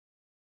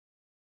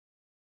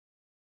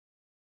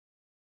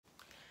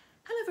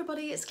Hello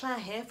everybody, it's Claire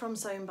here from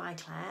Sewing by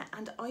Claire,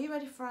 and are you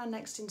ready for our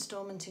next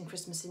instalment in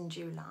Christmas in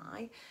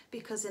July?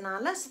 Because in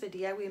our last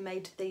video we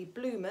made the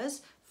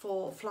bloomers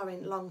for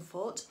Florin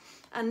Longfoot,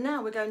 and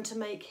now we're going to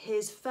make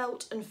his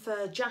felt and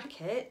fur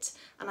jacket,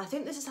 and I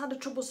think this has had a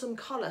troublesome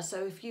collar,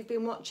 so if you've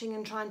been watching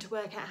and trying to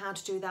work out how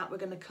to do that, we're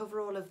going to cover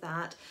all of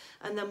that,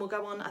 and then we'll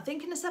go on, I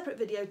think in a separate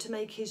video, to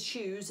make his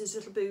shoes, his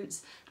little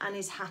boots and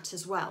his hat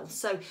as well.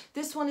 So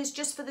this one is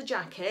just for the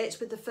jacket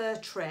with the fur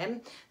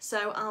trim,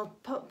 so I'll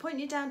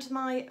point you down to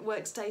my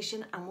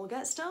workstation and we'll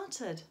get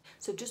started.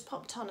 So just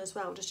popped on as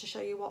well just to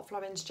show you what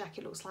Florin's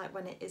jacket looks like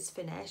when it is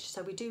finished,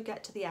 so we do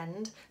get to the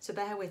end, so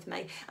bear with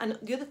me. And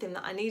the other thing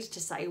that I needed to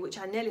say, which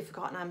I nearly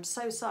forgot and I'm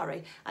so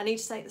sorry, I need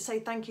to say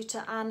thank you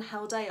to Anne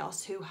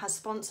Heldeos, who has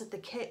sponsored the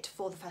kit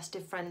for the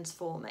Festive Friends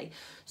for me.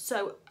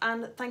 So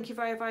Anne, thank you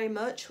very, very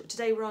much.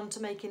 Today we're on to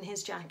making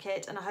his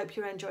jacket and I hope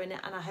you're enjoying it,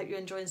 and I hope you're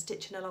enjoying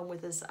stitching along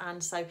with us,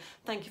 Anne. So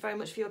thank you very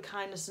much for your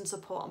kindness and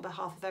support on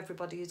behalf of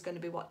everybody who's going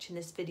to be watching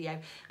this video,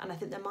 and I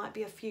think there might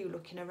be a few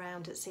looking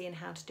around at seeing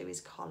how to do his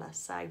collar,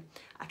 so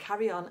I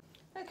carry on.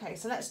 Okay,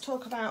 so let's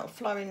talk about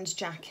Florin's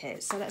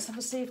jacket. So let's have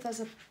a see if there's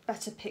a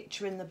better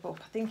picture in the book.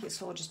 I think it's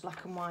all just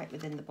black and white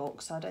within the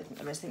book, so I don't think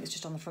there is. I think it's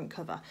just on the front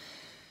cover.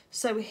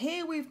 So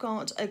here we've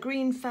got a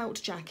green felt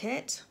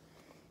jacket.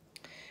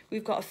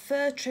 We've got a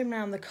fur trim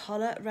around the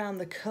collar, around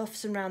the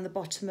cuffs and around the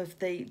bottom of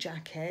the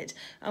jacket.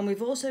 And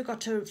we've also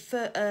got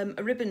a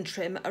ribbon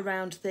trim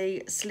around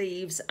the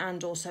sleeves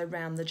and also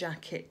around the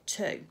jacket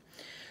too.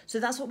 So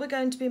that's what we're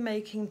going to be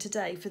making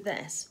today for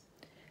this.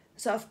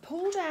 So I've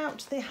pulled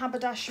out the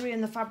haberdashery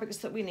and the fabrics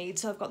that we need.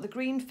 So I've got the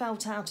green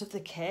felt out of the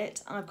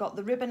kit, I've got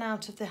the ribbon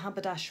out of the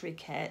haberdashery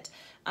kit,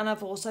 and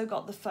I've also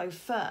got the faux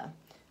fur.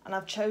 And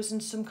I've chosen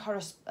some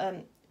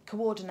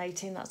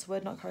coordinating, that's the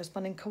word, not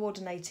corresponding,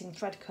 coordinating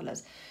thread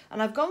colours.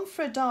 And I've gone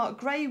for a dark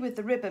grey with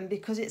the ribbon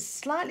because it's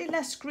slightly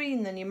less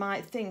green than you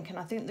might think, and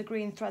I think the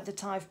green thread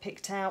that I've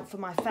picked out for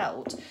my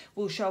felt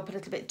will show up a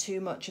little bit too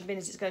much, and being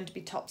as it's going to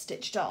be top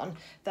stitched on,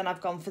 then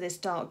I've gone for this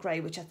dark grey,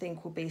 which I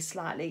think will be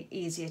slightly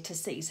easier to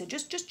see. So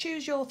just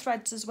choose your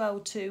threads as well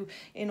too,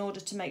 in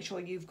order to make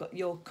sure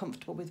you're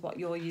comfortable with what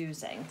you're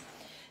using.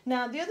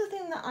 Now the other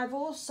thing that I've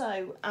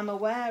also am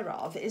aware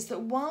of is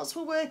that whilst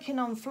we're working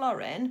on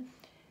Florin,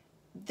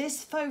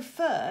 this faux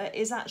fur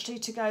is actually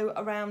to go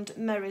around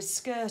Mary's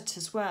skirt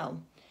as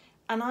well.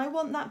 And I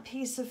want that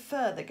piece of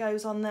fur that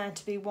goes on there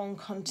to be one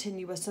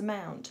continuous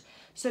amount.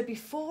 So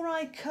before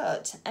I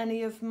cut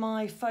any of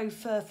my faux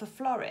fur for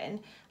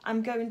Florin,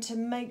 I'm going to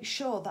make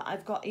sure that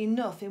I've got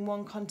enough in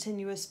one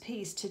continuous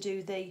piece to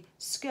do the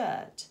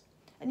skirt.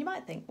 And you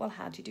might think, well,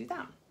 how do you do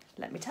that?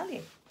 Let me tell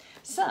you.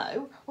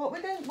 So what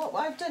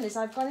I've done is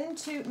I've gone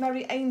into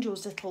Mary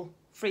Angel's little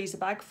freezer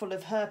bag full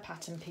of her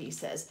pattern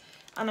pieces,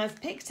 and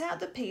I've picked out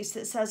the piece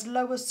that says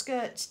lower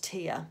skirt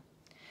tier,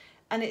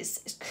 and it's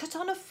cut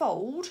on a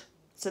fold,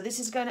 so this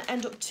is going to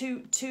end up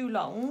too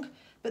long,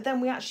 but then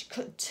we actually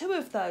cut two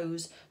of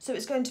those, so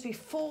it's going to be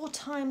 4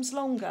 times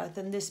longer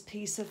than this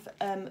piece of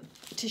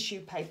tissue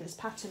paper, this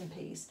pattern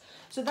piece.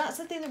 So that's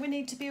the thing that we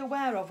need to be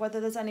aware of, whether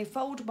there's any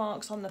fold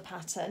marks on the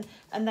pattern,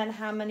 and then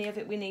how many of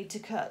it we need to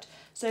cut.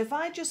 So if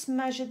I just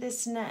measure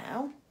this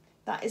now,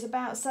 that is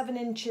about 7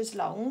 inches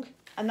long,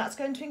 and that's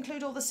going to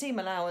include all the seam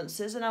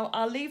allowances, and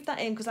I'll leave that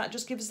in because that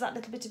just gives us that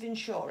little bit of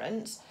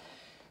insurance.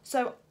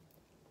 So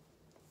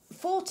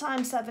 4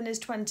 times 7 is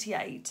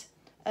 28,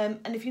 and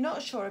if you're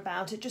not sure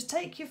about it, just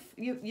take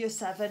your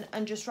 7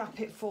 and just wrap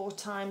it 4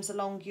 times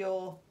along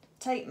your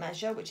tape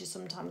measure, which is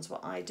sometimes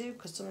what I do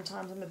because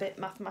sometimes I'm a bit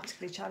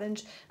mathematically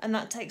challenged, and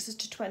that takes us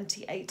to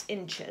 28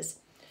 inches,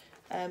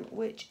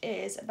 which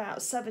is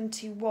about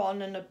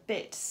 71 and a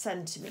bit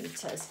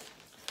centimetres.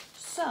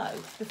 So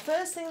the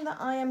first thing that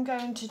I am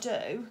going to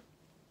do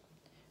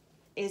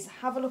is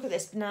have a look at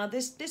this. Now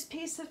this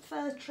piece of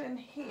fur trim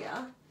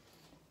here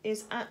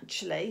is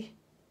actually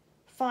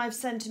 5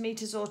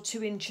 centimetres or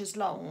 2 inches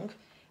long,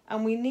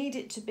 and we need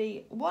it to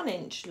be 1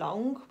 inch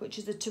long, which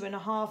is the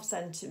 2.5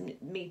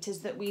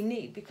 centimetres that we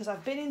need, because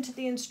I've been into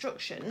the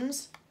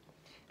instructions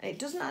and it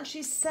doesn't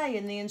actually say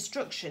in the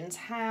instructions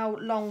how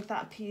long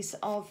that piece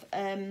of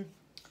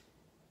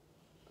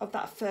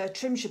that fur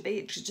trim should be.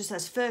 It just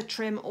says fur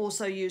trim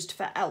also used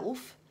for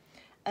elf,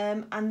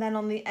 and then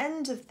on the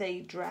end of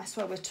the dress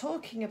where we're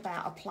talking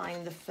about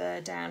applying the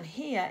fur down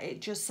here, it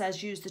just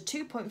says use the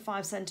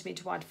 2.5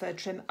 centimetre wide fur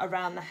trim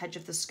around the hedge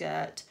of the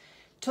skirt.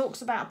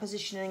 Talks about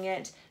positioning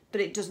it, but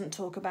it doesn't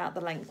talk about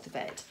the length of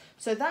it.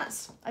 So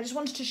I just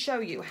wanted to show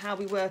you how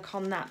we work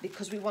on that,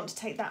 because we want to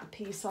take that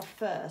piece off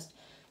first.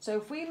 So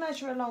if we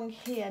measure along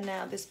here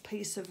now, this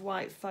piece of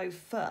white faux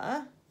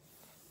fur,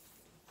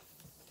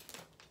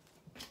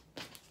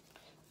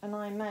 and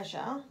I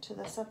measure to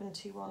the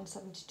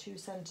 72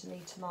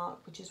 centimetre mark,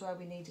 which is where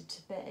we need it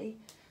to be,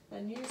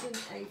 then using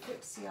a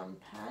Frixion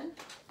pen,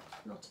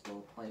 not a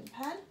ballpoint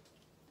pen,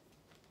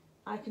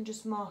 I can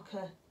just mark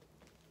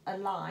a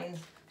line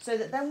so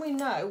that then we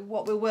know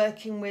what we're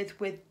working with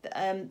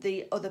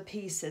the other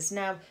pieces.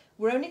 Now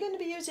we're only going to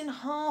be using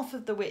half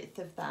of the width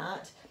of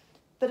that,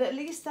 but at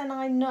least then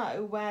I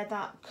know where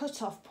that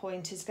cut-off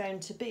point is going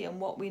to be and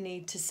what we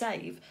need to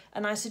save.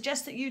 And I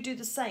suggest that you do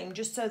the same,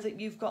 just so that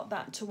you've got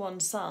that to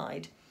one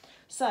side.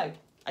 So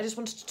I just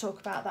wanted to talk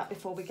about that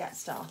before we get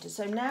started.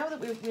 So now that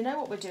we know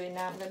what we're doing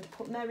now, I'm going to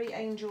put Mary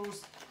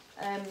Angel's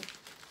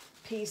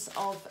piece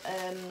of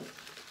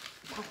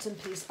pattern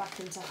piece back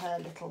into her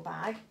little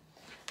bag.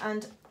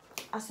 And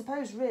I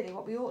suppose really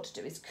what we ought to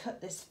do is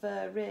cut this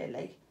fur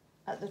really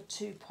at the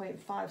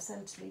 2.5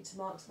 centimetre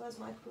mark. So where's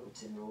my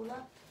quilting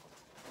ruler?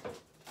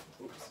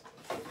 Oops.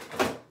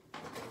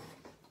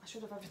 I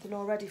should have everything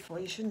all ready for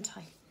you, shouldn't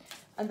I?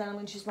 And then I'm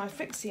going to use my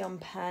Frixion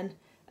pen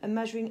and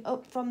measuring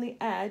up from the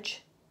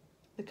edge,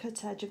 the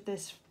cut edge of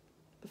this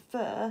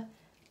fur,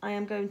 I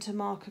am going to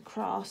mark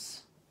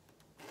across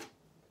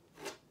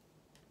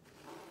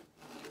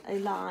a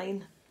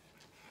line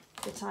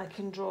that I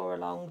can draw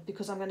along,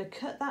 because I'm going to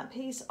cut that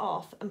piece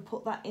off and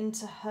put that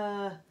into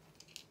her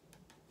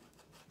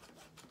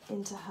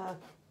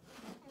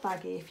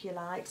baggie, if you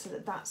like, so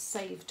that that's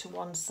saved to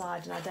one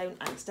side and I don't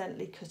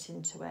accidentally cut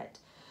into it.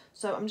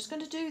 So I'm just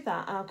going to do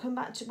that, and I'll come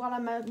back to while I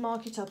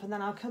mark it up, and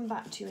then I'll come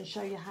back to you and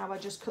show you how I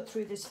just cut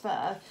through this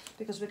fur,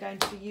 because we're going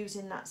to be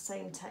using that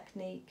same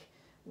technique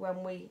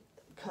when we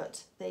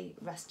cut the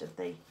rest of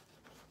the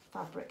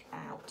fabric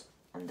out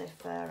and the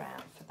fur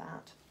out for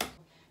that.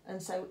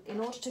 And so in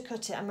order to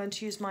cut it, I'm going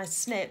to use my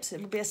snips.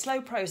 It will be a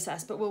slow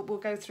process, but we'll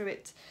go through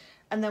it.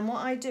 And then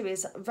what I do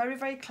is very,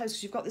 very close,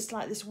 because you've got this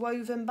like this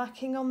woven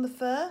backing on the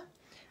fur,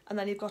 and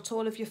then you've got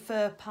all of your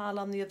fur pile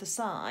on the other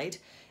side.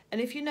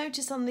 And if you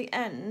notice on the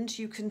end,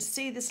 you can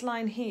see this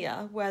line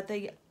here where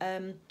the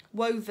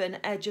woven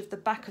edge of the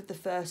back of the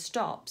fur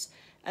stops.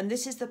 And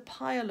this is the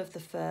pile of the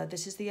fur,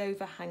 this is the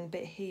overhang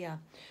bit here.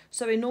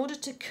 So in order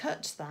to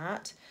cut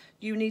that,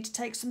 you need to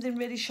take something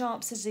really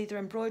sharp, scissors, either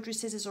embroidery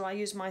scissors or I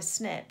use my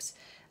snips.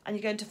 And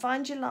you're going to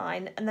find your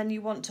line, and then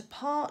you want to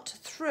part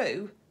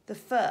through the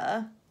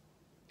fur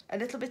a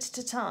little bit at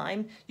a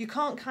time. You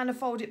can't kind of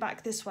fold it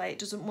back this way, it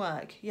doesn't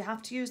work. You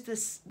have to use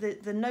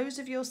the nose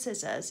of your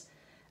scissors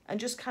and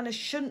just kind of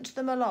shunt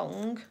them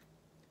along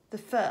the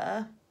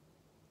fur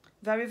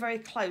very, very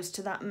close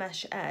to that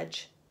mesh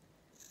edge,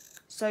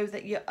 so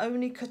that you're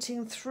only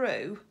cutting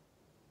through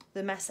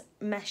the mesh.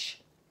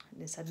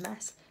 I said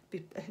mess.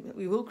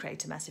 We will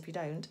create a mess if you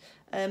don't.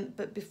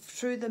 But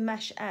through the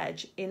mesh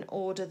edge, in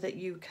order that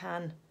you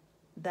can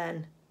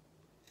then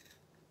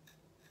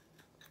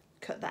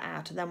cut that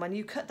out. And then when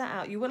you cut that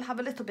out, you will have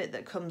a little bit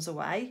that comes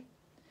away.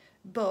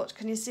 But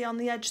can you see on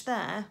the edge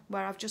there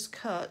where I've just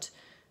cut?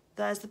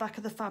 There's the back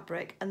of the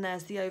fabric, and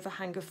there's the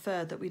overhang of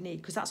fur that we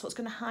need, because that's what's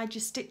going to hide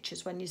your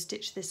stitches when you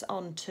stitch this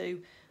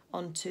onto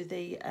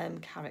the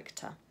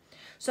character.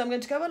 So I'm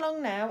going to go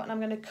along now, and I'm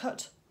going to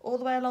cut all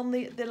the way along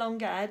the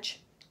long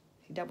edge.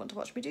 If you don't want to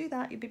watch me do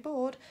that, you'd be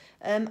bored.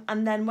 And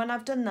then when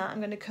I've done that, I'm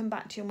going to come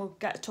back to you and we'll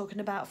get talking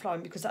about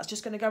Florin, because that's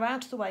just going to go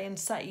out of the way and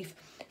safe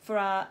for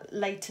our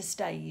later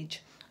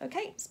stage.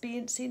 Okay, see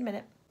you in a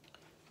minute.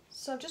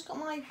 So I've just got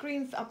my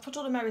green, I've put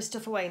all the Mary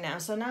stuff away now,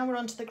 so now we're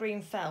onto the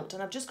green felt,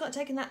 and I've just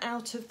taken that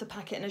out of the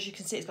packet, and as you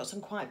can see it's got some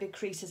quite big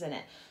creases in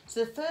it. So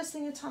the first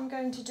thing that I'm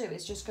going to do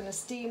is just going to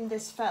steam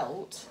this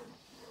felt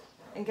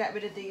and get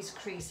rid of these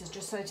creases,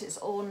 just so that it's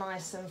all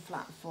nice and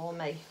flat for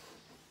me.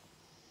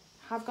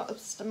 I've got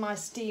my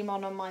steam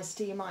on my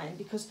steam iron,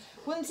 because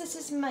once this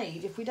is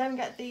made, if we don't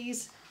get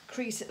these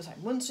creases,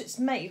 once it's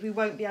made, we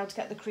won't be able to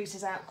get the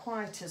creases out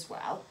quite as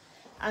well.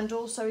 And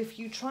also, if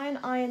you try and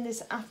iron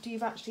this after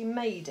you've actually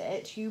made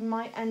it, you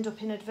might end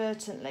up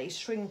inadvertently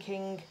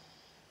shrinking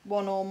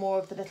one or more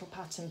of the little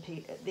pattern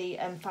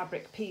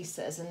fabric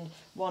pieces, and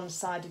one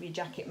side of your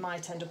jacket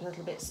might end up a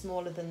little bit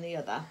smaller than the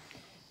other.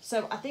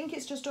 So I think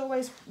it's just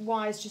always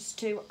wise just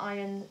to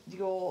iron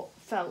your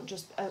felt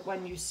just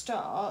when you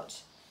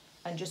start,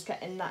 and just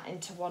getting that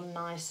into one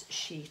nice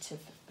sheet of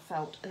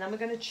felt. And then we're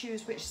going to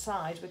choose which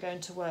side we're going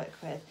to work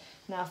with.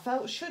 Now,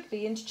 felt should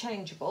be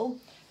interchangeable,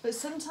 but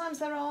sometimes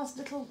there are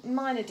little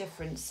minor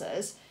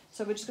differences,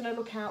 so we're just going to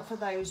look out for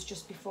those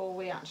just before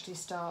we actually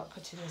start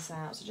cutting this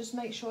out. So just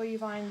make sure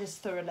you've ironed this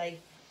thoroughly,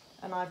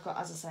 and I've got,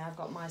 as I say, I've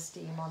got my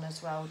steam on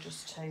as well,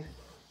 just to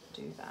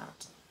do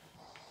that.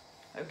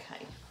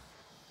 Okay,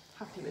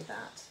 happy with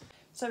that.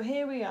 So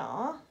here we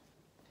are.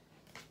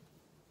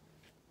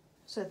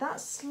 So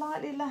that's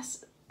slightly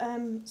less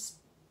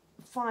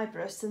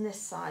fibrous than this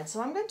side,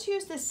 so I'm going to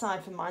use this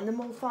side for mine, the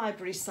more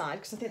fibrous side,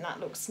 because I think that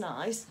looks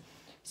nice.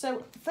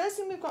 So first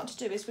thing we've got to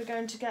do is we're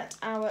going to get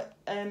our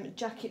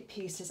jacket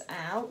pieces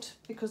out,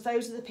 because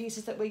those are the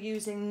pieces that we're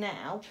using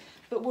now,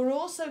 but we're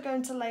also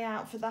going to lay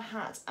out for the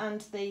hat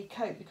and the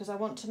coat, because I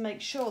want to make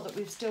sure that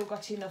we've still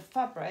got enough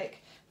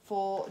fabric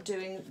for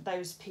doing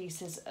those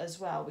pieces as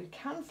well. We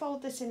can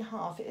fold this in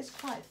half. It is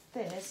quite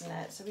thin, isn't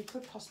it? So we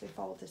could possibly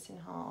fold this in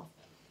half.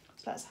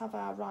 So let's have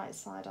our right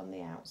side on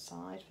the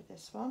outside for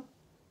this one.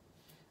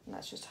 And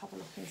let's just have a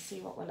look and see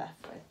what we're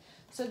left with.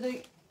 So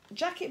the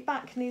jacket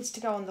back needs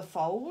to go on the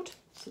fold,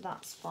 so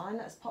that's fine.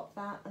 Let's pop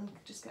that and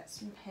just get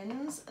some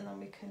pins, and then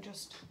we can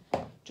just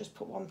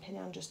put one pin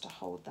on just to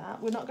hold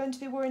that. We're not going to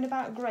be worrying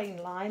about grain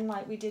line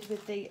like we did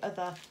with the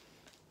other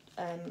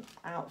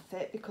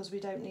outfit, because we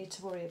don't need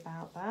to worry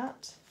about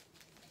that.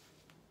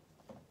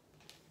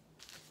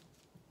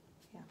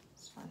 Yeah,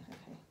 it's fine,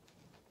 okay.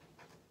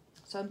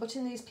 So I'm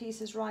putting these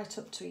pieces right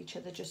up to each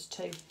other just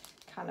to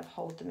kind of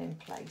hold them in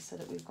place so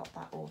that we've got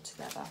that all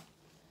together.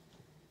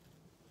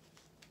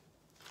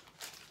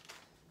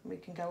 We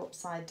can go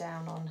upside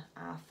down on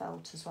our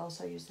felt as well,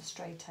 so use the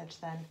straight edge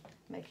then,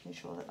 making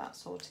sure that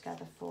that's all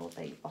together for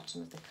the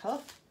bottom of the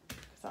cuff,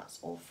 because that's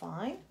all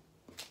fine.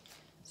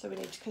 So we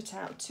need to cut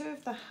out 2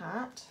 of the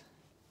hat.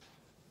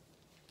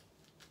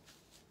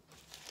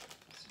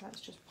 So let's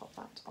just pop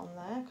that on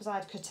there, because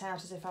I'd cut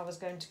out as if I was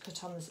going to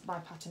cut on my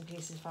pattern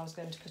pieces if I was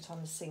going to cut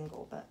on the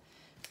single, but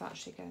I'm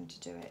actually going to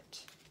do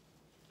it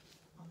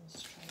on the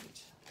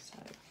straight. So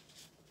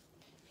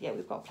yeah,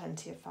 we've got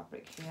plenty of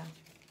fabric here.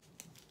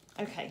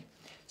 Okay,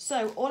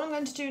 so all I'm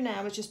going to do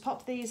now is just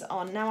pop these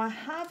on. Now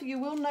you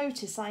will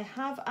notice I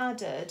have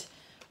added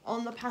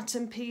on the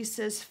pattern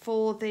pieces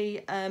for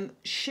the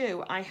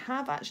shoe, I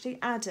have actually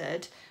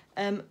added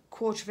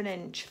 1/4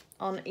 inch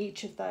on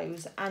each of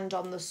those and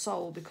on the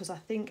sole, because I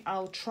think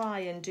I'll try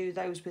and do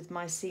those with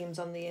my seams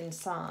on the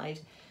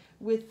inside.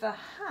 With the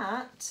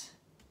hat,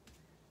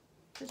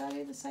 did I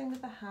do the same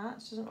with the hat?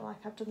 It doesn't look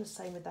like I've done the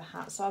same with the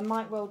hat, so I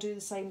might well do the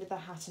same with the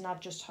hat and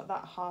add just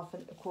that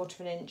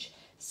 1/4 inch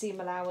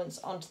seam allowance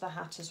onto the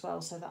hat as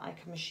well, so that I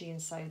can machine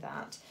sew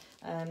that.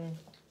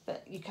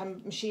 But you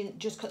can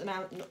just cut them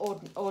out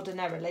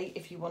ordinarily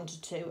if you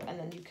wanted to, and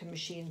then you can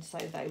machine sew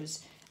those.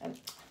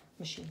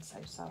 Machine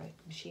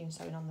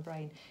sewing on the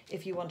brain,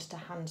 if you wanted to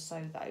hand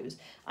sew those.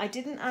 I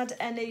didn't add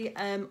any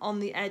on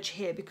the edge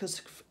here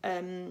because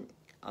oh,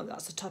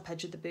 that's the top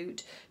edge of the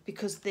boot,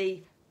 because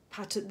the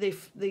pattern,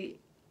 the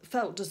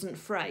felt doesn't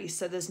fray,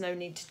 so there's no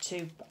need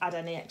to add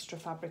any extra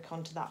fabric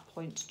onto that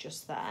point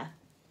just there.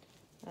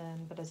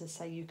 But as I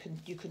say, you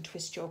can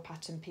twist your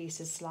pattern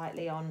pieces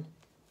slightly on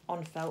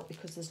felt,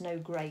 because there's no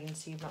grain,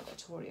 so you've not got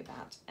to worry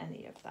about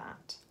any of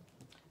that.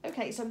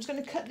 Okay, so I'm just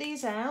going to cut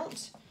these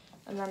out,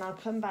 and then I'll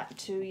come back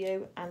to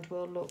you and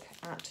we'll look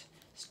at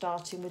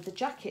starting with the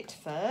jacket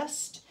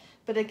first.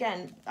 But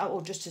again,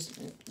 or just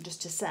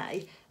to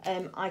say,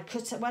 when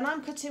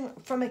I'm cutting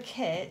from a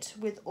kit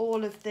with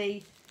all of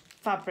the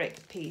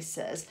fabric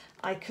pieces,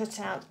 I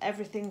cut out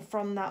everything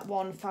from that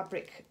one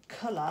fabric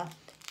colour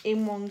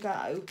in one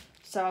go.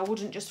 So I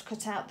wouldn't just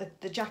cut out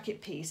the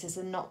jacket pieces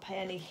and not pay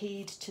any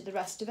heed to the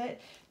rest of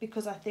it,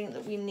 because I think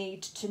that we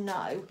need to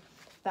know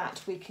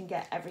that we can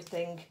get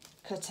everything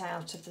cut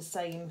out of the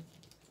same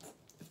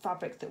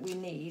fabric that we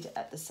need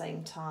at the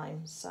same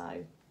time.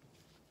 So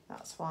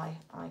that's why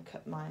I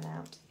cut mine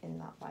out in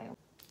that way.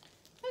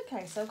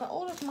 Okay, so I've got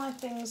all of my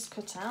things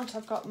cut out.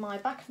 I've got my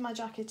back of my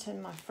jacket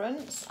and my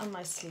fronts and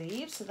my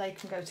sleeves, so they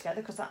can go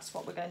together because that's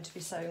what we're going to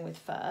be sewing with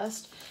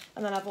first.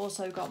 And then I've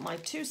also got my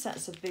 2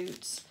 sets of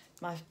boots,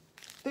 my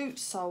boot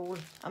sole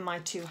and my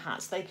 2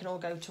 hats. They can all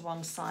go to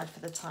one side for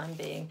the time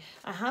being.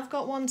 I have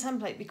got one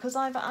template because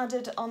I've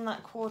added on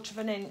that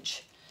 1/4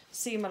 inch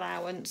seam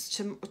allowance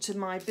to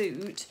my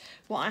boot.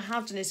 What I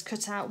have done is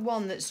cut out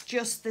one that's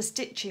just the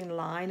stitching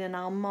line, and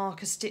I'll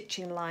mark a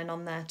stitching line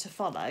on there to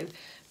follow.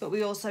 But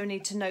we also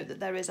need to note that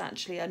there is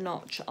actually a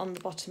notch on the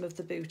bottom of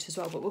the boot as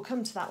well, but we'll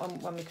come to that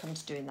when we come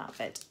to doing that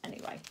bit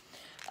anyway.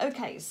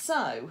 Okay,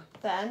 so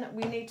then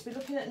we need to be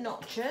looking at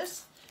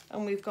notches,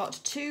 and we've got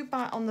 2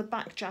 back on the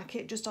back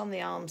jacket, just on the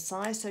arm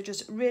side, so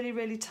just really,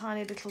 really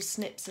tiny little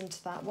snips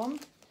into that one.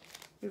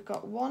 We've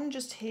got 1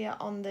 just here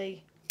on the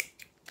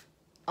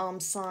arm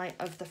side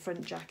of the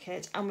front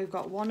jacket, and we've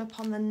got 1 up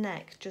on the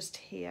neck just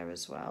here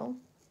as well,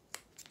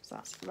 so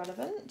that's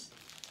relevant.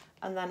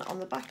 And then on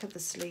the back of the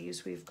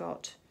sleeves we've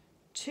got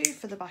 2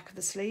 for the back of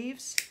the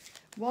sleeves,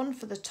 1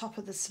 for the top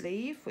of the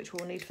sleeve, which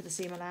we'll need for the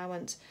seam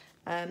allowance,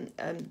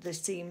 the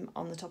seam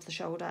on the top of the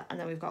shoulder, and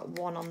then we've got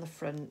 1 on the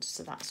front,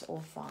 so that's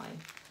all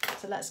fine.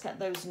 So let's get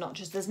those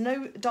notches. There's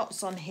no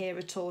dots on here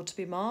at all to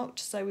be marked,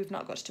 so we've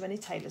not got to do any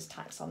tailor's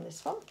tacks on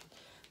this one,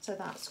 so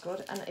that's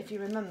good. And if you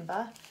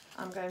remember,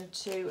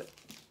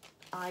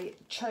 I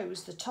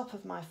chose the top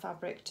of my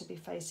fabric to be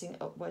facing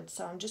upwards,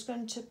 so I'm just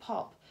going to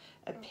pop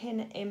a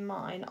pin in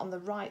mine on the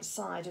right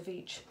side of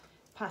each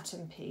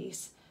pattern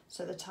piece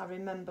so that I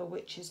remember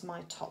which is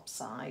my top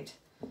side.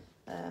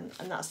 And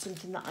that's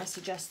something that I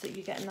suggest that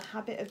you get in the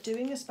habit of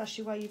doing,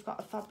 especially where you've got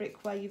a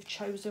fabric where you've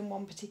chosen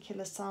one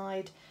particular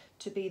side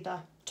to be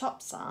the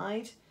top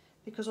side,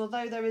 because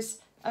although there is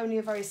only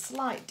a very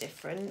slight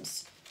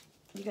difference,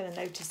 you're going to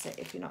notice it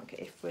if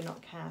we're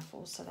not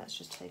careful. So let's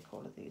just take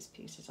all of these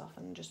pieces off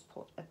and just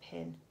put a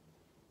pin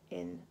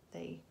in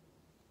the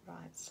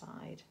right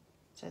side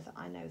so that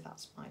I know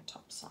that's my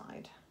top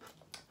side.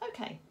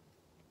 Okay,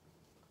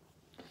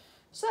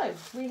 so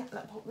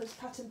let's put those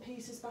pattern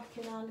pieces back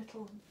in our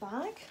little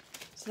bag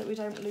so that we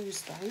don't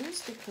lose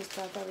those because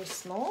they're very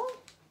small.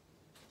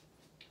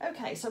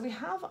 Okay, so we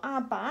have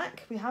our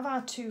back, we have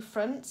our 2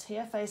 fronts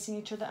here facing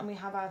each other, and we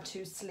have our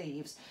 2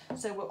 sleeves.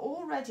 So we're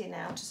all ready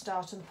now to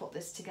start and put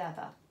this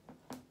together.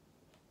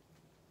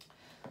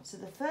 So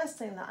the first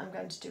thing that I'm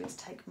going to do is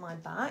take my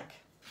back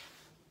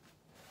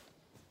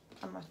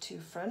and my two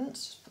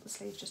fronts. Just put the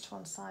sleeves just to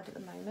one side at the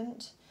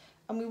moment.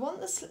 And we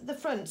want the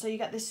front, so you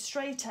get this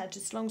straight edge,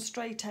 this long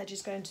straight edge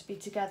is going to be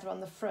together on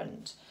the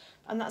front.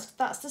 And that's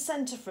the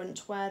centre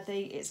front where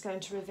it's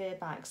going to revere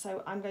back.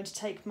 So I'm going to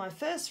take my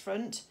first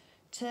front,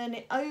 turn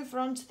it over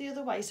onto the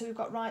other way, so we've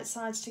got right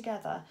sides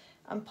together,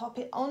 and pop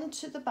it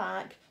onto the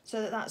back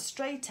so that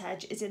straight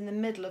edge is in the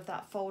middle of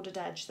that folded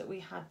edge that we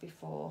had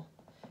before.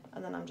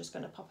 And then I'm just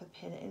going to pop a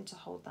pin in to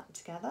hold that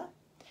together.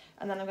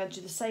 And then I'm going to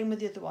do the same with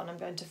the other one. I'm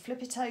going to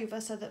flip it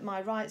over so that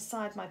my right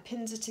side, my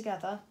pins are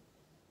together.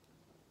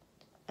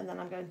 And then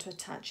I'm going to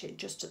attach it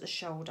just at the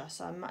shoulder.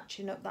 So I'm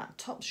matching up that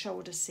top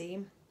shoulder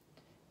seam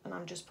and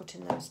I'm just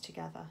putting those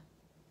together.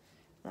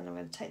 Then I'm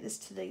going to take this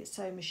to the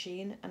sewing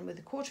machine and with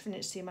a 1/4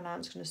 inch seam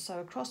allowance, I'm going to sew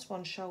across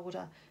one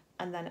shoulder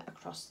and then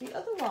across the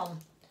other one.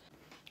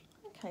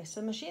 Okay,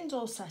 so machine's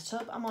all set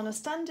up. I'm on a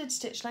standard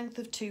stitch length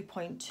of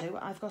 2.2.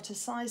 I've got a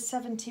size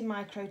 70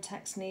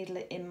 microtex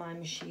needle in my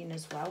machine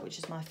as well, which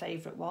is my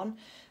favourite one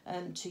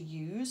to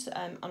use.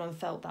 And on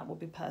felt that will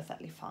be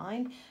perfectly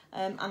fine.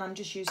 And I'm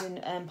just using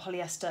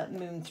polyester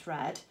moon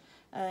thread.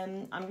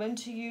 I'm going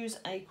to use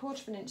a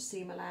 1/4 inch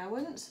seam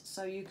allowance,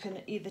 so you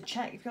can either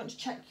check, if you want to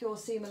check your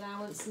seam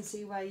allowance and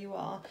see where you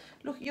are,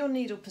 look at your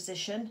needle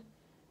position,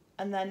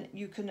 and then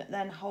you can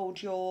then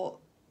hold your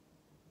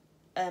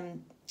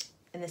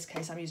in this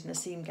case I'm using a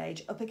seam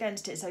gauge up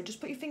against it, so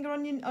just put your finger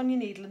on your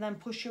needle and then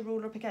push your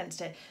ruler up against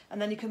it, and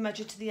then you can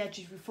measure to the edge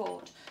of your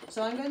foot.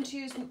 So I'm going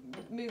to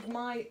move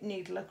my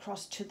needle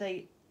across to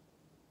the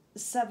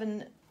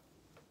 7,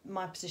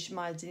 my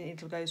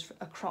needle goes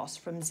across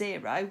from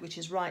 0, which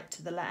is right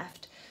to the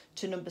left,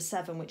 to number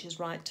 7, which is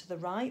right to the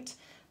right.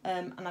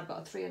 And I've got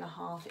a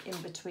 3.5 in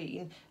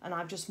between, and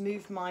I've just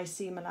moved my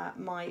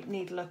my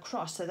needle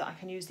across so that I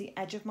can use the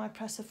edge of my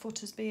presser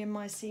foot as being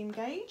my seam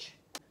gauge.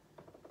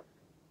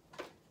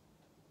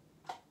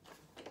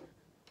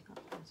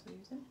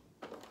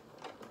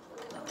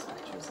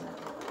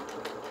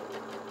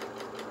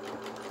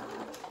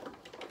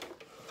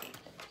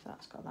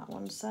 Got that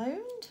one sewn.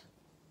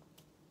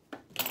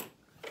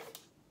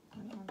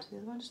 And onto the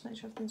other one, just make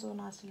sure everything's all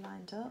nicely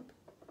lined up.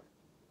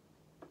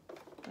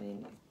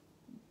 When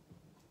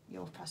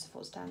your presser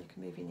foot's down, you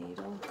can move your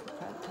needle, the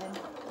thread pin.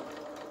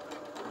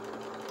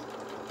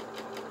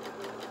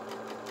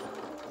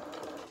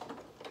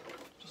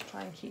 Just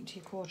try and keep to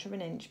your 1/4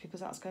 inch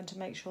because that's going to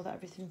make sure that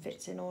everything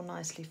fits in all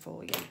nicely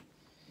for you.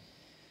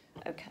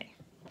 Okay.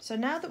 So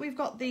now that we've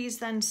got these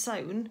then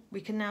sewn,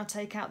 we can now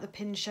take out the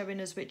pin showing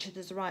us which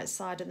is the right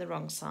side and the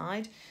wrong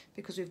side,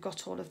 because we've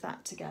got all of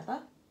that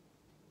together.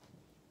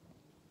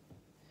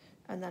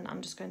 And then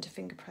I'm just going to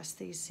finger press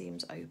these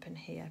seams open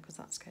here because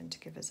that's going to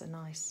give us a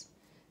nice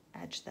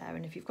edge there.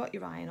 And if you've got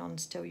your iron on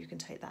still, you can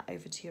take that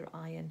over to your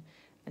iron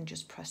and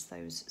just press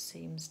those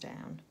seams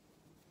down.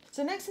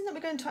 So next thing that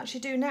we're going to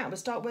actually do now is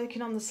start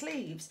working on the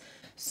sleeves.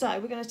 So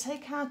we're going to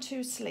take our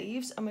 2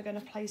 sleeves and we're going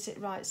to place it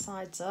right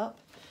sides up.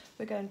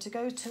 We're going to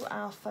go to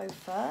our faux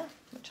fur,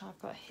 which I've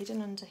got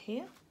hidden under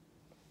here.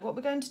 What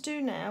we're going to do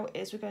now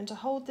is we're going to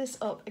hold this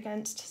up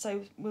against,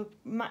 so we're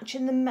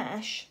matching the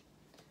mesh,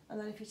 and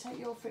then if you take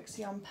your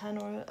Frixion pen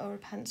or a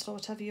pencil or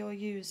whatever you're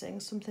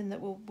using, something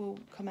that will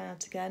come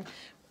out again,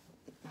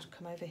 I'll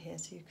come over here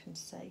so you can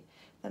see,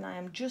 then I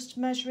am just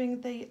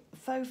measuring the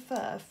faux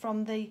fur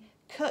from the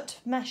cut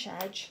mesh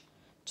edge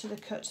to the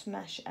cut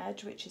mesh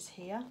edge, which is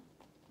here.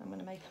 I'm going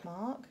to make a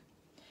mark.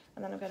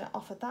 And then I'm going to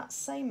offer that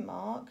same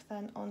mark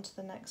then onto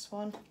the next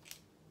one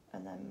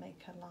and then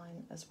make a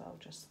line as well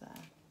just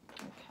there.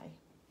 Okay,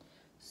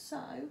 so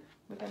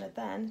we're going to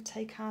then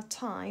take our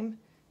time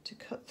to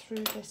cut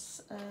through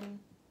this,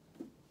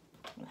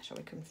 actually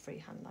we can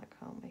freehand that,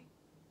 can't we?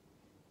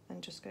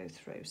 And just go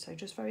through. So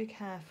just very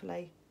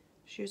carefully,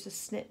 just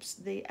use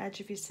the edge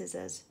of your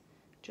scissors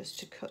just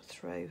to cut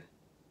through.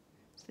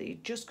 So that you're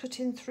just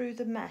cutting through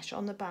the mesh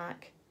on the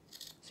back.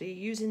 So you're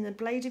using the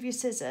blade of your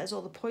scissors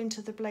or the point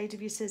of the blade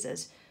of your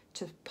scissors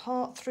to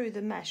part through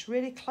the mesh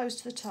really close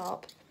to the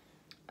top,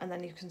 and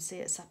then you can see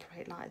it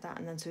separate like that.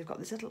 And then so we've got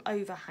this little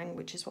overhang,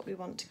 which is what we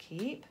want to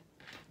keep.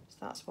 So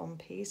that's one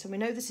piece. And we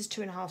know this is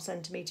 2.5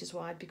 centimetres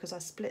wide because I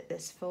split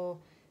this for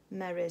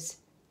Mary's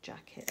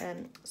jacket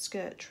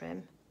skirt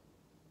trim.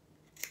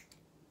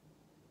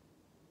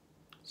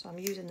 So I'm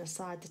using the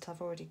side that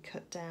I've already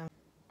cut down.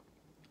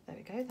 There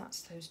we go,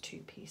 that's those 2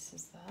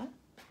 pieces there.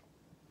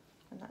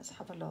 And let's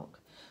have a look.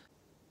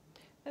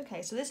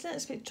 Okay, so this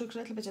took a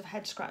little bit of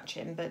head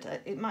scratching, but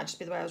it might just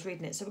be the way I was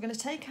reading it. So we're going to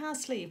take our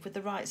sleeve with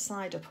the right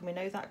side up, and we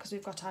know that because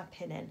we've got our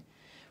pin in.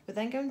 We're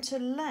then going to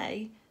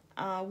lay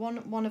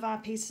one of our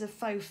pieces of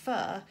faux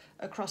fur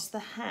across the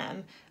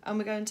hem, and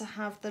we're going to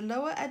have the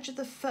lower edge of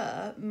the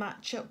fur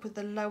match up with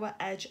the lower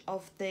edge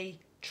of the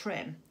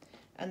trim.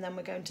 And then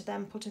we're going to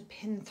then put a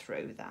pin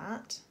through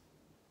that.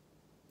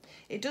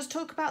 It does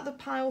talk about the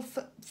pile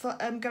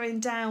going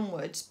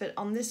downwards, but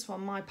on this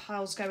one my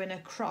pile's going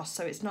across,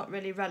 so it's not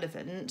really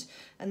relevant,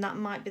 and that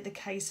might be the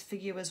case for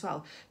you as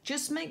well.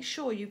 Just make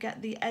sure you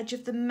get the edge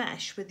of the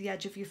mesh with the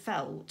edge of your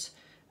felt,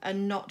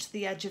 and not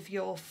the edge of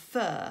your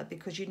fur,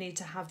 because you need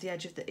to have the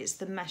edge of it's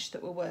the mesh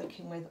that we're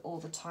working with all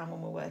the time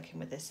when we're working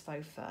with this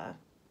faux fur.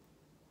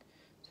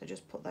 So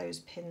just put those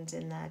pins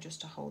in there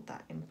just to hold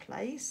that in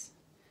place.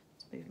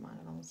 Let's move mine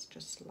along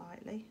just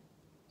slightly.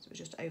 So it was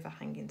just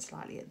overhanging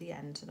slightly at the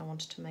end, and I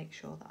wanted to make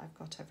sure that I've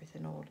got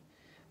everything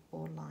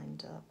all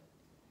lined up.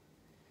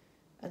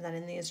 And then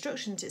in the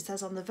instructions it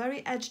says on the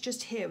very edge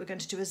just here we're going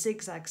to do a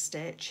zigzag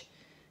stitch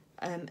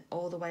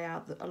all the way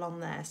out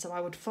along there. So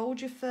I would fold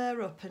your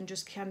fur up and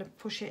just kind of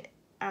push it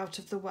out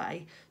of the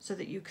way so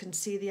that you can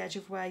see the edge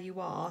of where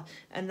you are,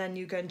 and then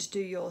you're going to do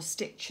your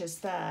stitches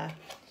there.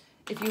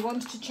 If you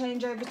wanted to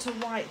change over to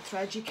white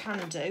thread, you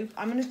can do.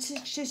 I'm going to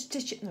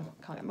stitch it, no,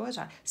 I can't get my words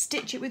right.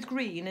 Stitch it with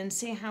green and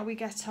see how we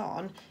get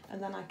on,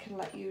 and then I can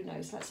let you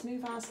know. So let's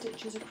move our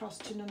stitches across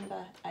to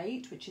number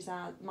 8, which is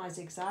my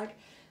zigzag.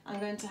 I'm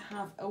going to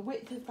have a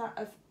width of that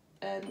of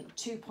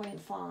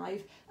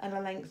 2.5 and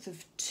a length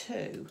of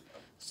 2.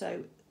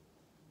 So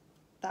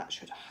that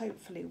should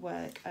hopefully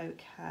work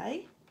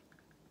okay.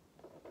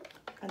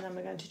 And then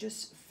we're going to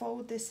just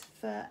fold this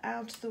fur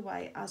out of the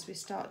way as we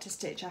start to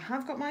stitch. I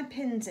have got my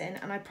pins in,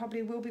 and I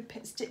probably will be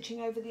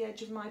stitching over the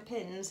edge of my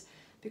pins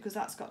because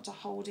that's got to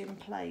hold in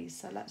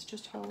place. So let's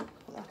just put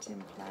that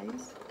in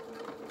place.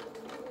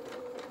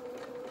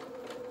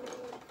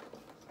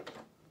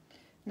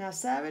 Now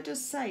Sarah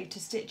does say to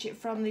stitch it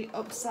from the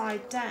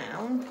upside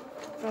down,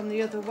 from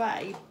the other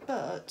way,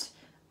 but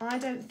I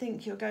don't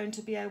think you're going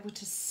to be able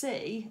to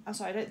see, I'm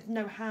sorry, I don't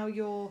know how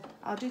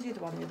I'll do the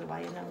other one the other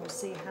way, and then we'll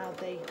see how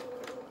the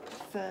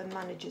fur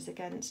manages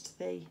against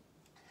the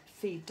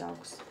feed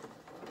dogs.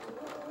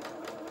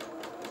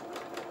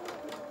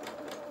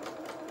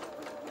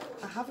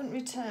 I haven't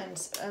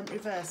returned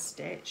reverse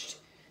stitched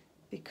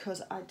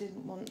because I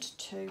didn't want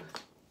to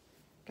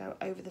go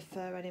over the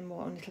fur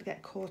anymore, and it'll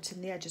get caught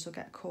in the edges or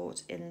get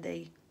caught in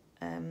the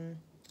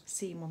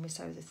seam when we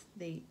sew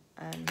the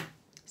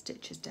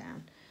stitches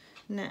down.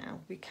 Now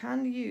we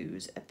can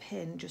use a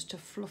pin just to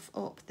fluff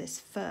up this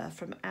fur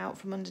from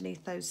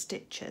underneath those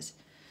stitches.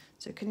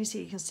 So can you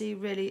see? You can see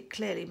really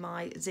clearly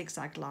my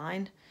zigzag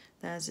line.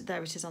 There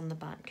it is on the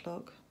back,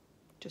 look,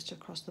 just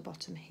across the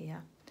bottom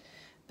here.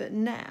 But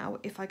now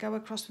if I go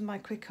across with my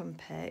quick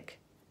unpick,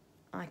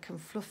 I can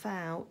fluff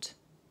out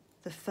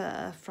the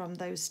fur from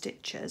those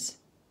stitches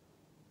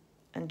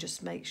and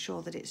just make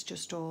sure that it's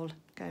just all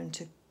going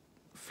to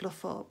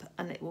fluff up,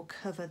 and it will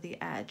cover the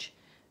edge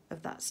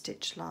of that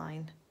stitch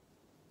line.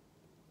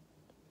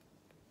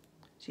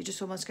 So you're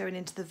just almost going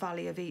into the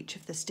valley of each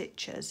of the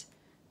stitches,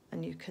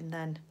 and you can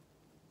then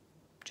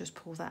just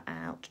pull that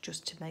out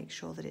just to make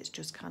sure that it's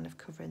just kind of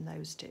covering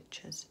those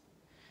stitches.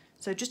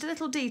 So just a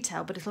little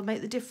detail, but it'll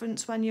make the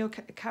difference when your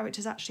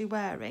character's actually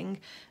wearing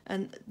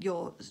and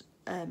your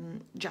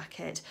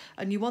jacket,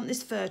 and you want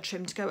this fur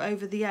trim to go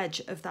over the edge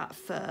of that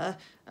fur,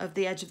 of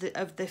the edge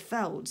of the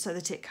felt, so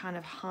that it kind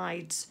of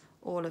hides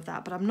all of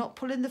that. But I'm not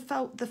pulling the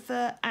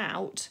fur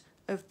out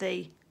of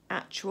the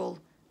actual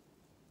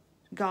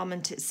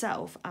garment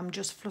itself. I'm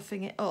just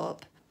fluffing it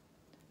up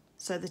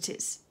so that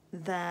it's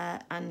there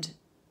and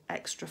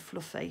extra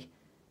fluffy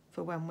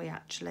for when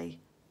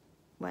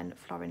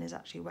Florin is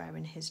actually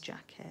wearing his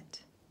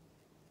jacket,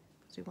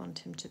 because we want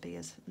him to be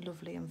as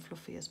lovely and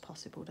fluffy as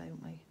possible,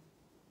 don't we?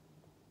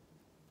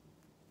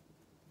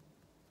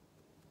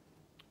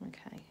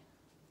 Okay,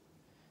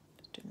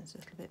 just doing this a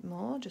little bit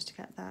more just to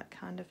get that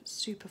kind of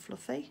super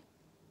fluffy.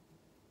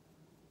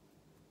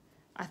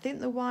 I think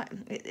the white,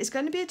 it's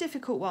going to be a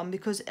difficult one,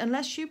 because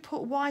unless you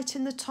put white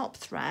in the top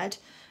thread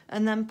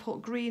and then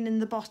put green in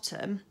the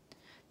bottom,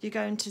 you're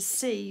going to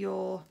see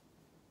your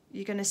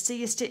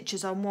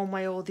stitches on one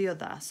way or the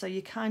other. So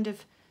you kind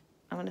of,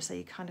 I'm going to say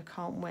you kind of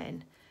can't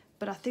win.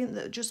 But I think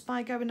that just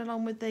by going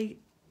along with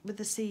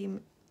the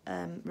seam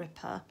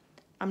ripper,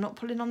 I'm not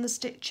pulling on the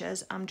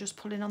stitches, I'm just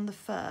pulling on the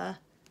fur,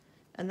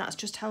 and that's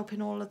just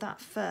helping all of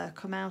that fur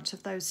come out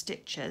of those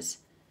stitches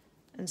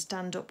and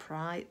stand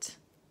upright.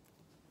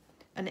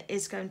 And it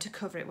is going to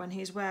cover it when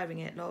he's wearing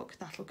it, look,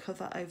 that'll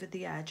cover over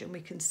the edge, and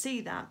we can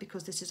see that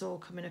because this is all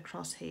coming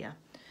across here.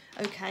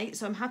 Okay,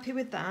 so I'm happy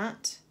with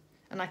that,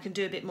 and I can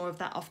do a bit more of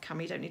that off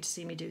camera, you don't need to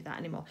see me do that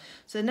anymore.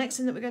 So the next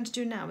thing that we're going to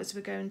do now is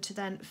we're going to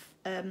then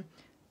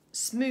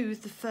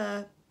smooth the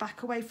fur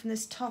back away from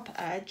this top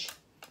edge,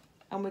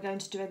 and we're going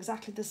to do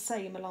exactly the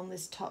same along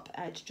this top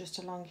edge, just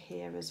along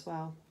here as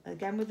well.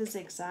 Again with the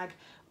zigzag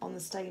on the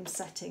same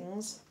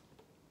settings.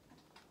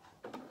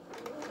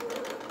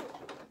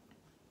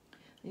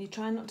 And you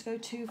try not to go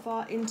too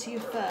far into your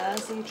fur,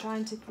 so you're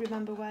trying to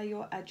remember where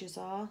your edges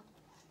are.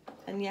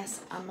 And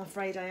yes, I'm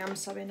afraid I am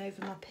sewing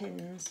over my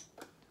pins.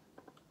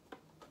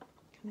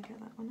 Can I get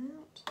that one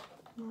out?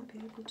 Might be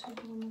able to, hold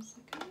on a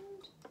second.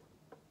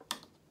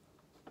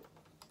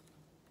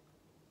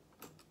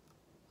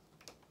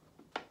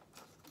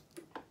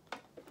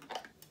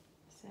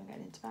 See, I'm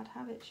getting into bad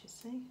habits, you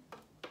see.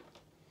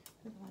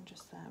 The one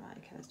just there, right,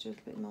 okay, let's do a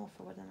little bit more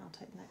forward, then I'll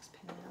take the next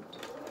pin out.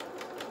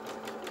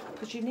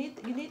 Because you need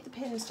the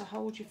pins to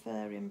hold your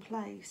fur in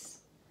place.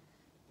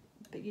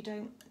 but you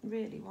don't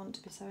really want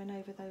to be sewing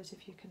over those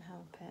if you can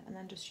help it. And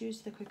then just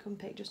use the quick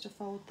unpick just to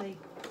fold the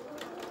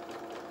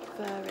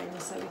fur in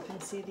so we can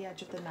see the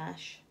edge of the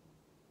mesh.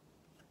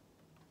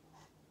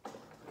 Take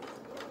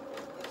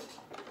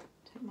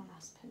my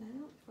last pin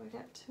out before I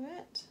get to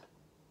it.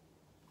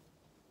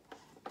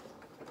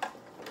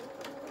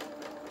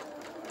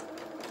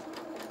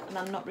 And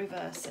I'm not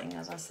reversing,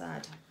 as I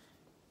said.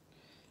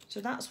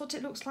 So that's what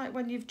it looks like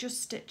when you've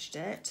just stitched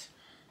it.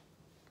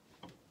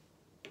 You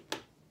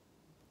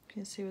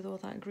can see with all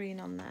that green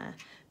on there.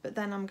 But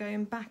then I'm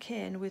going back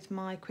in with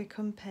my quick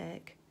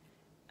unpick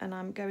and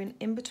I'm going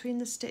in between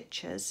the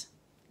stitches,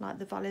 like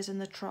the valleys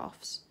and the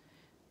troughs,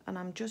 and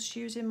I'm just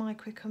using my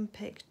quick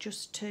unpick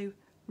just to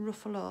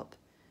ruffle up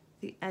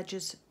the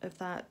edges of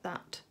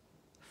that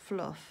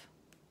fluff,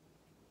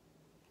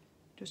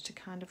 just to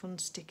kind of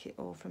unstick it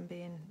all from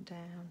being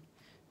down,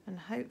 and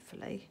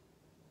hopefully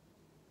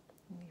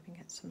you can even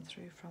get some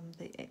through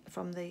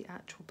from the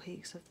actual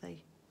peaks of the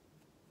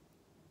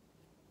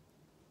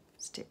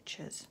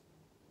stitches.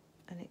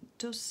 And it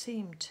does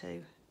seem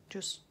to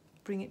just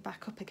bring it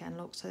back up again,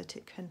 look, so that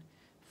it can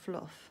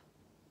fluff.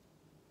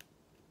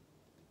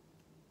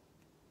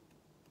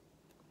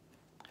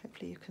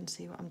 Hopefully you can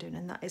see what I'm doing,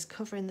 and that is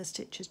covering the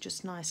stitches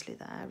just nicely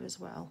there as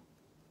well.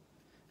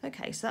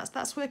 Okay, so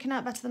that's working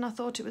out better than I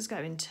thought it was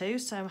going to,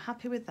 so I'm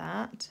happy with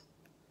that,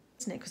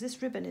 isn't it? Because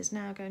this ribbon is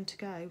now going to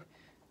go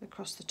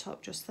across the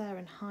top just there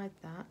and hide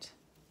that.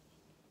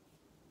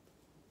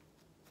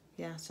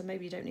 Yeah, so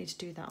maybe you don't need to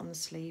do that on the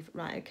sleeve.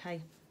 Right, okay.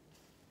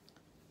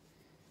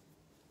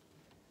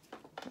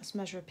 Let's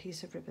measure a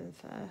piece of ribbon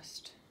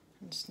first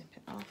and snip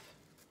it off.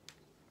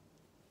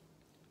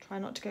 Try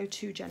not to go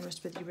too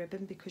generous with your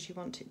ribbon because you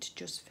want it to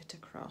just fit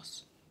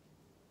across.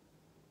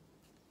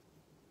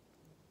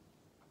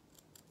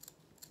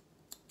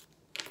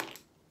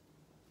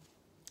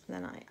 And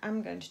then I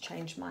am going to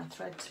change my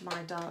thread to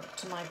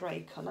my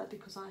grey colour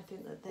because I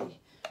think that the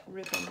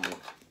ribbon will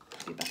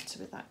be better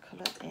with that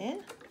colour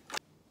in.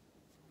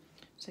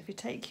 So if you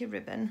take your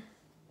ribbon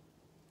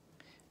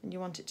and you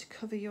want it to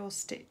cover your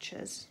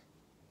stitches,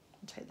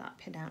 I'll take that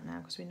pin out now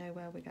because we know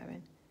where we're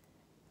going.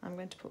 I'm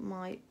going to put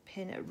my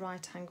pin at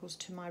right angles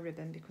to my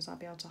ribbon because I'll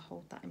be able to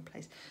hold that in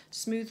place.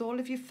 Smooth all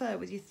of your fur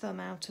with your thumb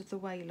out of the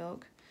way,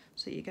 look,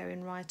 so that you're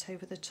going right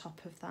over the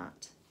top of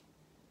that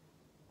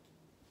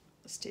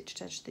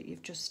stitched edge that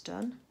you've just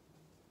done.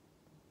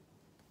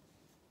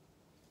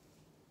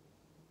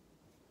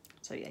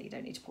 So yeah, you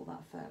don't need to pull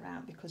that fur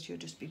out because you'll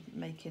just be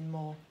making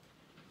more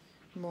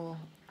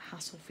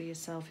hassle for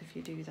yourself if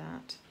you do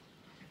that.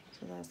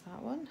 So there's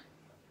that one.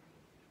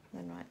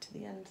 Then right to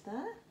the end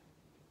there.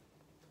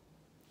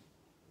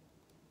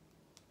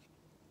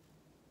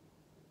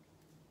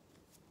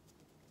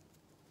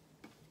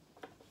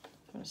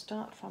 I'm going to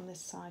start from this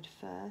side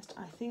first.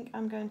 I think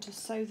I'm going to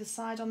sew the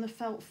side on the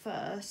felt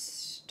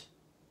first,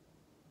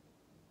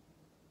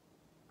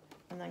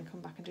 and then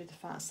come back and do the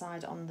fat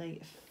side on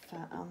the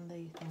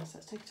thing. So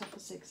let's take it off the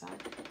zigzag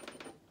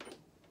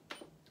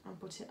and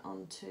put it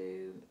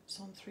onto,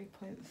 it's on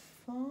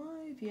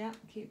 3.5, yeah,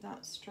 keep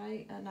that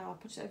straight. No, I'll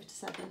put it over to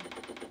 7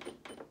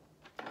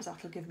 because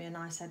that'll give me a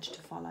nice edge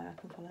to follow. I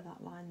can follow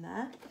that line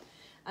there.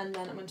 And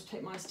then I'm going to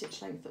take my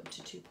stitch length up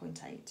to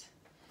 2.8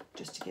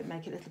 just to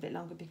make it a little bit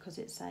longer because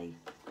it's a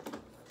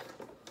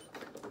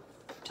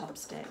top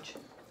stitch.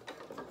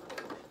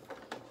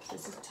 So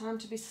this is time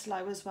to be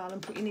slow as well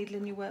and put your needle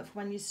in your work for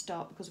when you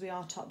stop because we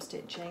are top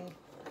stitching.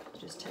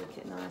 Just take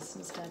it nice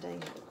and steady.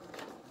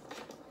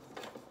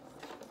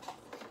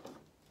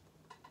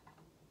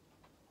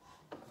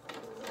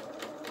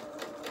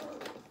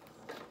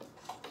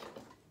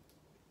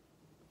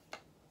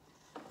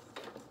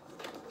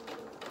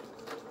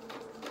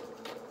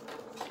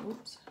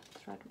 Oops,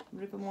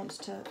 ribbon wants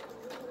to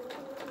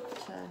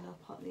turn up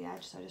at the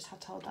edge, so I just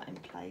had to hold that in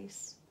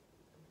place.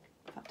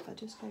 In fact, if I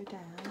just go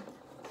down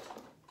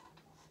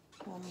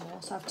one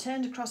more, so I've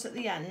turned across at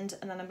the end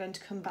and then I'm going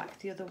to come back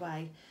the other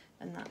way,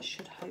 and that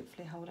should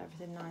hopefully hold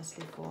everything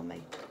nicely for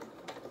me.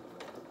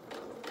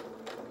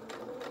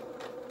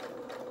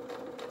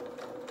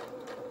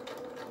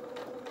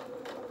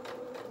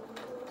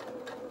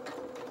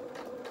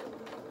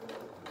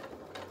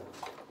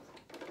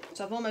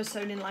 So I've almost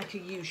sewn in like a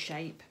U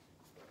shape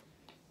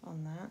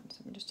on that. So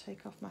let me just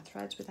take off my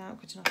threads without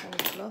cutting off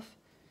any fluff.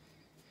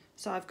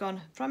 So I've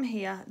gone from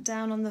here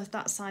down on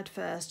that side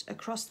first,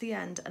 across the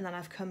end, and then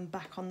I've come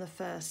back on the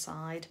fur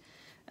side,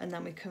 and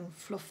then we can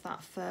fluff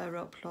that fur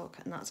up, look,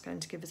 and that's going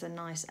to give us a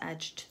nice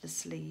edge to the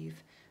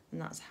sleeve,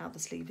 and that's how the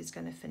sleeve is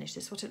going to finish.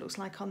 This is what it looks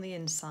like on the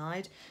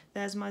inside.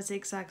 There's my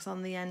zigzags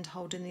on the end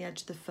holding the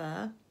edge of the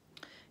fur.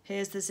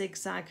 Here's the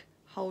zigzag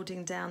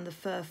holding down the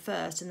fur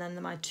first, and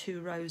then my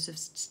 2 rows of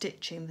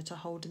stitching that are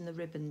holding the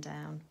ribbon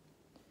down.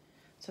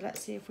 So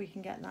let's see if we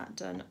can get that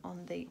done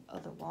on the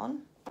other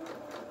one.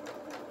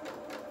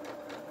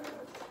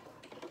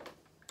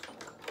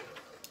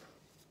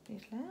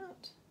 Needle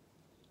out.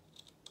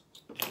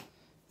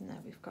 And there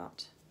we've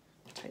got,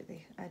 take the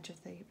edge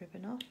of the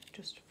ribbon off,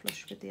 just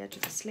flush with the edge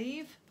of the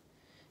sleeve.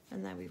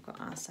 And there we've got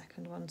our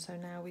second one. So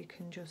now we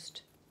can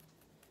just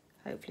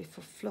hopefully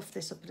fluff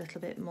this up a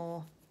little bit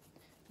more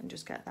and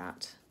just get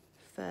that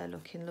fur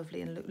looking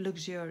lovely and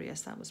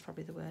luxurious. That was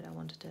probably the word I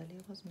wanted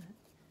earlier, wasn't it?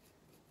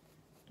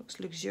 Looks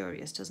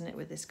luxurious, doesn't it,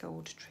 with this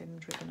gold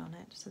trimmed ribbon on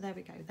it. So there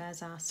we go,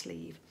 there's our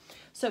sleeve.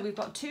 So we've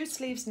got 2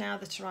 sleeves now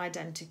that are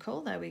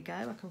identical. There we go.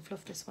 I can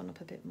fluff this one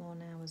up a bit more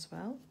now as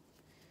well.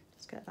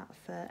 Just get that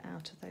fur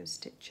out of those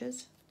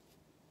stitches.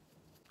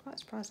 Quite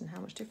surprising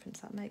how much difference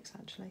that makes,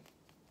 actually.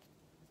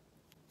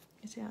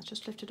 You see, I've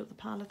just lifted up the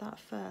pile of that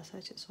fur so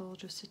that it's all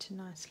just sitting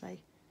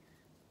nicely.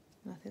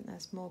 And I think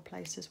there's more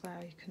places where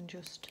you can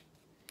just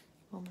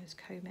almost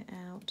comb it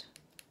out.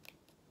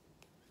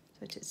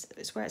 So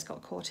it's where it's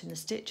got caught in the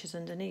stitches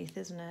underneath,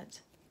 isn't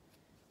it?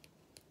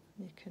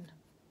 You can...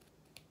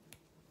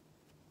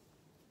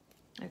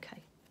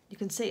 Okay, you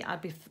can see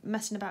I'd be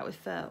messing about with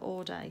fur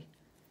all day.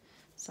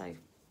 So,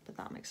 but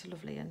that makes it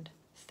lovely and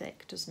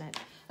thick, doesn't it?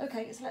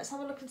 Okay, so let's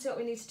have a look and see what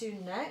we need to do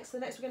next. The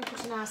next we're going to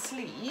put in our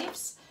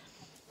sleeves.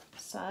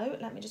 So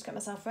let me just get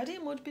myself ready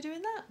and we'll be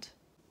doing that.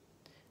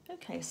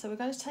 Okay, so we're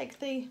going to take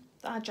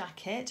our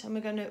jacket and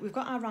we've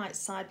got our right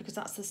side because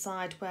that's the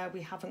side where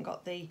we haven't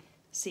got the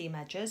seam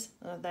edges.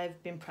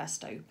 They've been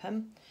pressed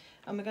open.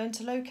 And we're going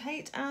to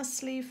locate our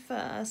sleeve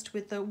first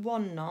with the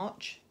 1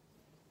 notch.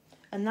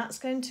 And that's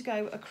going to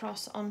go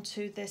across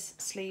onto this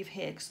sleeve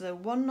here. So the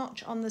 1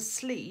 notch on the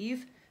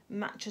sleeve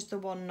matches the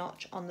 1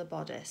 notch on the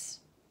bodice.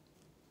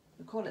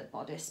 We call it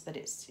bodice, but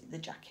it's the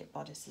jacket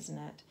bodice, isn't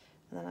it?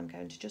 And then I'm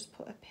going to just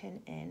put a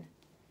pin in.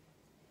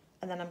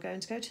 And then I'm going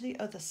to go to the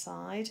other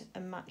side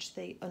and match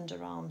the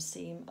underarm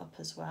seam up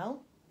as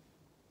well.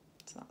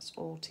 So that's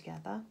all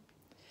together.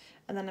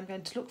 And then I'm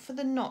going to look for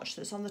the notch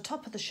that's on the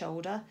top of the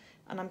shoulder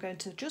and I'm going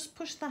to just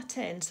push that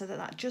in so that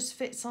that just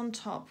fits on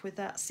top with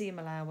that seam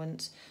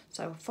allowance.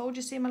 So fold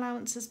your seam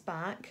allowances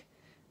back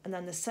and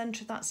then the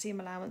centre of that seam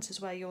allowance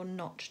is where your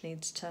notch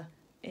needs to,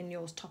 in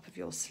your top of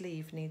your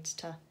sleeve needs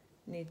to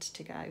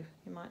go.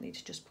 You might need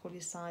to just pull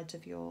your sides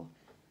of your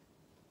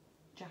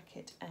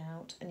jacket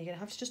out and you're going to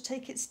have to just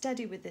take it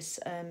steady with this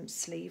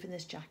sleeve in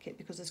this jacket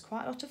because there's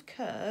quite a lot of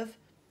curve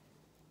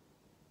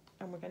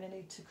and we're going to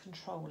need to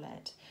control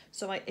it.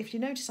 So if you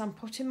notice I'm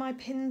putting my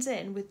pins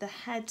in with the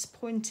heads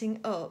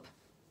pointing up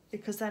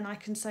because then I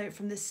can sew it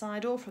from this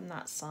side or from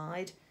that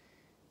side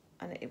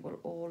and it will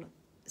all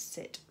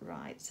sit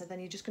right. So then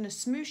you're just going to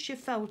smoosh your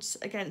felts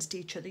against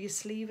each other, your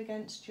sleeve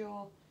against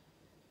your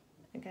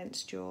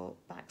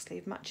back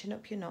sleeve, matching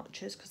up your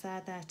notches because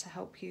they're there to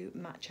help you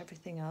match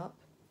everything up.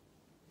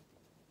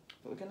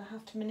 But we're going to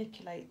have to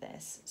manipulate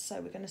this.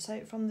 So we're going to sew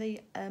it from the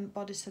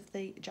bodice of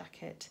the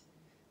jacket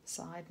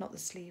side, not the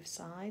sleeve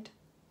side.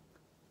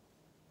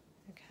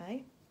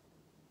 Okay.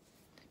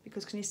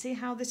 Because can you see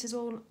how this is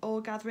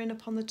all gathering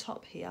up on the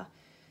top here?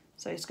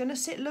 So it's going to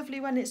sit lovely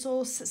when it's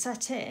all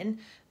set in,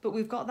 but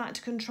we've got that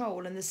to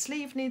control and the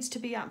sleeve needs to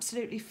be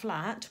absolutely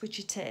flat, which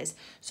it is.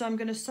 So I'm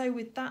going to sew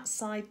with that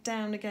side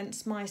down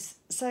against my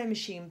sewing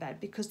machine bed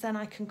because then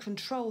I can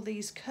control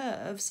these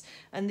curves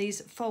and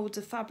these folds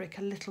of fabric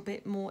a little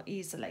bit more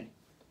easily.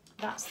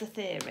 That's the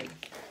theory.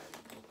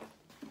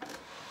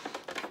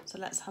 So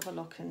let's have a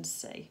look and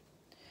see.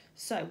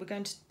 So we're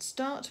going to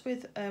start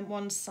with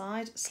one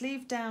side,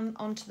 sleeve down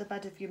onto the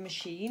bed of your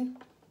machine,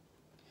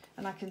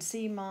 and I can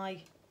see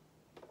my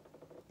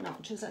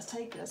notches. Let's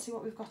see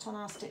what we've got on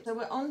our stitch. So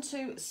we're on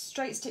to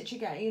straight stitch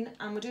again,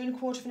 and we're doing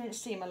 1/4 inch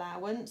seam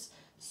allowance.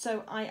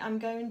 So I am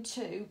going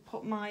to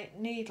put my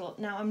needle.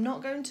 Now I'm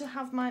not going to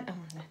have my.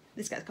 Oh,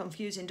 this gets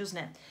confusing, doesn't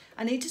it?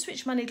 I need to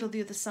switch my needle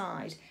the other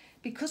side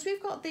because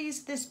we've got this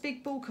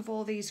big bulk of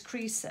all these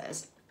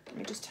creases. Let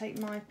me just take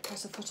my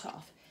presser foot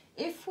off.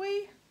 If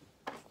we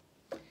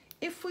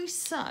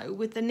sew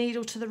with the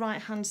needle to the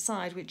right hand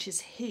side, which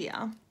is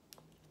here,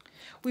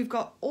 we've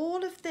got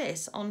all of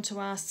this onto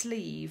our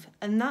sleeve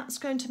and that's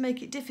going to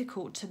make it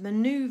difficult to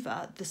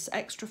manoeuvre this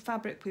extra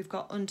fabric we've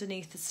got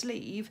underneath the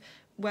sleeve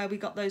where we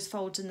got those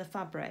folds in the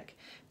fabric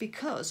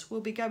because we'll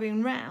be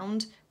going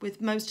round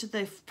with most of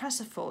the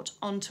presser foot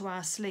onto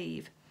our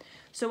sleeve.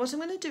 So what I'm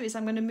going to do is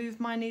I'm going to move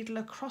my needle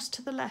across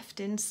to the left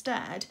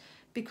instead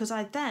because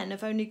I then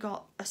have only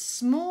got a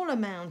small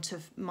amount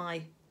of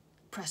my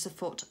presser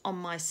foot on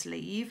my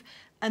sleeve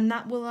and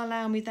that will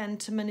allow me then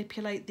to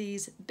manipulate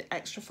these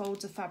extra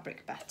folds of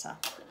fabric better.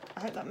 I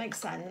hope that makes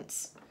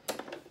sense.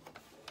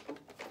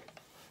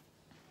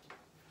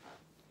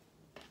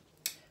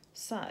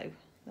 So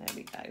there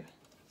we go.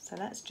 So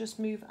let's just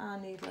move our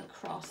needle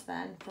across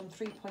then from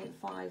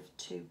 3.5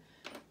 to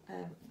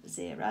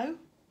 0.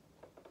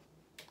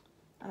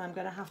 And I'm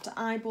going to have to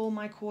eyeball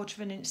my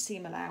 1/4 inch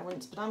seam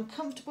allowance, but I'm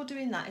comfortable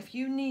doing that. If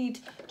you need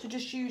to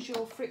just use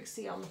your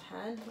Frixion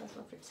pen, where's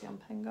my Frixion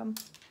pen gone?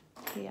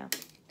 Here.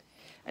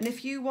 And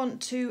if you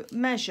want to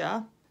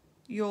measure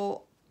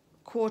your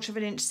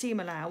 1/4 inch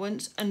seam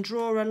allowance and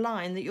draw a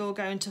line that you're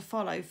going to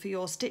follow for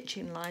your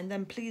stitching line,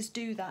 then please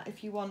do that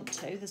if you want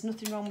to. There's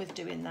nothing wrong with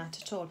doing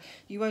that at all.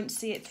 You won't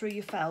see it through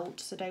your felt,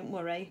 so don't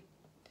worry.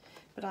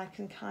 But I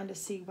can kind of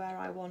see where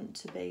I want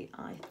to be,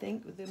 I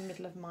think, with the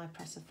middle of my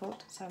presser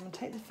foot. So I'm going to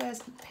take the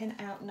first pin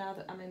out now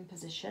that I'm in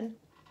position.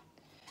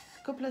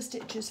 A couple of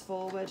stitches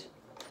forward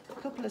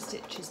a couple of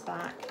stitches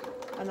back,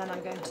 and then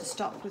I'm going to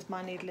stop with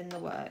my needle in the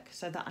work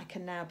so that I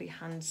can now be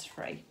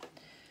hands-free.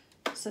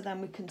 So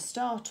then we can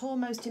start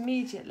almost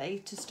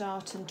immediately to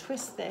start and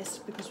twist this,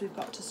 because we've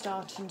got to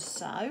start and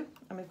sew,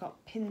 and we've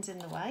got pins in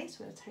the way, so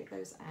we're going to take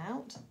those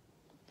out.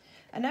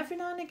 And every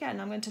now and again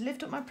I'm going to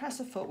lift up my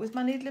presser foot with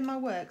my needle in my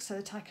work so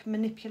that I can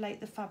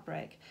manipulate the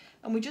fabric.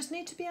 And we just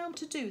need to be able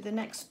to do the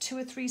next 2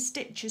 or 3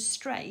 stitches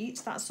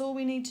straight, that's all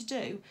we need to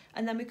do,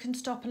 and then we can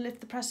stop and lift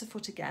the presser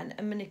foot again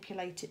and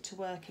manipulate it to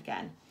work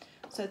again.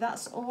 So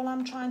that's all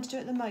I'm trying to do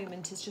at the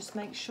moment, is just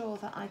make sure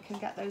that I can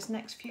get those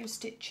next few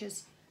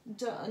stitches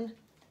done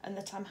and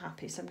that I'm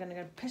happy. So I'm going to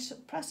go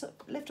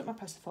lift up my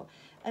presser foot,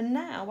 and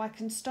now I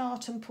can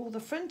start and pull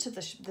the front of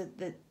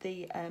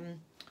the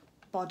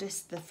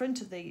bodice, the front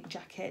of the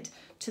jacket,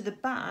 to the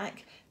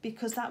back,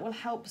 because that will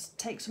help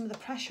take some of the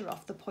pressure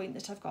off the point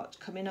that I've got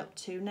coming up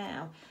to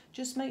now.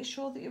 Just make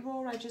sure that your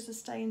raw edges are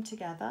staying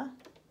together.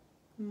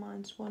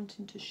 Mine's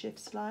wanting to shift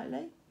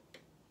slightly.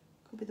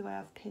 Could be the way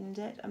I've pinned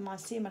it, and my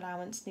seam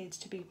allowance needs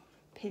to be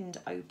pinned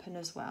open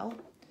as well.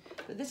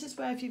 But this is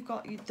where, if you've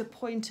got the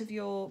point of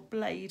your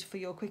blade for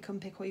your quick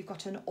unpick, or you've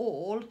got an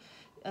awl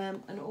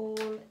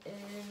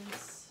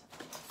is,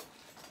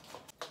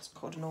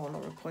 called an awl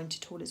or a pointed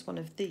tool, is one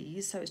of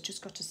these, so it's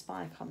just got a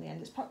spike on the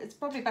end. It's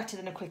probably better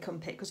than a quick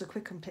unpick, because a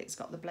quick unpick's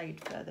got the blade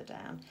further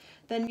down.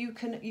 Then you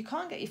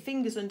can't get your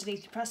fingers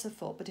underneath your presser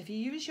foot, but if you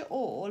use your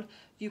awl,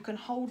 you can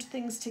hold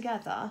things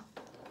together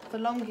for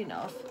long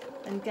enough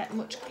and get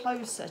much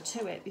closer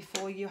to it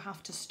before you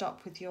have to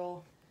stop with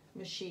your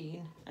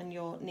machine and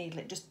your needle.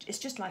 It's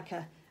just like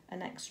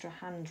an extra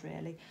hand,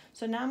 really.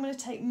 So now I'm going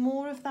to take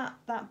more of that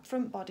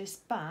front bodice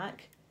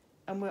back,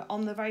 and we're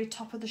on the very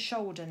top of the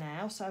shoulder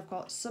now, so I've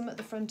got some at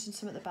the front and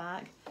some at the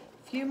back.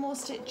 A few more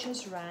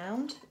stitches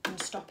round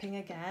and stopping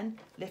again,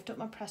 lift up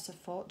my presser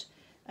foot,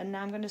 and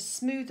now I'm going to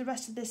smooth the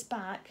rest of this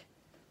back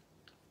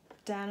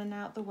down and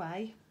out the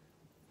way.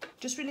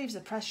 Just relieves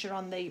the pressure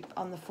on the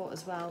foot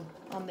as well,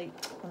 on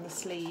the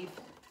sleeve.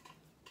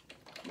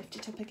 Lift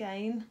it up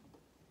again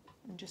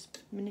and just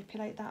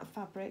manipulate that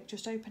fabric.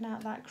 Just open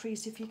out that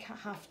crease if you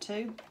have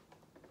to.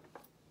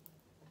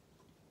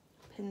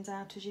 Pins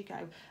out as you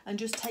go, and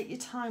just take your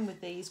time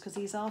with these, because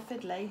these are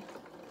fiddly.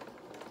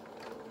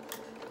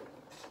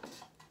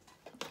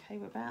 Okay,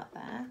 we're about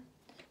there.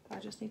 I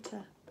just need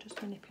to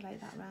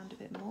manipulate that round a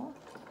bit more.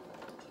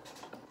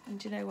 And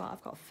do you know what?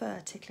 I've got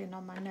fur tickling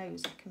on my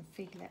nose. I can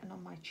feel it, and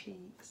on my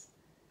cheeks.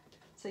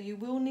 So you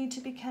will need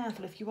to be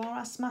careful if you are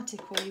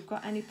asthmatic or you've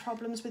got any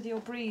problems with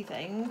your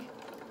breathing.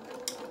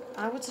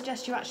 I would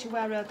suggest you actually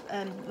wear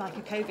like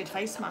a COVID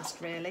face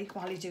mask, really,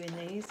 while you're doing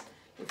these,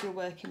 if you're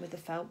working with the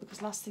felt,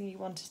 because last thing you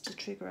want is to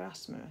trigger an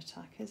asthma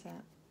attack, is it?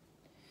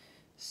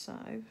 So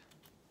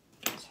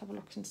let's have a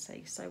look and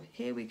see. So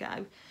here we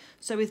go.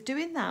 So with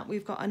doing that,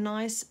 we've got a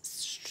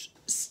nice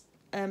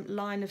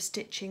line of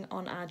stitching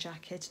on our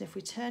jacket, and if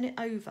we turn it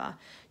over,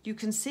 you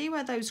can see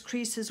where those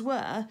creases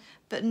were,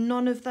 but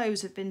none of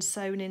those have been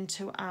sewn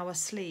into our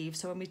sleeve.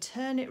 So when we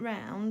turn it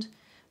round,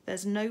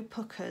 there's no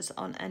puckers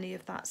on any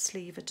of that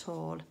sleeve at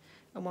all,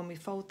 and when we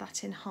fold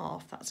that in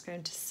half, that's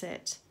going to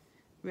sit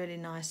really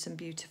nice and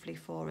beautifully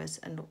for us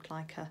and look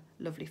like a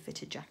lovely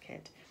fitted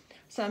jacket.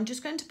 So I'm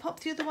just going to pop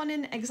the other one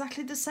in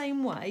exactly the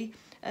same way.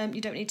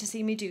 You don't need to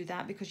see me do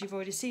that, because you've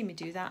already seen me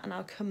do that, and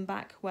I'll come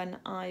back when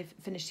I've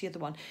finished the other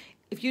one.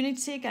 If you need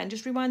to see again,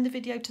 just rewind the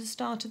video to the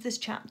start of this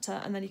chapter,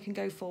 and then you can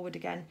go forward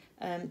again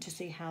to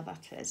see how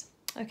that is.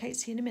 Okay,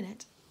 see you in a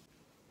minute.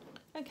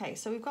 Okay,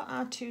 so we've got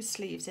our 2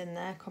 sleeves in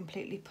there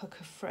completely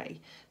pucker free.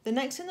 The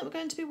next thing that we're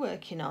going to be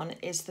working on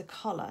is the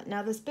collar.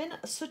 Now, there's been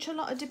such a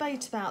lot of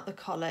debate about the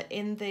collar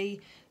in the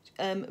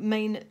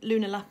main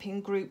Luna Lapin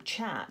group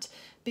chat,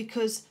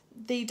 because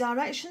the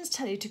directions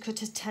tell you to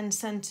cut a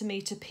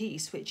 10cm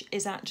piece, which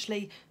is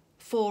actually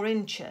 4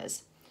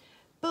 inches.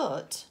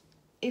 But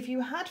if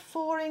you had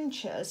 4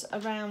 inches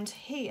around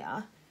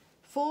here,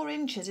 4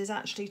 inches is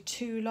actually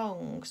too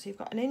long. So you've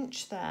got 1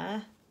 inch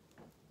there.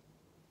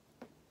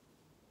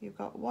 You've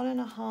got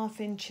 1.5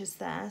 inches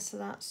there, so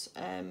that's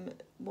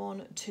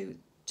 1, 2,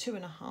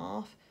 2.5,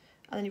 and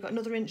then you've got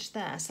another inch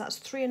there, so that's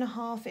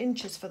 3.5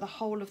 inches for the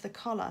whole of the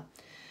collar.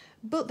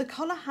 But the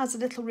collar has a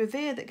little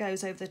revere that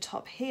goes over the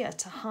top here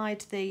to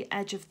hide the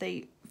edge of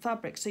the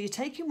fabric, so you're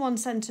taking 1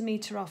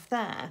 centimetre off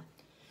there.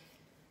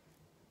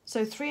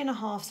 So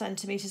 3.5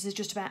 centimetres is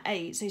just about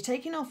 8, so you're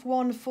taking off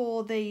 1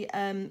 for the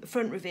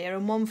front revere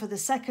and 1 for the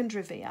second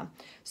revere.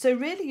 So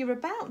really you're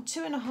about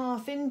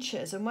 2.5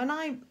 inches, and when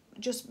I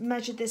just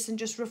measured this and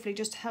just roughly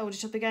just held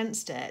it up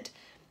against it,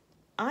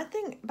 I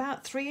think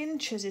about 3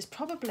 inches is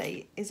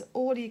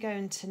all you're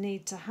going to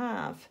need to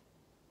have,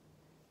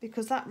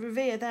 because that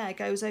revere there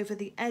goes over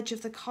the edge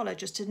of the collar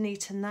just to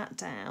neaten that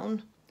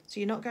down, so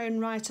you're not going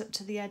right up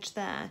to the edge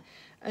there.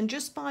 And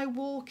just by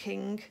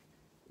walking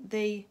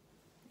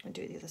I'll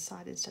do it the other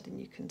side instead, and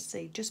you can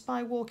see, just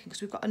by walking,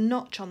 because we've got a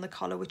notch on the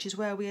collar, which is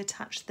where we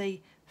attach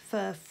the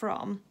fur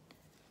from.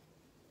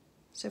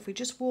 So if we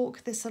just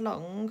walk this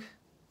along,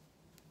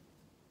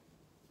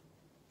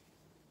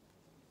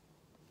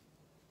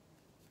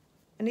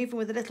 And even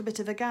with a little bit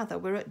of a gather,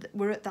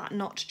 we're at that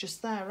notch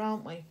just there,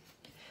 aren't we?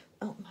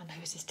 Oh, my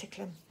nose is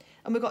tickling.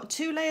 And we've got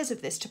 2 layers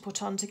of this to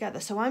put on together.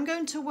 So I'm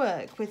going to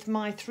work with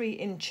my 3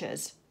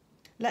 inches.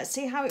 Let's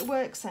see how it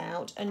works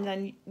out, and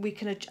then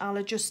I'll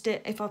adjust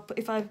it. If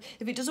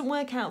it doesn't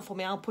work out for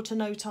me, I'll put a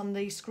note on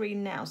the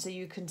screen now so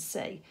you can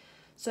see.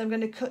 So I'm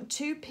going to cut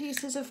 2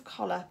 pieces of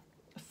collar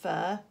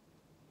fur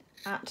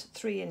at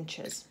 3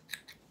 inches.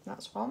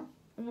 That's one.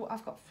 Oh,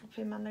 I've got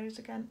fluffy in my nose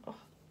again. Oh,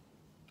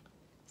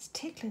 it's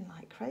tickling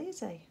like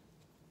crazy.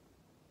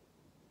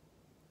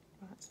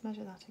 Right, let's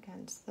measure that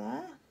against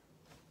there.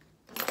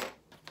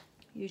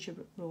 Use your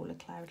ruler,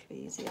 Claire, it'll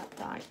be easier.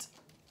 Right.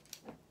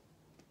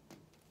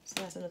 So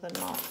there's another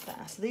mark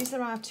there. So these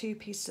are our 2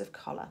 pieces of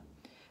collar.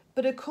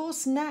 But of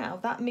course now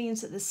that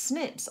means that the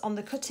snips on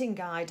the cutting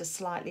guide are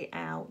slightly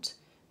out,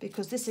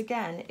 because this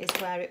again is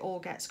where it all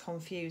gets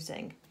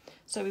confusing.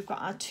 So we've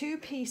got our 2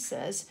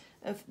 pieces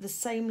of the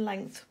same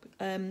length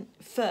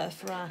fur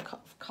for our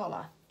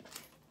collar.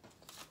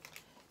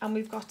 And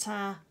we've got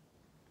our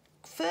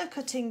fur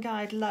cutting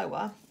guide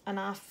lower and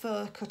our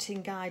fur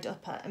cutting guide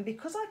upper. And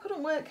because I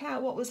couldn't work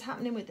out what was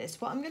happening with this,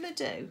 what I'm going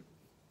to do,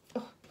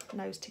 oh,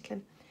 nose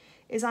tickling,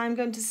 is I'm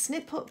going to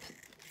snip up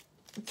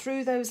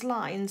through those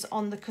lines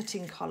on the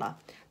cutting collar,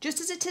 just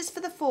as it is for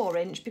the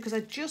 4-inch, because I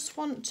just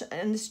want to,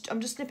 and this,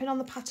 I'm just snipping on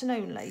the pattern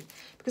only,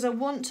 because I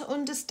want to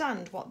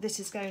understand what this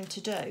is going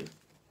to do.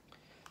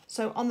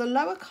 So on the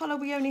lower collar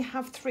we only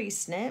have 3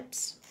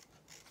 snips.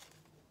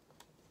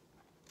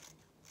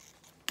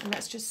 And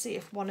let's just see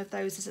if one of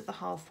those is at the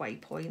halfway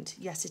point.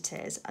 Yes, it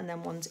is. And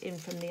then one's in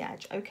from the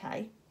edge.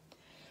 Okay.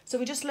 So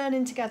we're just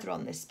learning together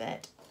on this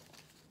bit.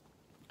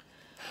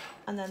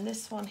 And then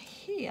this one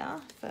here,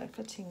 fur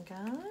cutting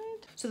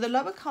guide. So the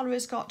lower collar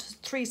has got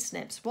 3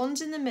 snips.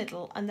 One's in the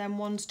middle and then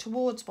one's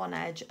towards one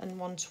edge and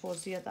one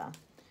towards the other.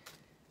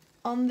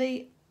 On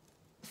the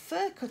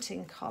fur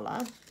cutting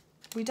collar,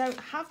 we don't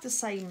have the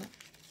same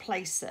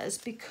places,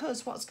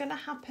 because what's going to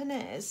happen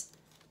is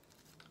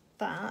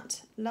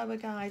that lower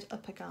guide,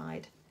 upper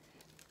guide,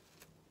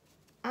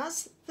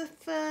 as the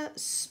fur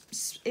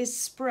is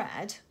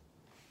spread,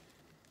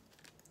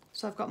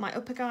 so I've got my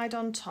upper guide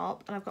on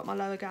top and I've got my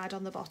lower guide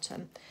on the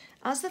bottom.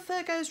 As the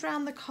fur goes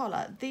round the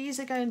collar, these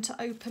are going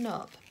to open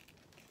up.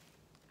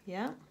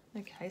 Yeah,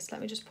 okay, so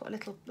let me just put a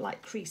little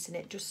like crease in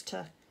it just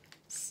to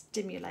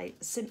simulate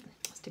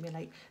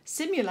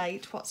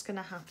what's going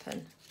to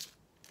happen.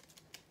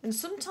 And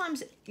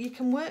sometimes you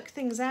can work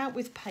things out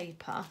with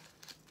paper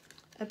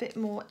a bit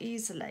more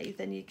easily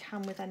than you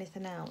can with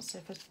anything else. So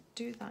if I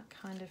do that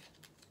kind of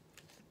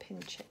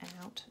pinch it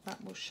out,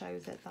 that will show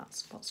that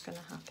that's what's going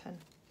to happen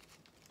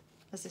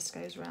as this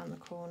goes around the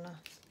corner.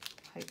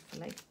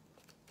 Hopefully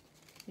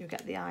you'll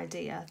get the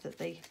idea that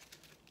the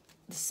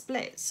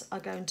splits are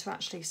going to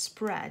actually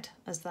spread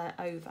as they're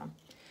over.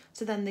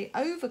 So then the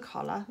over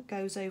collar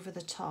goes over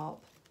the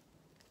top,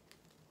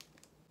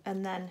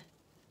 and then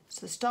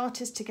so the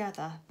start is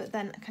together, but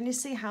then can you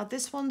see how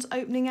this one's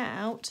opening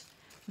out?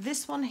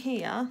 This one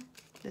here,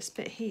 this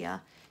bit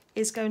here,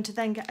 is going to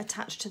then get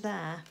attached to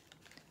there,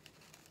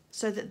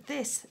 so that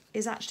this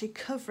is actually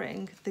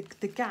covering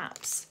the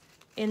gaps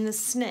in the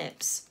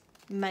snips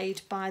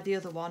made by the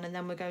other one. And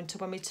then we're going to,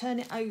 when we turn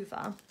it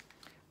over,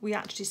 we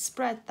actually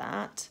spread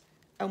that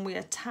and we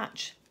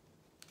attach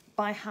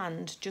by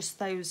hand just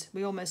those.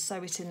 We almost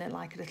sew it in it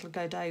like a little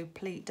Godot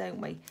pleat, don't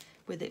we,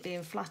 with it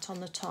being flat on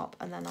the top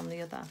and then on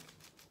the other.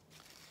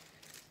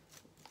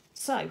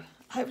 So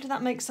hopefully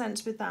that makes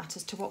sense with that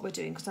as to what we're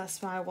doing, because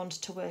that's why I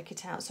wanted to work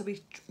it out. So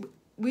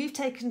we've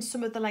taken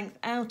some of the length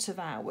out of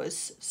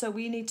ours, so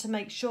we need to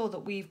make sure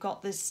that we've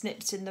got the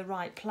snips in the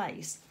right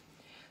place.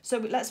 So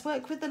let's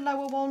work with the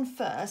lower one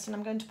first, and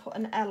I'm going to put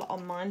an L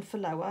on mine for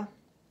lower,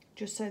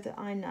 just so that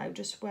I know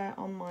just where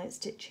on my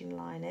stitching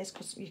line is,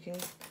 because you can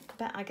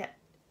bet I get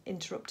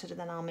interrupted and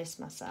then I'll miss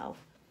myself,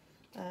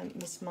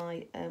 miss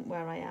my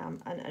where I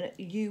am, and a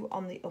U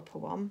on the upper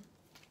one.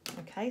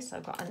 Okay, so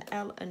I've got an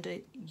L and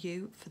a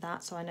U for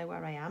that, so I know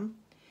where I am.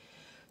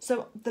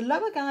 So the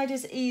lower guide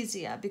is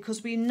easier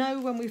because we know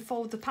when we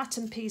fold the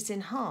pattern piece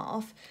in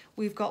half,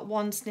 we've got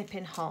one snip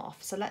in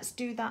half. So let's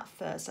do that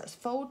first. Let's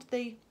fold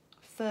the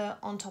fur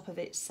on top of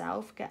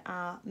itself, get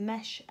our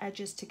mesh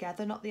edges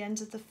together, not the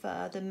ends of the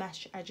fur, the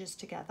mesh edges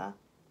together.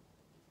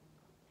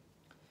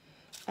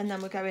 And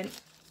then we're going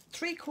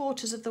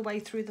 3/4 of the way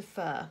through the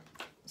fur.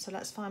 So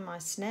let's find my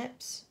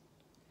snips,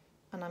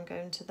 and I'm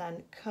going to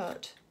then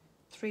cut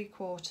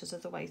 3/4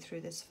 of the way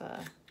through this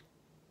fur.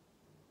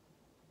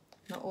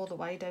 Not all the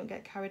way, don't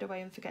get carried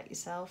away and forget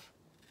yourself,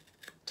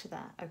 to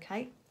there.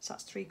 Okay, so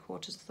that's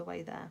 3/4 of the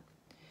way there.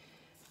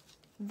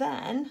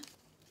 Then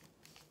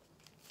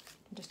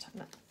we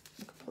can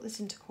put this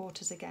into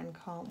quarters again,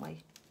 can't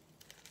we?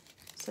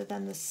 So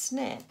then the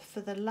snip for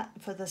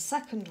the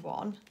second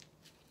one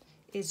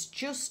is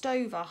just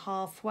over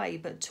halfway,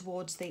 but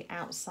towards the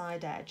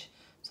outside edge.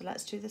 So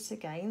let's do this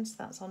again. So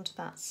that's onto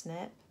that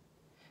snip.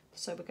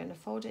 So we're going to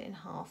fold it in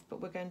half,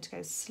 but we're going to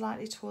go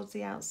slightly towards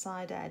the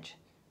outside edge.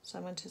 So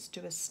I'm going to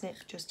do a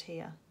snip just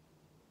here.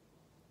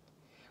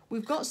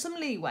 We've got some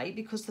leeway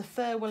because the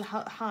fur will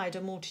hide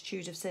a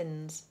multitude of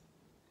sins.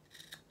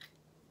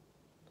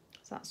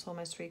 So that's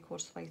almost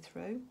 3/4 of the way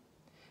through.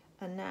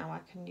 And now I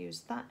can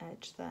use that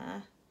edge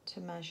there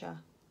to measure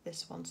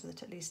this one so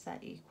that at least they're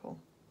equal.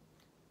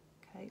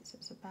 Okay, so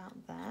it's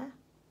about there.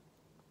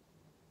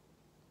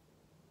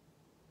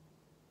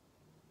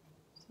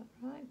 Is that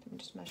right? Let me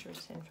just measure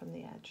it in from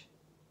the edge.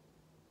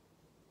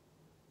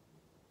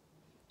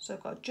 So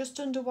I've got just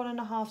under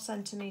 1.5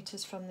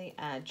 centimetres from the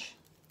edge.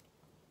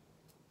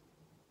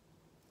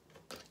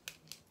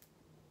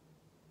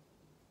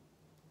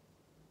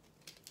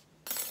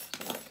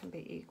 So that can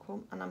be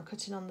equal, and I'm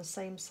cutting on the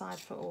same side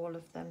for all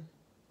of them.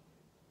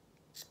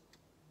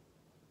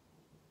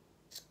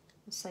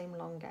 The same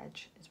long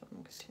edge is what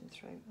I'm cutting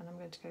through, and I'm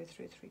going to go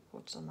through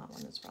 3/4 on that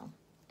one as well.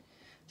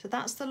 So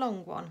that's the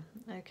long one,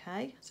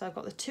 okay? So I've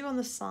got the 2 on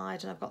the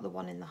side and I've got the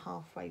 1 in the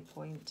halfway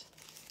point.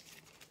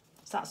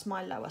 So that's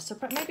my lower. So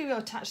maybe we'll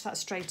attach that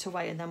straight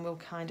away and then we'll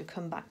kind of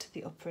come back to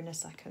the upper in a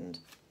second,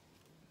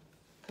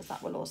 because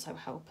that will also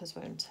help us,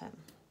 won't it?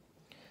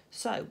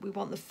 So we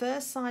want the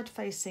first side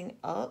facing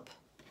up,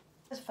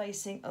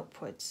 facing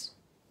upwards.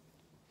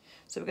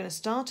 So we're going to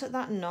start at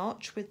that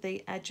notch with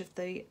the edge of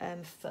the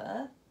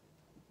fur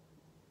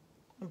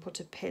and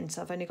put a pin.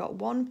 So I've only got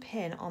 1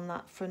 pin on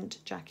that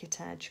front jacket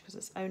edge because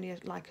it's only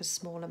like a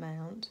small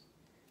amount.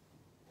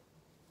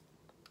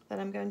 Then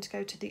I'm going to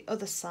go to the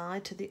other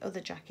side, to the other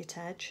jacket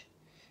edge,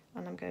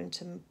 and I'm going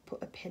to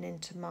put a pin in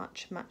to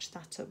match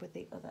that up with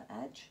the other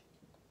edge.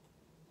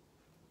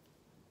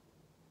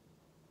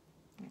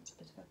 That's a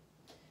bit of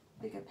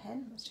a bigger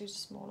pin. Let's use a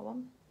smaller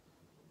one.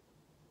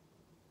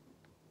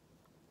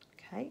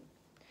 Okay.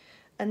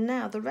 And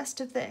now the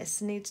rest of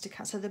this needs to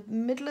cut. So the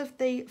middle of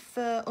the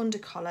fur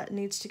undercollar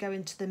needs to go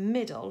into the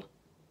middle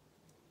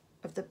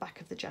of the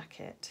back of the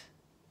jacket,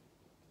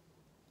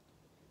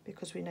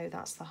 because we know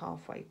that's the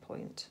halfway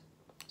point.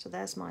 So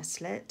there's my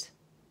slit,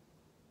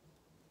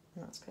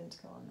 and that's going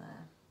to go on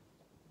there.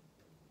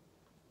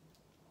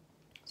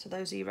 So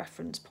those are your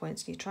reference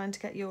points, and you're trying to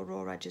get your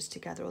raw edges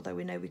together, although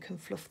we know we can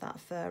fluff that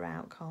fur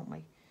out, can't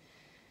we?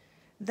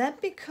 Then,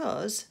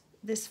 because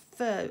this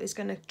fur is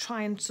going to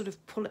try and sort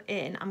of pull it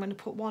in, I'm going to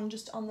put one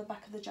just on the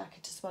back of the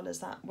jacket as well as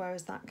that,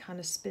 whereas that kind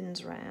of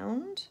spins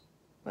round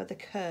where the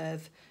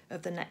curve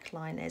of the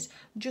neckline is,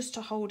 just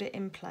to hold it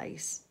in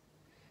place.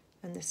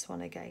 And this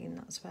one again,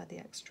 that's where the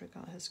extra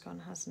has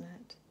gone, hasn't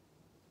it?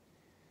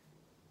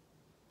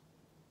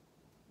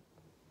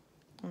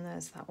 And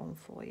there's that one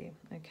for you.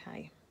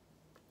 Okay.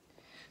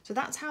 So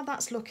that's how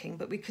that's looking,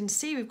 but we can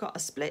see we've got a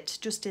split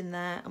just in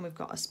there, and we've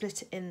got a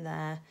split in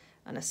there,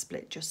 and a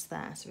split just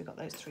there. So we've got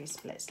those 3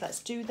 splits. Let's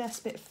do this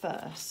bit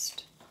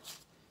first.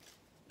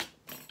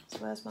 So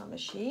where's my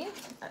machine?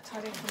 Let's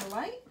hide it from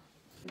away.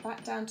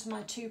 Back down to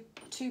my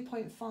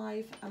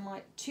 2.5 and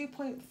my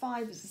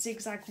 2.5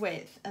 zigzag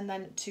width, and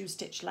then 2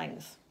 stitch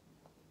length.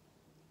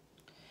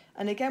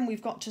 And again,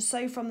 we've got to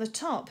sew from the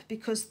top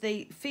because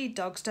the feed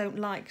dogs don't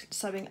like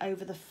sewing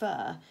over the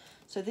fur.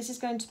 So this is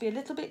going to be a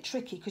little bit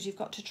tricky because you've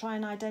got to try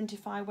and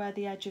identify where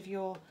the edge of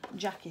your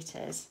jacket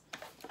is.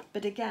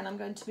 But again, I'm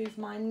going to move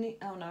my,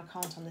 oh no, I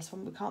can't on this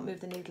one. We can't move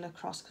the needle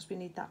across because we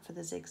need that for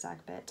the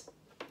zigzag bit.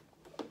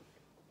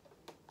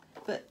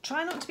 But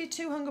try not to be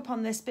too hung up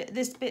on this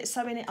bit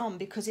sewing it on,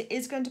 because it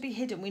is going to be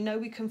hidden. We know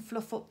we can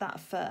fluff up that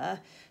fur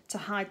to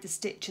hide the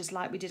stitches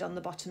like we did on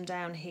the bottom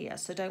down here,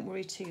 so don't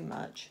worry too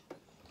much.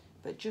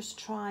 But just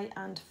try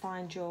and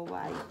find your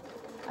way.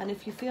 And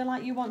if you feel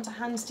like you want to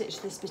hand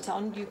stitch this bit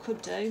on, you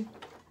could do.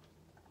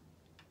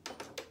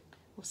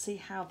 We'll see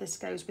how this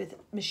goes with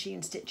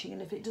machine stitching,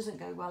 and if it doesn't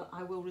go well,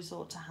 I will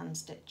resort to hand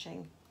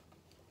stitching,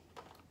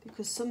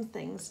 because some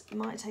things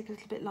might take a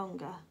little bit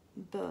longer,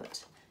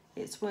 but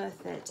it's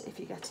worth it if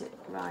you get it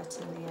right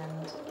in the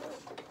end.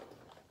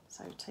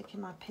 So taking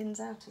my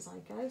pins out as I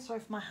go. Sorry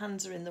if my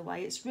hands are in the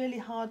way. It's really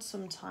hard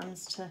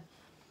sometimes to,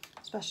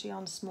 especially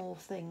on small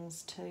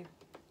things, to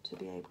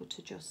be able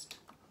to just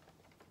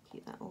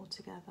keep that all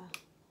together.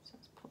 So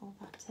let's put all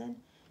that in.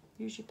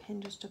 Use your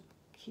pin just to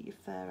keep your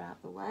fur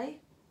out the way.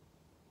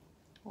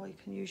 Or you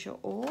can use your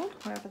awl,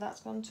 wherever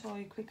that's gone to, or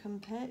your quick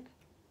unpick.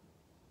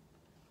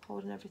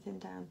 Holding everything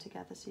down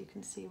together so you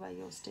can see where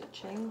you're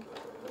stitching.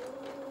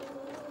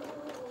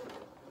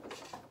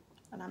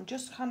 And I'm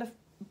just kind of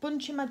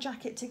bunching my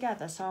jacket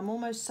together, so I'm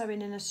almost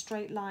sewing in a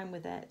straight line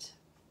with it,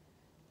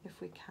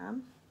 if we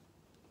can.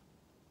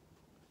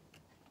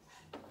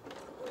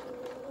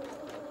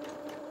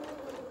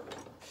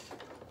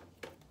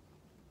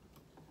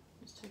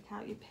 Just take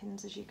out your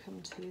pins as you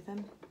come to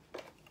them.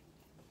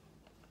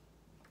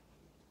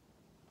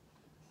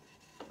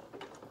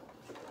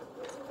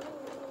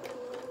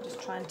 Just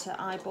trying to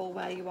eyeball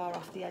where you are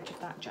off the edge of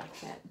that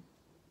jacket.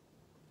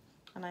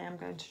 And I am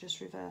going to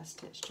just reverse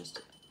stitch,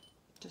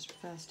 just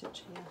reverse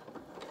stitch here.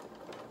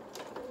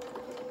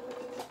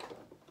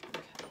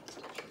 Okay,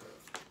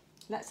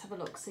 let's have a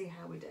look, see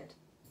how we did.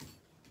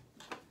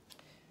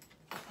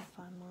 I'll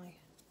find my...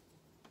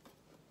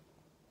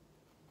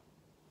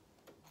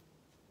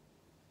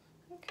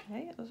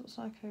 Okay, it looks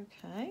like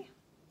okay.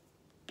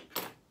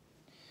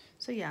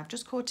 So yeah, I've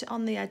just caught it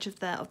on the edge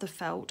of the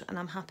felt, and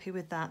I'm happy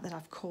with that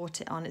I've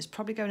caught it on. It's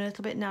probably going a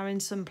little bit narrow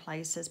in some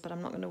places, but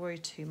I'm not going to worry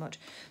too much.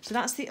 So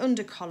that's the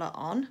under collar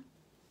on.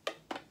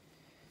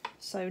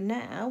 So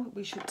now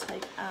we should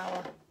take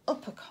our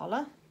upper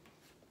collar,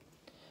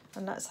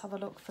 and let's have a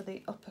look for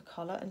the upper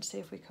collar and see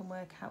if we can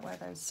work out where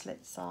those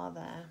slits are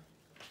there.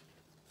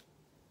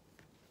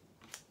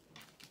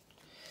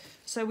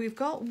 So we've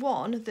got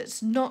one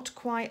that's not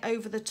quite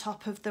over the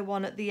top of the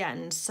one at the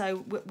end. So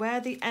where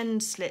the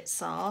end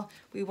slits are,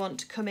 we want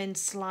to come in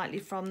slightly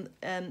from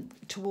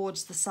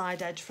towards the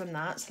side edge from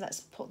that. So let's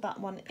put that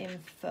one in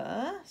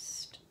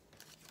first.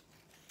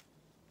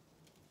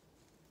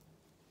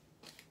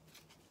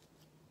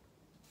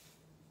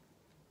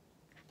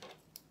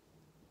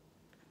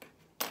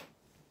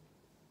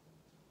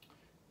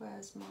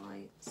 Where's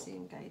my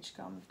seam gauge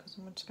gone? Because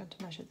I'm just going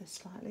to measure this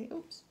slightly.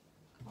 Oops,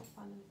 can't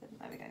find anything.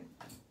 There we go.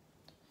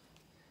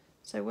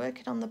 So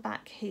working on the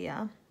back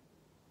here,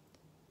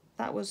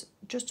 that was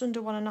just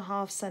under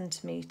 1.5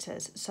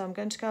 centimetres. So I'm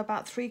going to go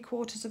about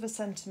 3/4 of a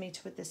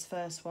centimetre with this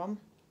first one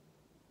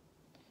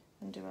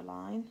and do a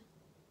line.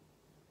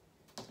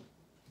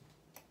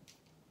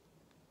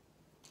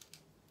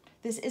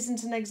 This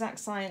isn't an exact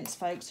science,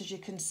 folks, as you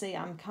can see.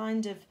 I'm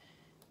kind of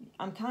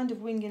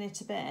winging it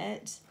a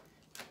bit,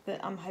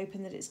 but I'm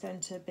hoping that it's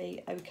going to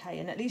be okay.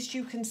 And at least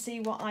you can see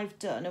what I've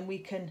done, and we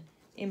can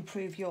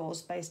improve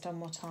yours based on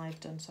what I've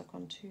done. So I've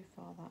gone too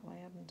far that way,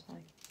 haven't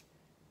I?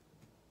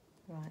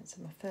 Right,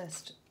 so my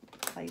first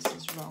place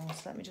is wrong,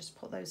 so let me just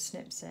put those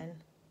snips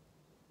in.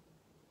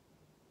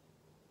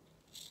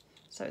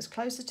 So it's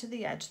closer to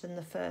the edge than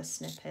the first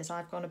snip is.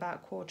 I've gone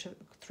about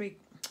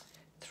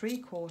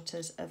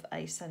 3/4 of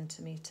a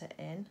centimetre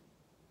in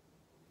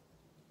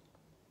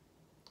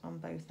on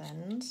both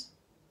ends.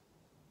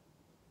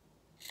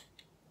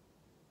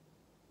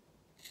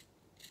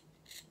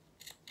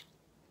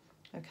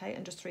 Okay,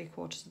 and just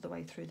 3/4 of the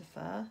way through the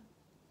fur.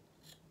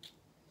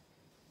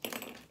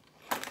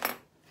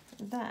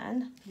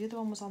 Then the other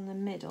one was on the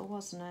middle,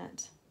 wasn't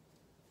it?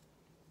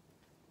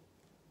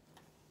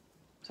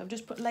 So I'm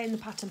just laying the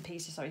pattern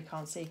pieces, sorry you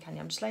can't see, can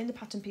you? I'm just laying the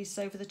pattern pieces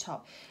over the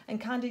top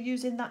and kind of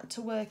using that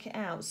to work it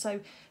out.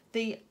 So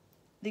the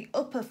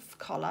upper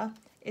collar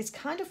is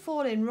kind of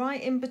falling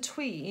right in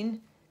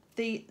between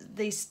the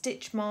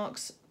stitch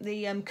marks,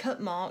 the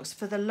cut marks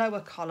for the lower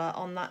collar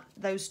on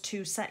those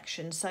two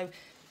sections. So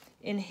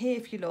in here,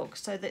 if you look,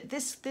 so that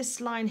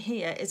this line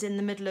here is in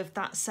the middle of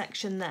that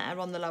section there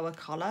on the lower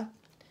collar,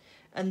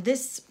 and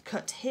this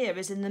cut here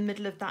is in the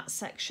middle of that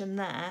section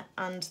there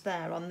and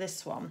there on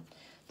this one.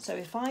 So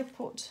if I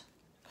can't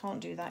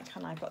do that,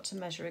 can I? I've got to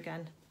measure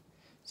again.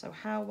 So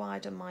how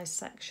wide are my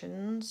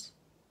sections?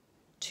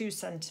 2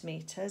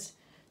 centimetres.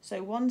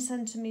 So 1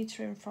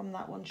 centimetre in from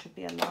that one should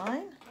be a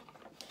line.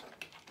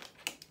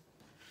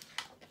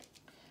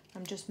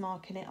 I'm just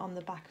marking it on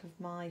the back of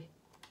my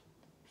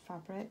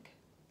fabric.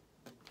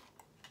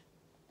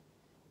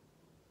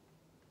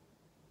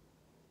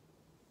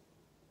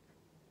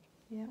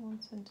 Yeah,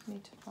 1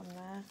 centimetre from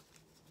there.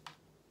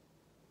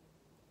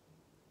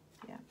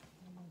 Yeah,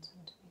 1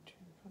 centimetre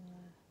in from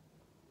there.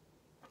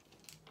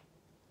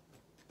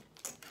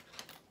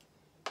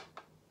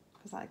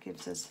 Because that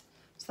gives us,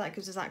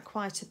 that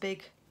quite a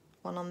big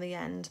one on the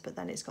end, but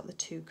then it's got the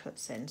 2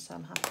 cuts in, so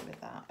I'm happy with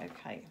that.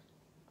 Okay.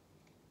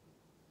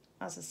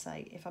 As I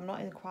say, if I'm not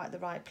in quite the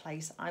right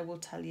place, I will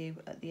tell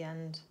you at the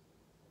end,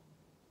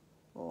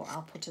 or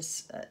I'll put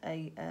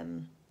a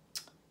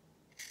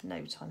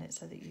note on it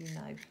so that you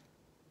know.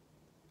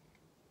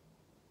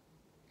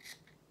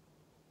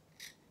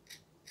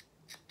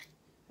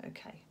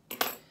 Okay,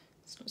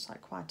 this looks like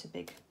quite a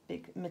big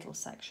middle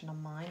section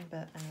on mine,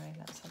 but anyway,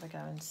 let's have a go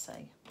and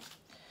see.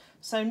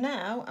 So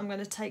now I'm going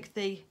to take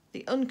the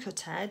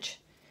uncut edge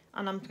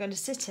and I'm going to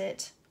sit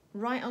it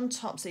right on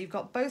top, so you've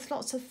got both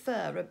lots of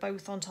fur are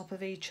both on top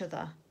of each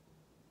other.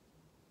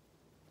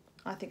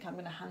 I think I'm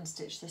going to hand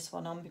stitch this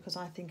one on because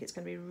I think it's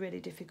going to be really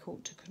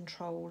difficult to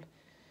control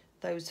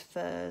those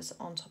furs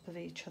on top of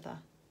each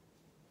other.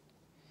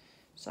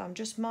 So I'm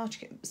just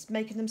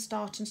making them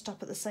start and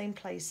stop at the same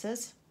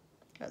places,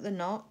 at the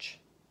notch.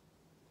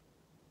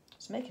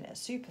 It's making it a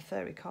super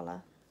furry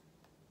collar.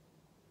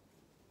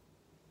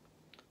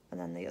 And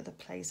then the other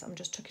place, I'm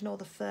just tucking all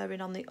the fur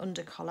in on the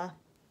under collar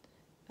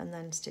and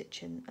then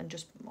stitching and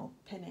just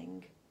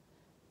pinning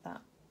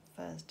that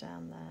furs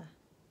down there.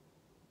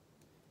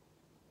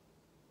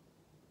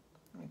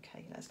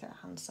 Okay, let's get a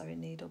hand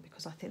sewing needle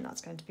because I think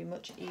that's going to be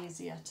much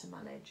easier to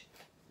manage.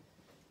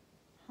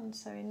 Hand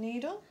sewing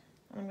needle,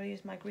 and I'm going to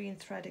use my green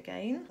thread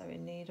again.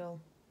 Sewing needle,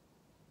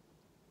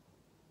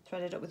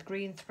 thread it up with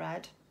green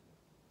thread,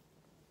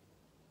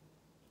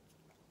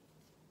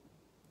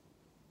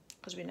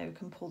 because we know we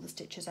can pull the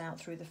stitches out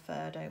through the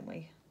fur, don't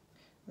we?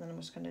 And then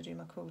I'm just going to do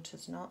my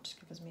quarters knot,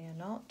 gives me a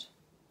knot.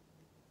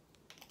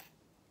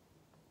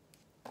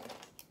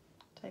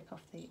 Take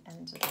off the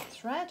ends of the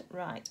thread.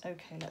 Right,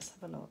 okay, let's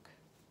have a look.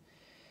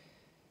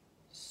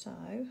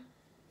 So,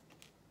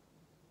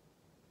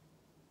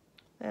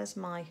 there's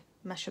my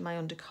mesh of my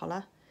under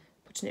collar,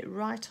 putting it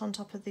right on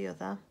top of the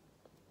other.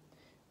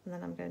 and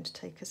then I'm going to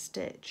take a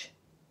stitch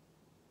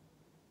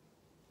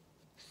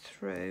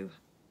through,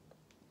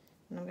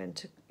 and I'm going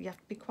to, you have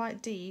to be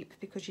quite deep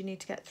because you need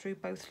to get through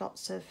both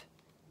lots of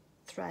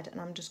thread, and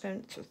I'm just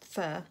going to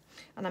fur,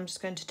 and I'm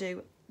just going to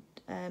do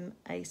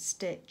a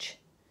stitch,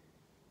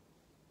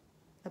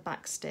 a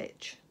back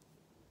stitch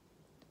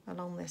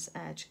along this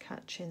edge,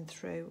 catching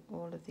through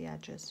all of the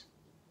edges.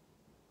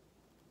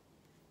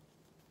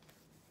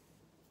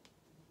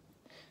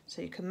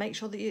 So you can make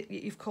sure that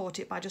you've caught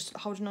it by just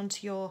holding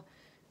onto your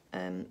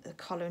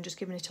collar and just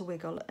giving it a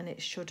wiggle, and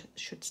it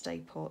should stay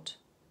put.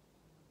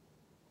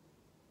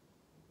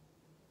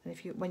 And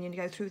if you, when you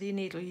go through the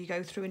needle, you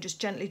go through and just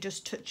gently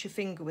just touch your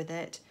finger with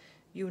it,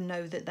 you'll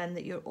know that then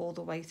that you're all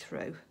the way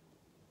through.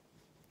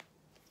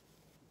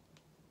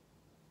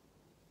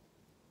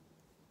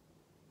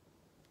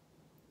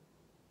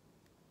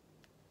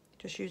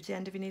 Just use the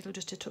end of your needle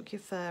just to tuck your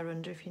fur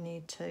under if you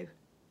need to.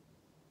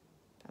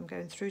 I'm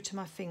going through to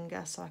my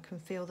finger so I can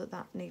feel that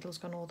that needle's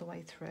gone all the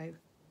way through.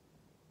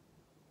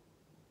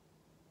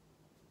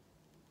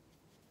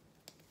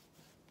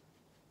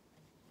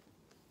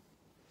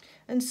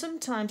 And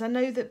sometimes, I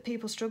know that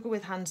people struggle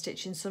with hand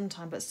stitching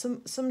sometimes, but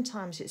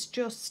sometimes it's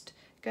just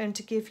going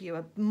to give you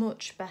a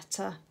much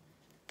better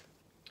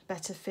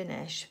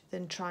finish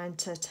than trying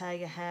to tear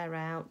your hair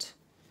out,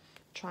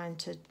 trying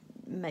to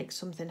make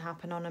something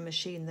happen on a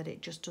machine that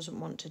it just doesn't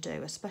want to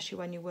do, especially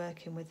when you're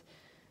working with,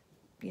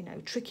 you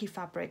know, tricky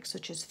fabrics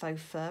such as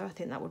faux fur. I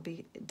think that would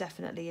be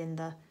definitely in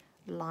the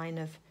line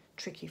of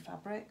tricky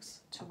fabrics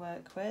to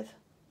work with.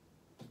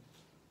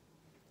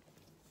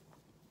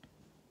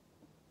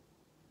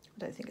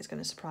 I don't think it's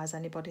going to surprise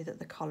anybody that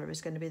the collar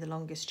is going to be the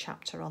longest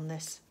chapter on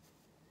this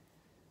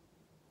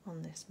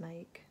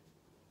make.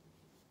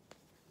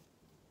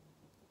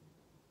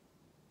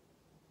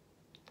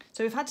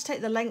 So we've had to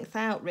take the length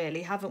out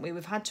really, haven't we?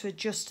 We've had to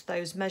adjust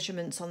those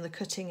measurements on the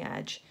cutting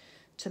edge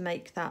to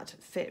make that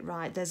fit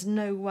right. There's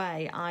no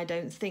way, I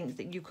don't think,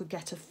 that you could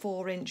get a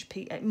 4-inch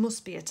piece. It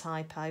must be a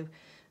typo.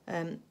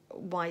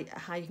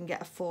 How you can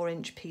get a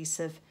 4-inch piece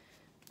of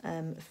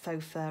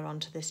faux fur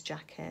onto this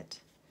jacket.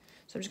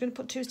 So I'm just going to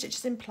put 2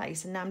 stitches in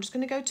place, and now I'm just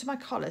going to go to my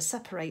collars,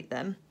 separate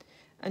them,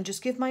 and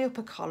just give my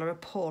upper collar a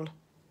pull,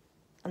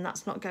 and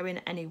that's not going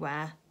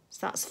anywhere,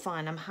 so that's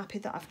fine. I'm happy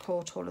that I've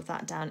caught all of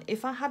that down.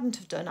 If I hadn't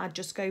have done, I'd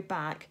just go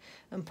back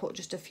and put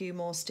just a few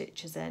more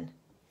stitches in.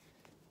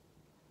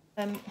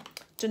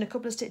 Done a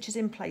couple of stitches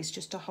in place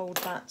just to hold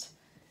that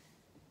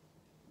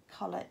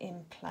collar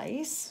in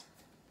place.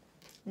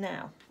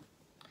 Now,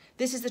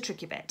 this is the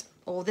tricky bit,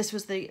 or this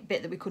was the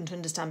bit that we couldn't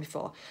understand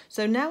before.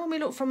 So now when we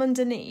look from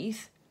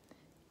underneath,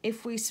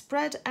 if we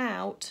spread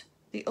out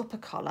the upper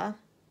collar,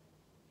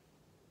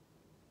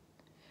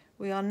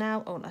 we are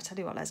now, oh, I tell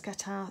you what, let's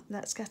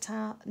get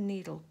our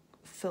needle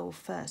fill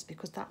first,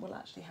 because that will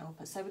actually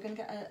help us. So we're going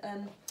to get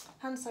a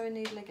hand sewing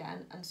needle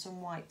again and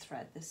some white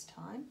thread this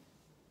time.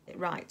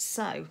 Right,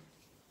 so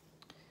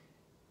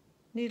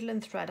needle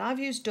and thread. I've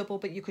used double,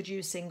 but you could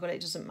use single,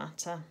 it doesn't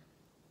matter.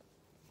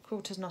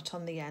 Quarter's not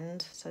on the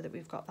end, so that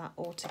we've got that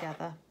all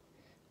together.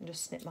 And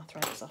just snip my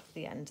threads off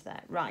the end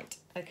there. Right,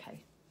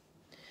 okay.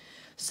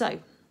 So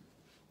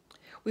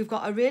we've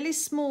got a really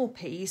small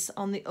piece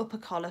on the upper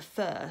collar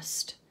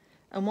first,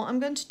 and what I'm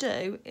going to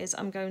do is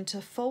I'm going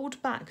to fold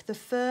back the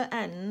fur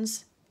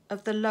ends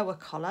of the lower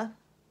collar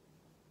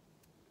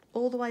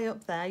all the way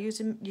up there. You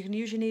can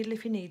use your needle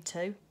if you need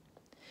to,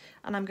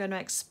 and I'm going to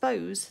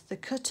expose the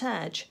cut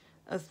edge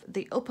of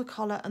the upper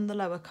collar and the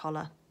lower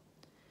collar,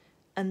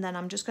 and then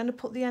I'm just going to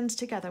put the ends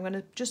together. I'm going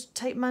to just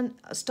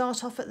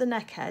start off at the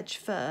neck edge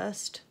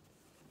first,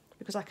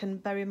 because I can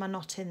bury my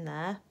knot in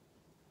there.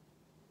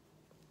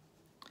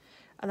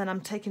 And then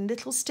I'm taking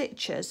little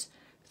stitches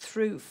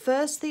through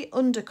first the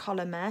under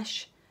collar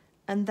mesh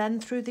and then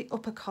through the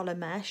upper collar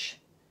mesh,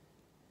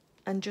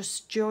 and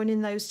just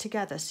joining those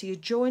together. So you're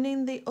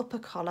joining the upper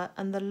collar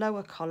and the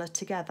lower collar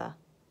together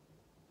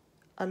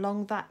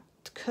along that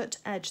cut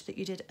edge that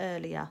you did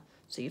earlier.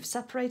 So you've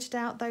separated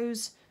out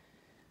those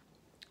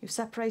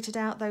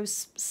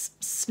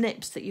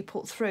snips that you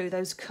put through,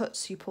 those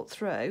cuts you put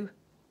through,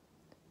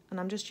 and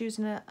I'm just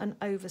using an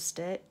over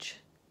stitch.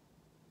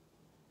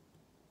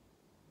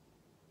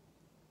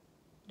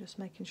 Just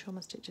making sure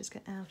my stitches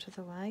get out of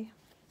the way.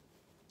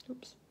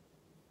 Oops.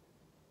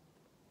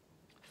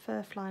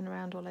 Fur flying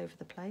around all over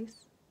the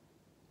place.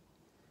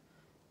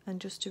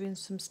 And just doing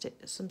some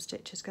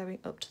stitches going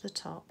up to the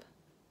top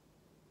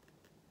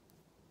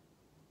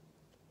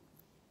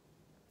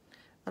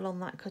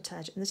along that cut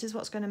edge. And this is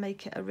what's going to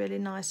make it a really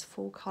nice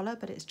full collar,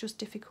 but it's just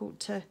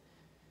difficult to, I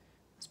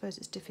suppose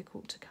it's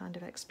difficult to kind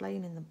of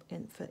explain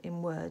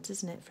in words,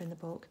 isn't it, for in the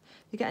book.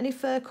 If you get any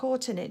fur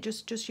caught in it,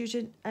 just use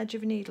your edge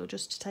of your needle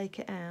just to take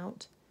it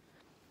out.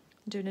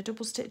 I'm doing a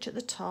double stitch at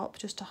the top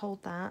just to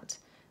hold that,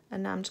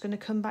 and now I'm just going to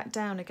come back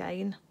down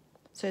again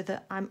so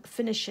that I'm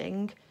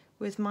finishing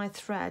with my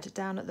thread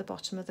down at the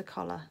bottom of the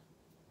collar,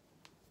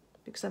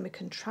 because then we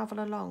can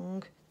travel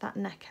along that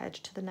neck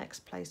edge to the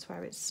next place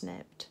where it's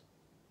snipped.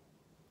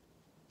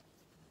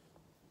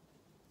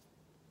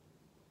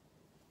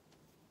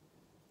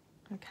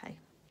 Okay,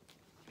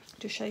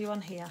 just show you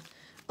on here,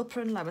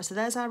 upper and lower. So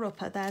there's our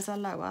upper, there's our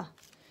lower.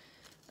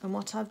 And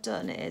what I've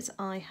done is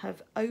I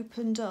have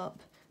opened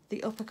up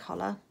the upper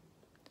collar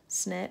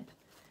snip,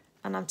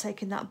 and I'm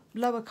taking that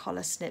lower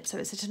collar snip, so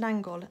it's at an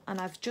angle, and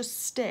I've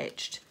just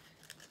stitched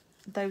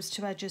those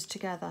two edges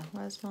together.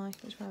 Which way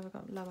have I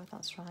got? Lower,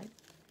 that's right.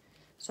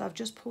 So I've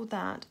just pulled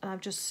that and I've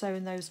just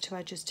sewn those two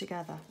edges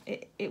together.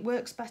 It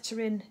works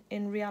better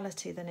in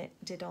reality than it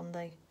did on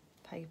the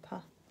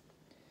paper.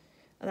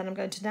 And then I'm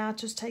going to now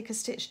just take a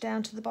stitch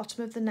down to the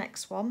bottom of the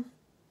next one.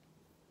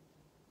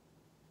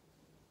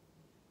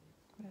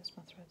 Where's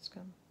my threads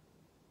gone?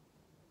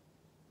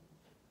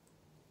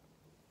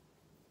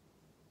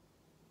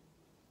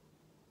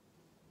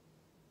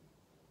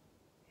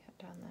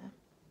 Yeah, down there.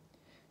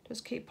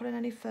 Just keep pulling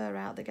any fur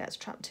out that gets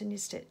trapped in your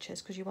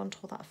stitches, because you want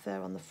all that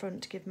fur on the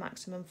front to give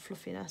maximum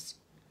fluffiness.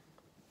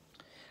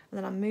 And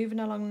then I'm moving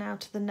along now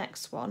to the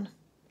next one.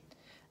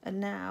 And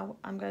now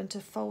I'm going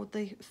to fold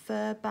the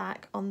fur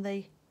back on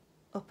the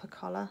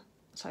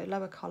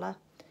lower collar.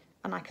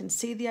 And I can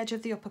see the edge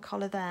of the upper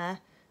collar there.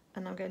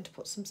 And I'm going to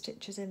put some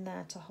stitches in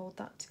there to hold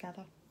that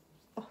together.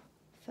 Oh,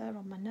 fur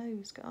on my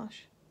nose,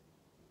 gosh.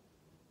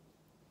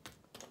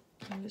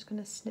 I'm just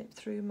going to snip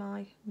through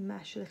my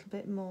mesh a little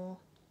bit more.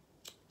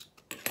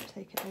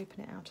 Take it,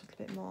 open it out a little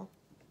bit more.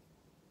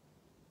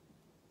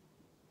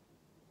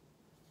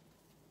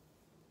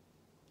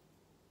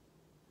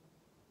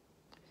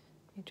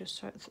 You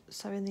just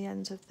sewing the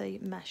ends of the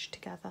mesh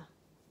together.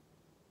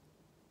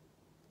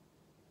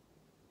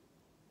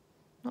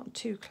 Not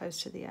too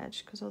close to the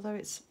edge, because although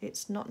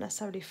it's not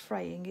necessarily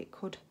fraying,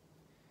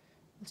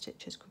 the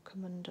stitches could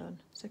come undone.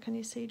 So can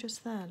you see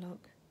just there,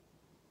 look?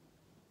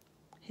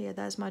 Here,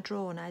 there's my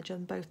drawn edge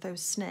on both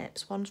those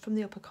snips. One's from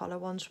the upper collar,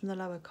 one's from the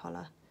lower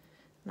collar.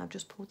 And I've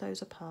just pulled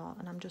those apart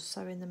and I'm just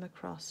sewing them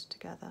across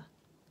together.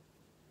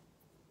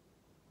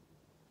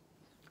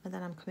 And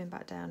then I'm coming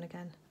back down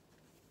again.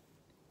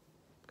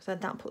 Because then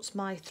that puts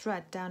my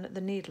thread down at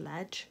the needle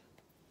edge,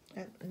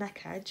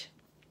 neck edge,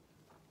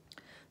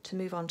 to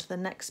move on to the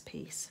next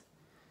piece.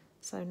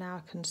 So now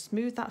I can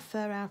smooth that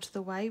fur out of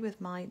the way with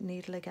my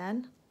needle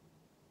again,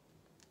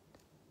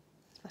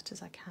 as best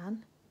as I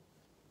can.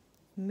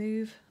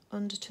 Move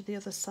under to the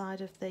other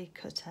side of the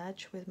cut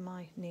edge with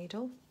my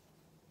needle.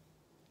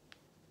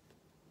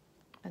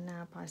 And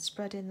now by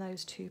spreading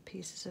those two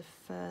pieces of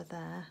fur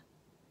there,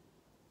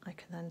 I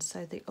can then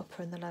sew the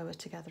upper and the lower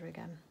together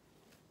again.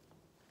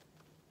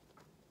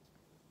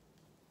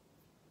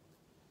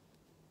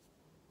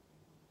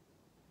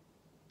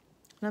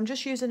 And I'm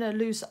just using a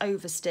loose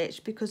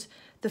overstitch because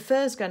the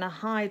fur's going to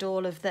hide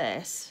all of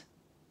this.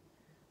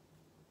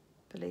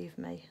 Believe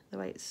me, the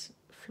way it's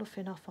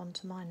fluffing off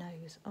onto my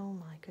nose. Oh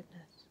my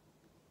goodness.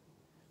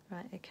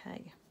 Right,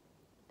 okay.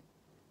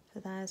 So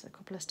there's a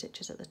couple of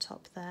stitches at the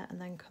top there, and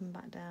then come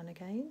back down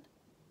again.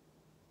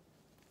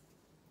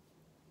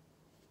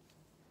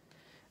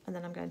 And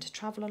then I'm going to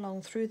travel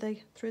along through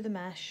the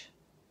mesh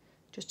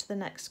just to the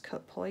next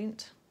cut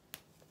point.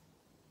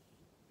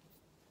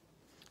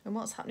 And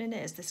what's happening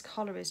is this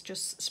collar is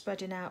just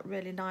spreading out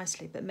really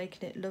nicely, but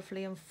making it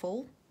lovely and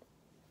full.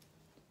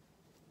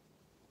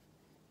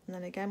 And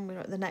then again we're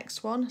at the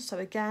next one. So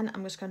again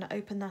I'm just going to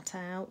open that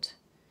out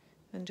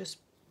and just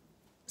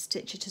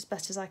stitch it as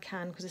best as I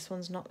can, because this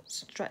one's not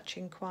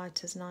stretching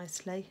quite as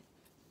nicely.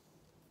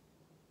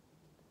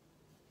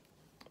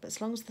 But as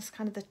long as this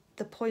kind of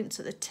the points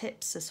at the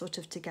tips are sort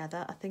of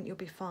together, I think you'll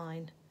be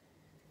fine.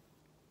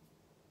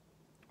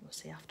 We'll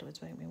see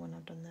afterwards, won't we, when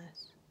I've done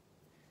this.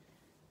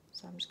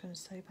 So I'm just going to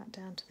sew back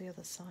down to the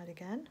other side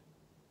again.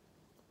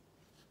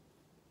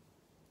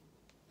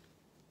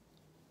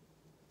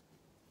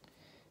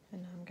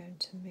 And now I'm going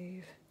to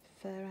move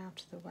fur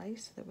out of the way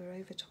so that we're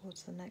over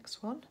towards the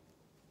next one.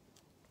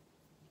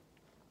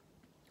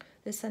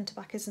 This centre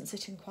back isn't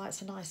sitting quite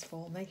so nice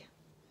for me,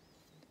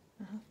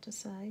 I have to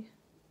say.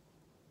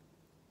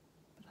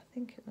 But I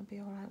think it'll be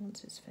alright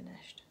once it's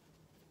finished.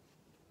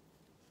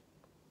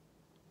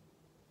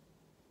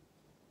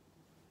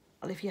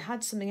 Well, if you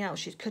had something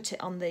else, you'd cut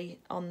it on the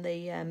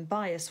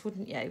bias,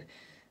 wouldn't you?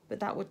 But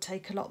that would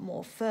take a lot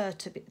more fur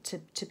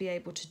to be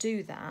able to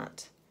do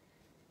that.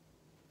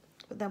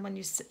 But then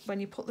when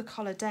you put the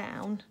collar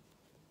down,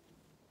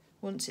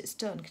 once it's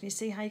done, can you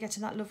see how you're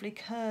getting that lovely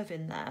curve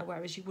in there,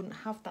 whereas you wouldn't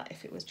have that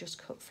if it was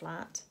just cut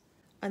flat?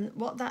 And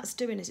what that's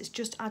doing is it's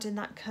just adding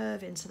that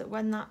curve in, so that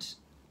when that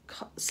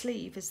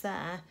sleeve is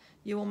there,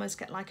 you almost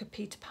get like a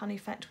Peter Pan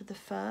effect with the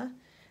fur.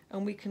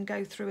 And we can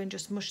go through and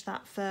just mush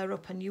that fur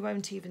up, and you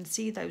won't even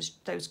see those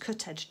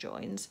cut edge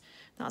joins.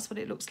 That's what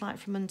it looks like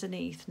from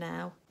underneath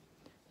now,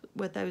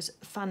 with those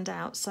fanned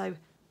out. So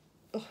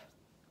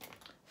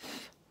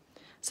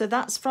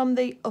that's from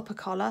the upper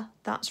collar,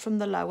 that's from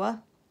the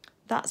lower,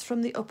 that's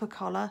from the upper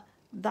collar,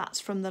 that's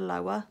from the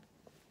lower,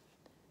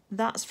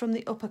 that's from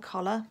the upper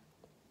collar,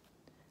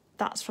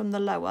 that's from the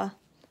lower,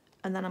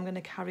 and then I'm going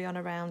to carry on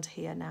around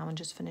here now and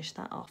just finish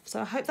that off.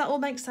 So I hope that all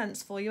makes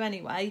sense for you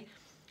anyway.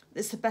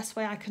 It's the best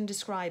way I can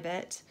describe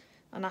it,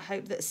 and I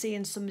hope that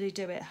seeing somebody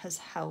do it has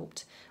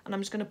helped. And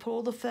I'm just going to pull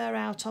all the fur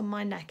out on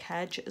my neck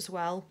edge as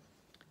well,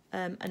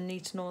 and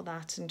neaten all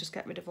that and just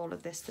get rid of all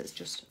of this that's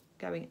just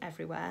going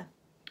everywhere,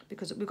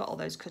 because we've got all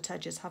those cut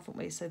edges, haven't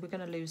we? So we're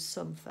going to lose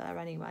some fur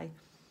anyway.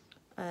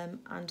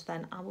 And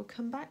then I will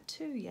come back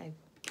to you.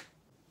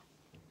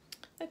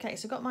 Okay,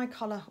 so I've got my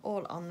collar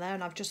all on there,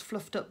 and I've just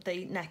fluffed up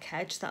the neck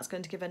edge. That's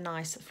going to give a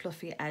nice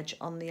fluffy edge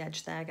on the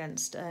edge there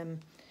against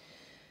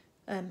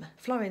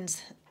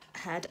Florin's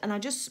head. And I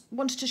just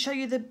wanted to show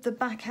you the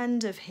back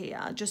end of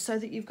here, just so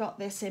that you've got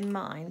this in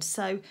mind.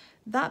 So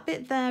that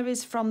bit there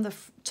is from the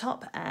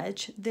top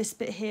edge, this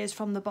bit here is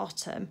from the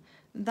bottom,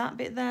 that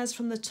bit there is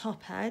from the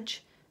top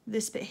edge,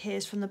 this bit here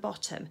is from the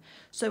bottom.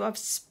 So I've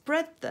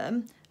spread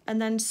them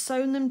and then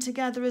sewn them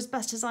together as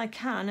best as I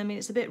can. I mean,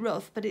 it's a bit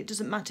rough, but it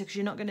doesn't matter because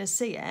you're not going to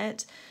see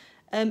it,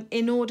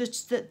 in order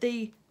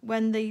that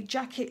when the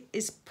jacket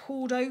is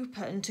pulled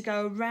open to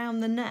go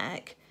around the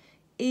neck,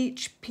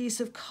 each piece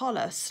of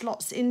collar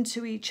slots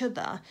into each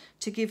other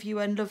to give you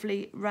a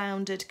lovely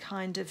rounded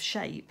kind of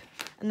shape.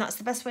 And that's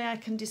the best way I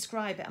can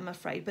describe it, I'm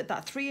afraid. But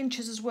that 3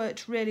 inches has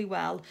worked really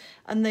well,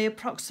 and the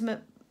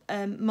approximate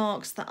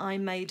marks that I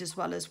made as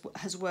well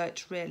has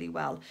worked really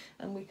well.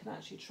 And we can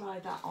actually try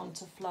that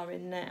onto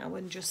Florin now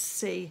and just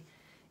see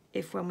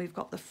if, when we've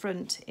got the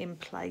front in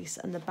place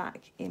and the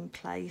back in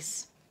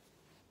place,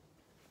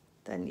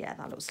 then yeah,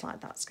 that looks like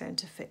that's going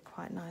to fit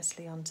quite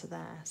nicely onto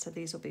there. So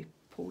these will be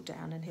pulled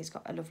down, and he's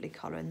got a lovely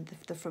collar, and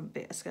the front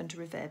bit is going to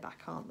revere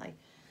back, aren't they?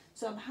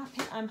 So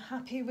I'm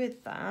happy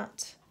with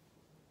that.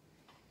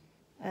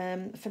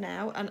 For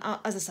now, and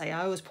as I say,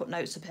 I always put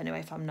notes up anyway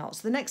if I'm not.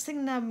 So the next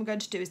thing now we're going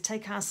to do is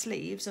take our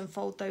sleeves and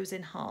fold those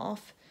in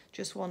half,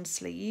 just one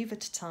sleeve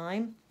at a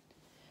time,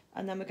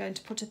 and then we're going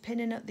to put a pin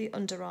in at the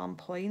underarm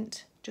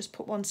point, just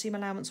put one seam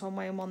allowance one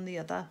way and one the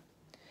other,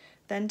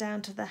 then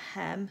down to the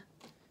hem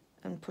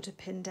and put a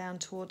pin down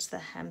towards the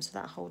hem, so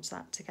that holds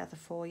that together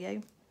for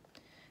you.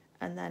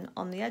 And then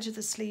on the edge of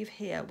the sleeve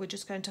here, we're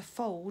just going to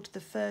fold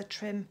the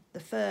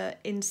fur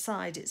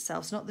inside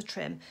itself, so not the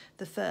trim,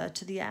 the fur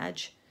to the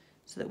edge,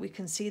 so that we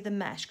can see the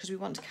mesh, because we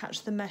want to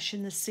catch the mesh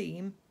in the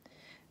seam,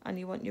 and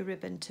you want your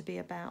ribbon to be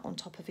about on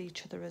top of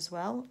each other as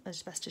well,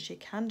 as best as you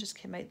can.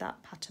 Just make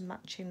that pattern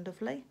matching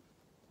lovely.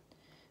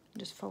 And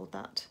just fold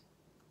that.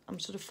 I'm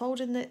sort of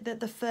folding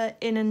the fur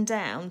in and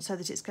down so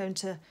that it's going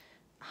to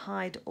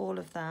hide all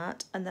of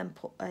that, and then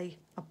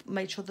I'll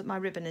make sure that my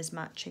ribbon is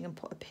matching and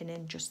put a pin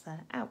in just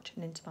there, ouch,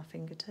 and into my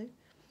finger too.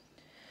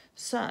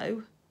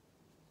 So,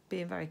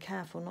 being very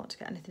careful not to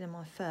get anything in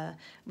my fur,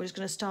 we're just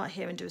going to start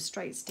here and do a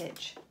straight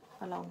stitch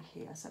along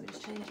here. So let me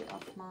just change it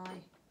off my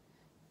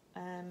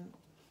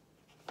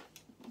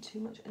too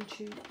much and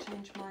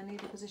change my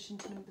needle position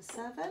to number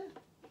 7.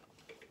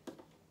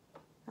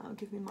 That'll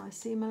give me my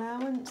seam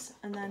allowance,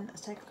 and then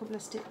let's take a couple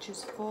of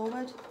stitches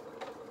forward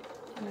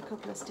and a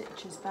couple of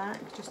stitches back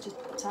just to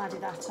tidy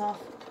that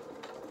off.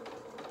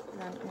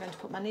 And then I'm going to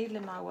put my needle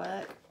in my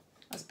work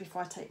as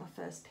before I take my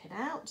first pin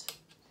out,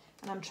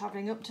 and I'm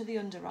travelling up to the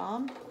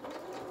underarm.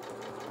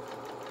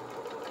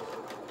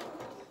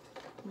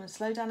 I'm going to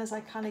slow down as I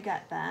kind of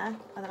get there,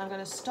 and then I'm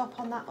going to stop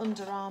on that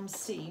underarm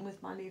seam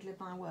with my needle in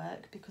my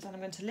work, because then I'm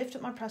going to lift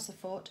up my presser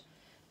foot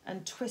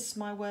and twist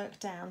my work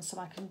down so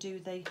I can do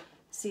the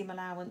seam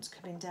allowance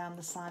coming down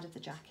the side of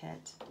the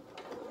jacket.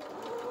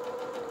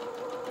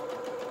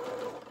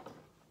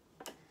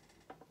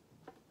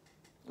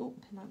 Oh,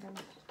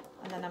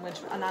 and then I'm going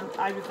to, and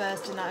I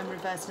reversed in that, I'm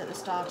reversing at the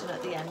start and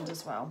at the end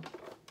as well.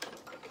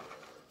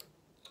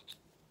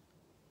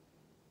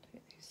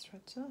 Take these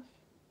threads off.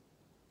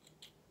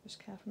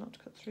 Just careful not to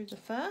cut through the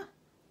fur.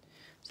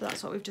 So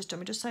that's what we've just done.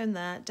 We've just sewn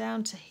there,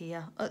 down to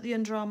here. At the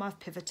underarm I've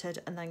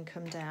pivoted and then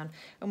come down.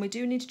 And we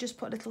do need to just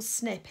put a little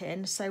snip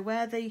in. So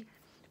where the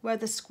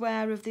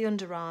square of the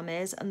underarm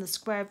is and the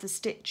square of the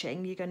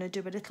stitching, you're going to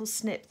do a little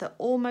snip that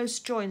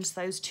almost joins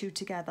those two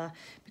together,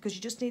 because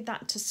you just need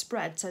that to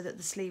spread so that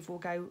the sleeve will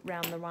go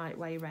round the right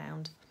way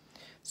round.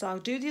 So I'll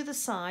do the other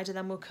side, and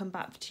then we'll come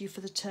back to you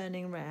for the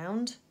turning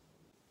round.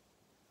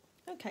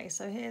 Okay,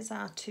 so here's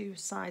our 2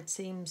 side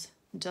seams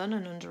done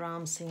and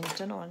underarm seams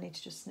done. Oh, I need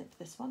to just snip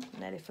this one. I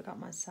nearly forgot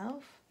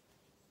myself.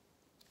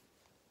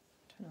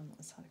 Turn on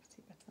that side, I can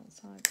see better that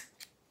side.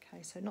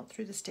 Okay, so not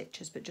through the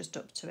stitches, but just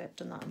up to it.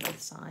 Done that on both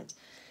sides.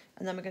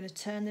 And then we're going to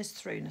turn this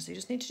through. Now, so you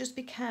just need to just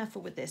be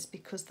careful with this,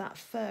 because that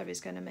fur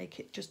is going to make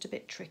it just a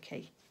bit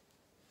tricky.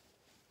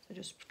 So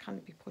just kind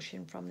of be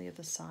pushing from the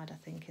other side, I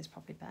think, is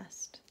probably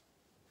best.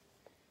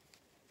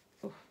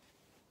 Oh.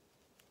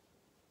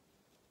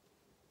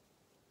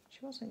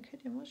 She wasn't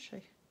kidding, was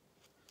she?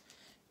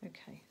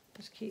 Okay,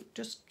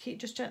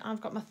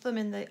 I've got my thumb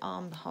in the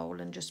armhole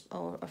and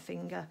or a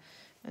finger,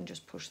 and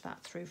just push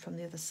that through from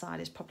the other side.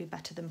 Is probably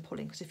better than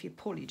pulling, because if you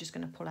pull, you're just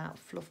going to pull out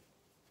fluff,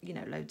 you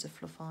know, loads of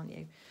fluff, aren't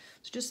you?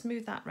 So just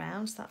move that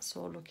round, so that's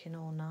all looking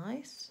all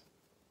nice.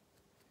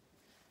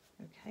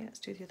 Okay, let's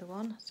do the other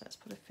one. So let's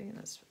put a finger,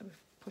 let's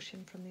push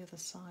in from the other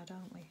side,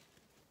 aren't we?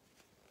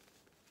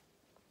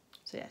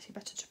 So yes, you're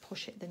better to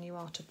push it than you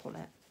are to pull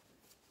it.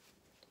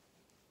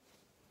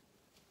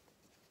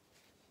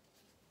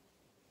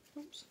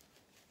 Oops.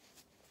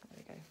 There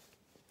we go.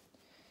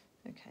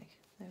 Okay,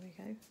 there we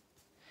go.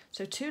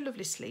 So 2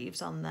 lovely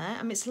sleeves on there.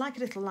 I mean, it's like a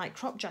little light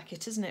crop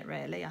jacket, isn't it,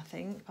 really, I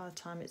think, by the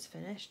time it's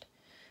finished.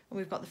 And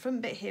we've got the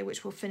front bit here,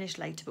 which we'll finish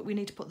later, but we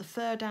need to put the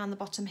fur down the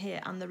bottom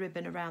here and the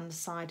ribbon around the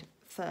side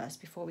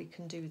first before we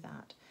can do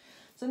that.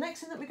 So the next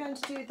thing that we're going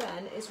to do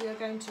then is we are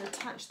going to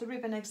attach the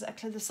ribbon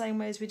exactly the same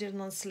way as we did on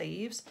the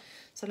sleeves.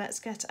 So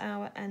let's get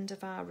our end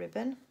of our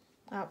ribbon,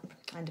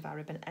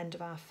 end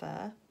of our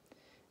fur,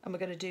 and we're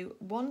going to do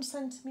 1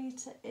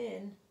 centimetre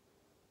in.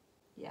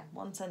 Yeah,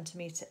 1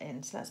 centimetre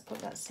in. So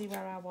let's see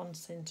where our 1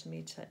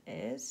 centimetre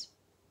is.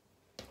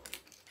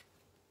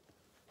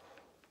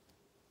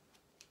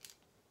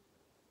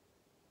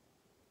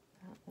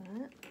 About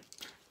there.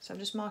 So I'm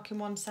just marking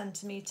 1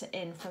 centimetre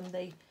in from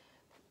the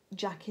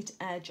jacket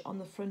edge on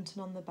the front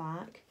and on the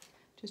back,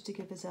 just to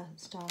give us a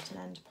start and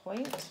end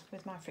point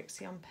with my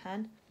Frixion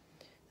pen.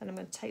 Then I'm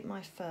going to take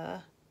my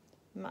fur,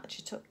 match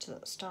it up to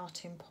that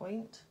starting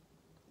point,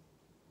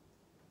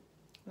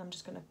 and I'm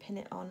just going to pin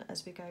it on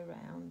as we go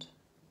round.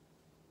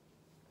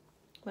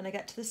 When I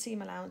get to the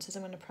seam allowances,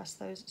 I'm going to press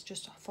those,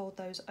 just fold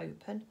those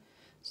open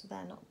so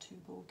they're not too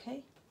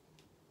bulky.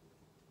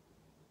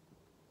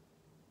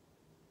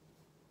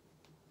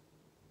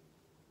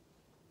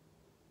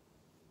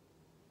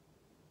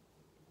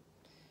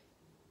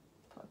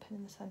 Put a pin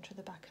in the centre of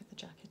the back of the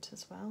jacket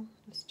as well,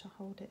 just to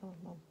hold it on,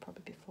 well,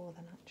 probably before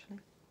then actually.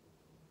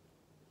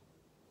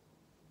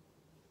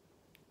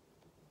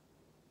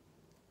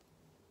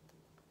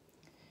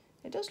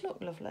 It does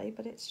look lovely,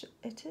 but it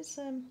is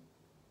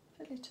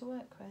fiddly to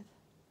work with.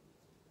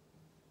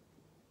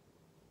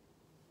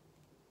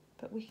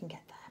 But we can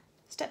get there.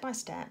 Step by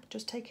step,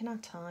 just taking our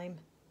time.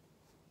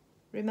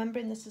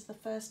 Remembering this is the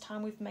first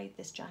time we've made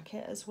this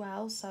jacket as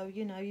well, so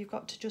you know, you've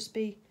got to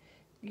be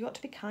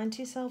kind to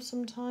yourself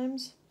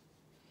sometimes.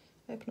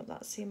 Open up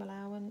that seam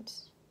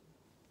allowance.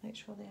 Make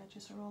sure the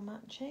edges are all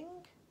matching.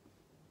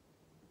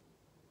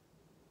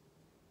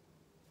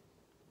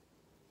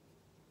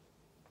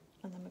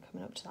 And then we're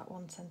coming up to that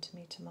 1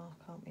 centimetre mark,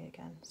 aren't we,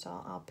 again? So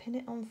I'll pin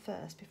it on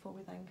first before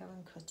we then go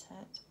and cut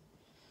it,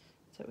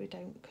 so that we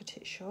don't cut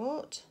it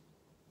short.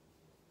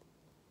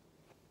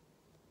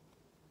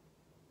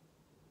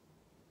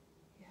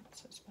 Yeah,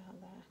 so it's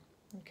about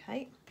there.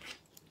 Okay,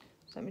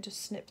 so let me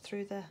just snip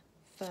through the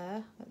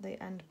fur at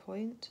the end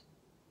point.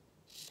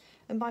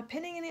 And by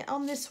pinning it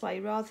on this way,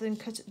 rather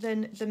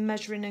than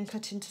measuring and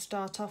cutting to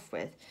start off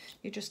with,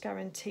 you're just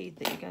guaranteed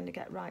that you're going to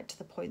get right to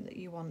the point that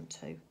you want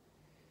to.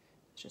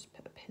 Just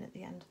put a pin at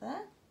the end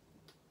there.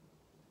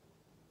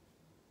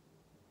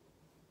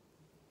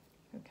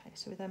 Okay,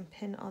 so we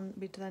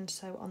then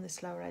sew on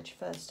this lower edge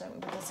first, don't we,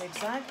 with a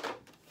zigzag.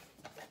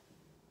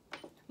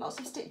 Lots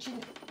of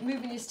stitching,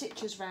 moving your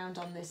stitches round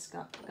on this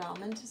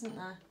garment, isn't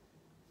there?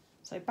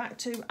 So back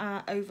to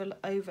our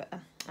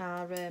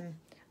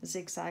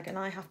zigzag, and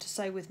I have to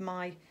sew with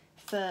my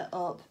fur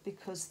up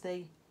because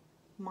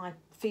my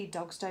feed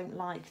dogs don't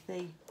like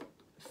the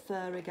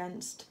fur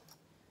against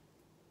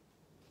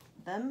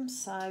them,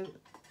 so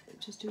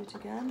just do it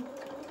again.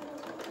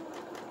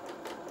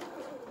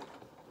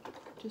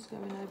 Just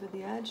going over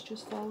the edge,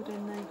 just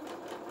folding the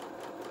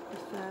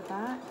fur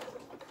back.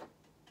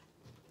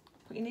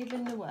 Put your needle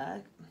in the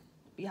work.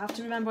 You have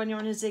to remember when you're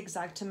on a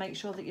zigzag to make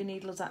sure that your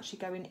needle is actually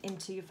going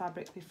into your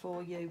fabric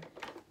before you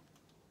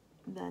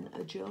then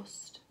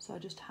adjust. So I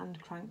just hand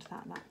cranked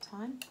that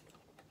time.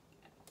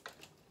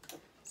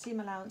 Seam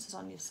allowances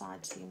on your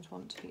side seams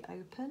want to be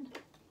open.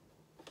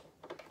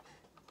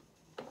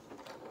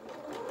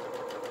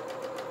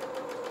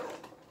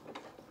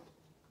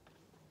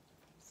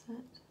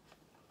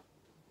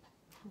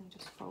 And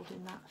just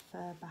folding that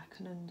fur back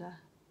and under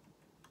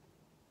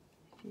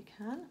if you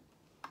can.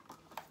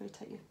 Before you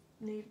take your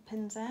lead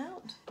pins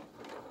out.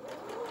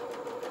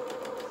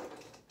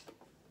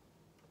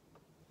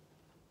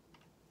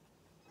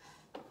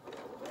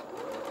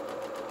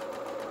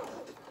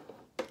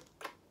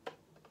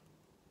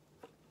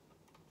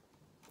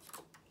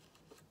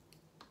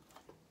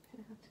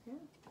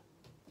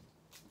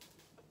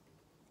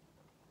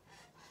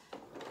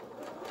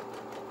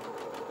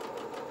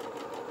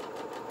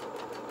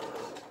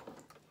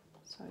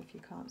 If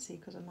you can't see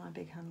because of my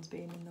big hands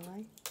being in the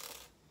way.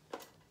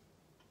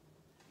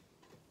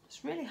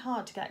 It's really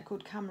hard to get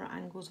good camera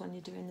angles when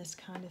you're doing this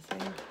kind of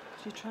thing.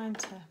 You're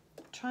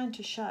trying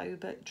to show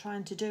but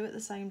trying to do at the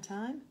same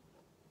time.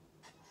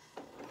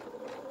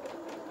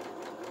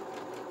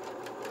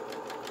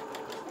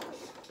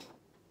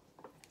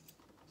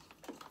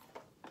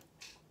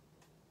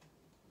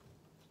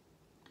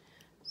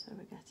 So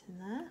we're getting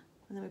there,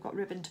 and then we've got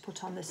ribbon to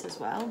put on this as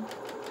well.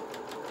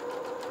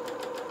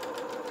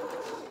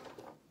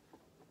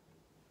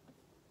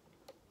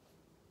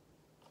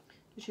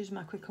 Just use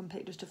my quick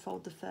unpick just to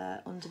fold the fur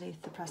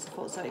underneath the presser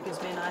foot so it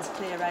gives me a nice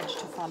clear edge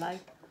to follow.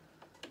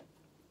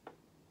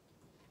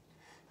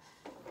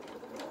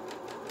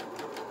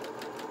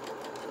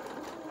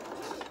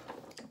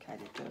 Okay,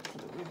 just do a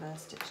little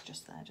reverse stitch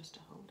just there, just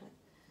to hold it.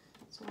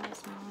 So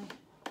where's my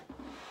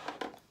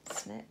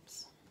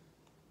snips?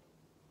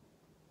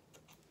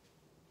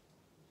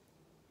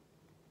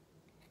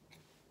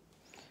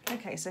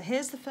 Okay, so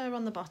here's the fur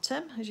on the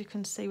bottom, as you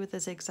can see with the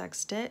zigzag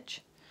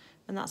stitch,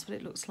 and that's what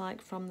it looks like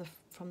from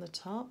the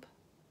top.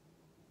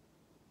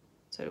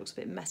 So it looks a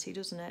bit messy,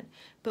 doesn't it?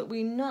 But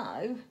we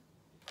know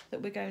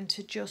that we're going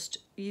to just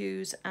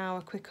use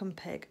our quick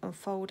unpick and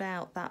fold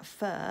out that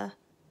fur,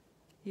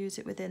 use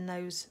it within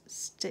those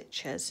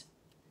stitches,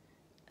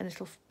 and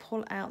it'll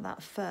pull out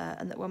that fur,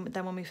 and that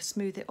when we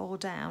smooth it all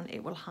down,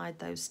 it will hide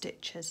those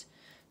stitches.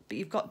 But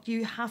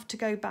you have to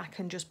go back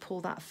and just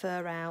pull that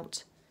fur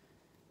out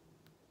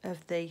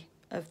of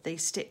the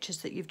stitches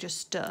that you've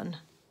just done.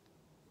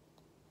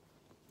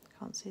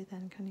 Can't see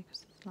then, can you,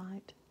 because it's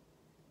light?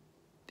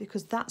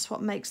 Because that's what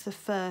makes the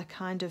fur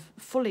kind of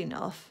full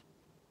enough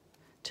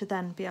to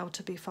then be able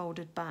to be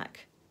folded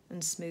back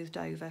and smoothed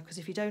over, because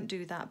if you don't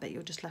do that bit,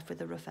 you're just left with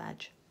a rough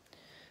edge.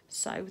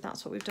 So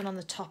that's what we've done on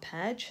the top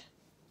edge.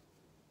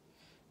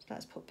 So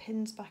let's put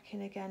pins back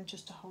in again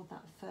just to hold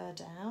that fur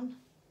down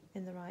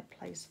in the right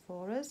place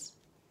for us,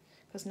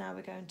 because now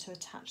we're going to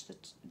attach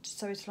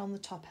sew it along the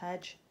top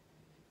edge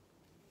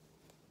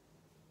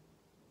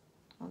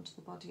onto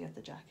the body of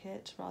the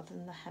jacket rather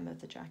than the hem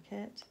of the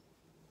jacket.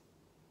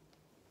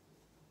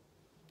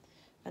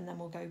 And then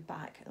we'll go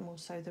back and we'll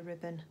sew the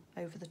ribbon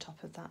over the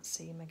top of that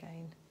seam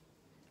again,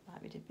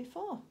 like we did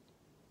before.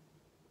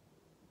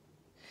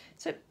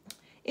 So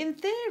in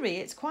theory,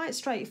 it's quite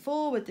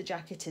straightforward, the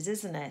jacket is,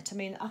 isn't it? I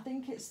mean, I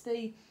think it's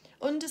the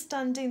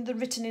understanding the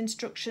written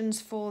instructions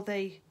for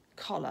the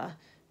collar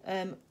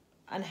and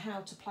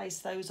how to place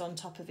those on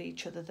top of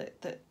each other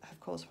that have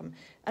caused problem.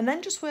 And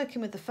then just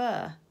working with the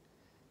fur,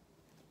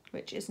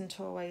 which isn't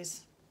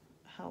always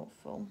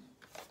helpful.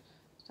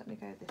 So let me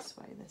go this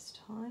way this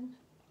time.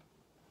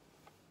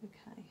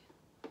 Okay,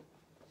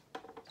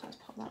 so let's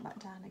pop that back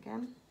down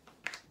again.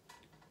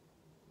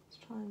 Let's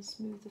try and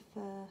smooth the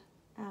fur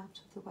out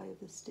of the way of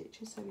the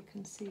stitches so we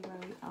can see where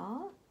we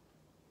are.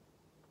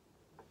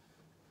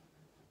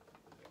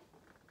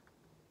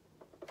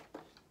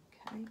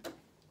 Okay,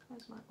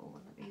 where's my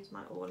awl? Let me use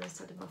my awl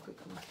instead of my quick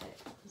unpick,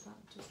 because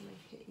that does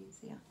make it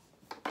easier.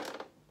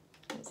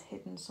 It's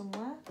hidden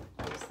somewhere.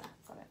 Oh, it's there,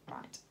 got it,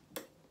 right.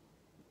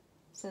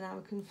 So now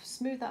we can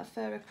smooth that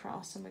fur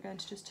across, and we're going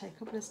to just take a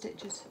couple of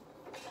stitches.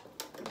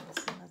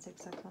 That's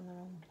exactly on the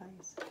wrong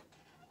place.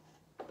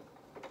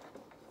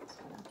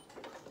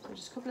 So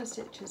just a couple of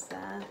stitches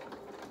there,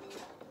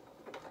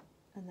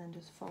 and then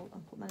just fold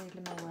and put my needle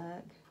in my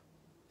work.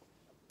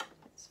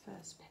 Get this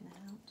first pin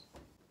out,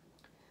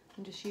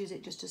 and just use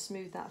it just to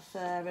smooth that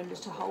fur and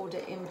just to hold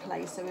it in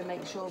place, so we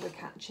make sure we're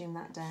catching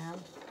that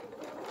down.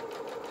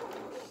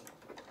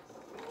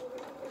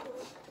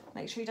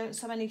 Make sure you don't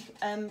sew any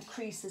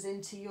creases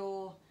into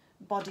your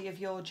body of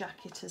your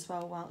jacket as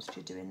well whilst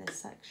you're doing this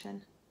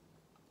section.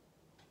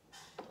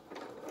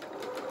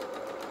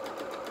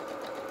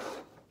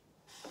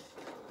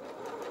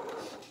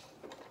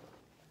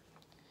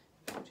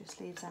 Pull your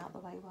sleeves out the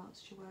way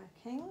whilst you're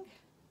working.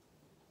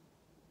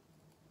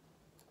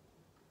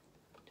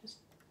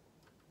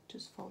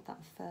 Just fold that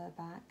fur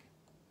back.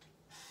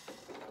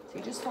 So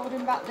you're just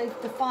folding back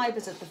the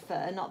fibres of the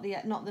fur, not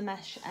the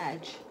mesh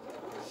edge.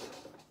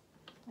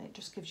 It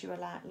just gives you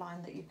a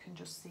line that you can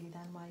just see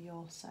then where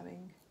you're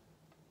sewing.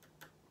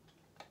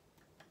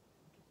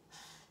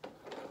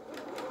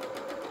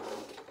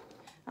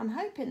 I'm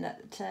hoping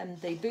that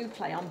the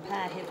boucle on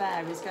Pear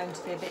Hiver is going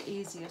to be a bit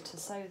easier to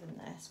sew than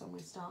this when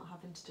we start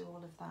having to do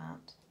all of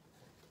that.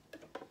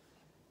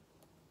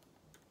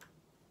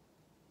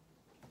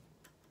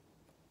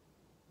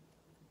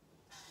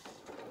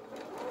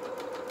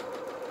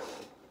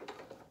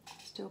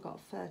 Still got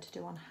fur to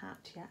do on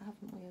hat yet,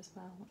 haven't we, as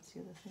well? That's the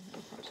other thing that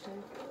we've got to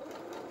do.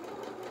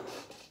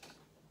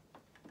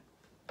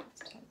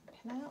 Let's take the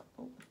pin out.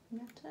 Oh,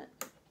 get it.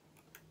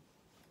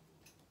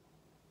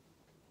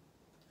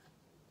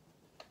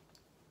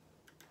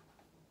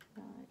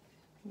 Right,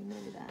 you're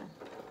nearly there.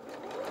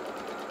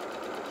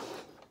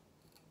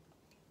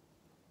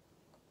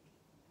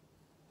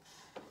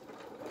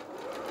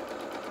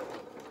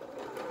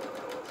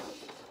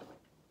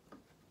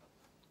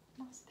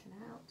 Last pin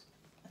out.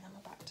 And then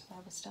we're back to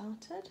where we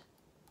started.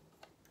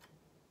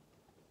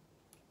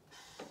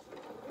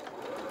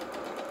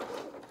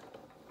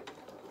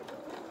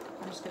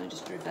 I'm just going to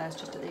just reverse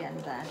just at the end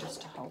there,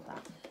 just to hold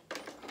that.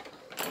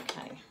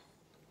 Okay.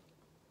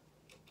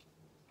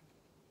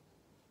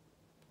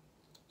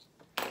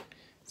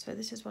 So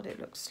this is what it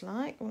looks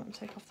like. I want to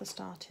take off the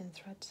starting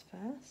threads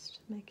first,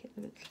 make it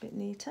a little bit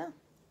neater.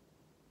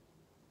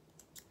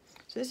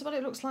 So this is what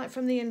it looks like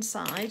from the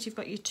inside. You've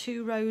got your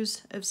 2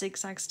 rows of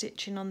zigzag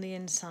stitching on the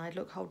inside,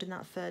 look, holding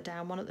that fur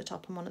down, one at the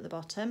top and one at the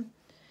bottom.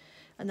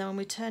 And then when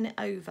we turn it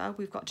over,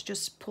 we've got to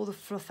just pull the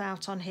fluff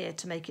out on here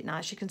to make it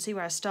nice. You can see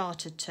where I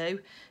started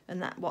to,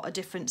 and what a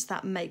difference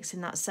that makes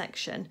in that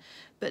section.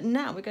 But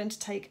now we're going to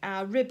take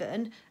our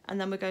ribbon, and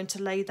then we're going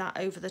to lay that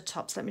over the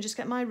top. So let me just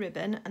get my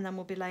ribbon, and then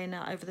we'll be laying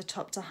that over the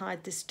top to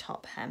hide this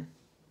top hem.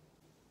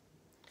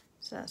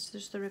 So that's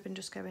just the ribbon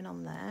just going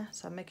on there.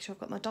 So I'm making sure I've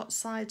got my dot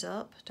side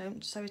up,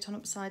 don't sew it on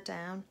upside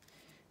down.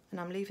 And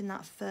I'm leaving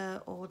that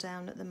fur all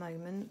down at the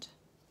moment.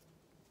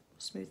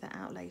 smooth that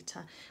out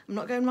later. I'm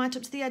not going right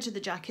up to the edge of the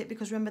jacket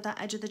because remember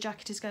that edge of the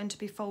jacket is going to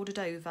be folded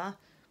over.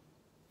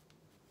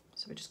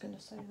 So we're just going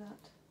to sew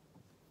that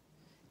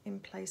in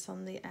place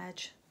on the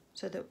edge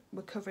so that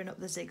we're covering up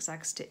the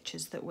zigzag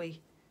stitches that we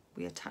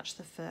attach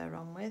the fur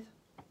on with.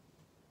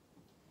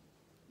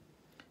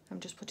 I'm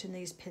just putting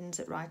these pins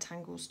at right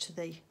angles to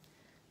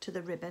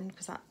the ribbon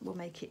because that will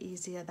make it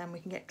easier, then we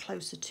can get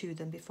closer to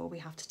them before we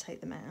have to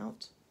take them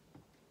out.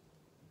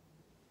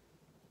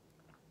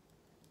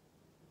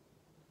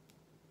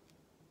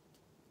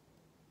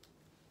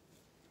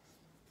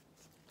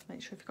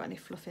 Make sure if you've got any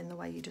fluff in the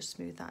way, you just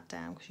smooth that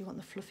down because you want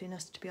the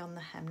fluffiness to be on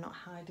the hem, not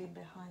hiding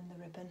behind the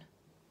ribbon.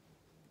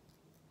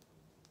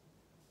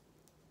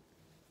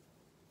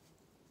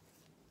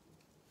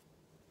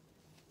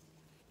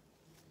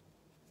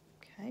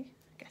 Okay,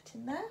 get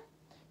in there.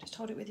 Just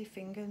hold it with your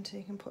finger until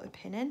you can put a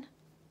pin in.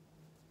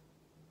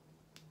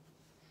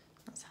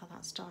 That's how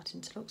that's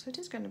starting to look. So it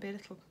is going to be a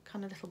little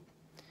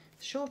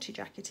shorty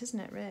jacket, isn't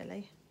it,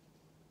 really?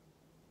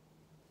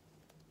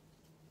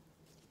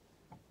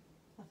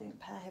 I think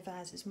Père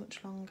Revers is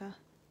much longer.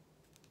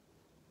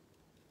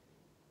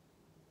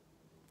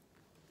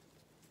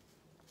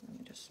 Let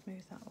me just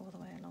smooth that all the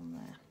way along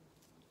there.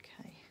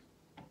 Okay.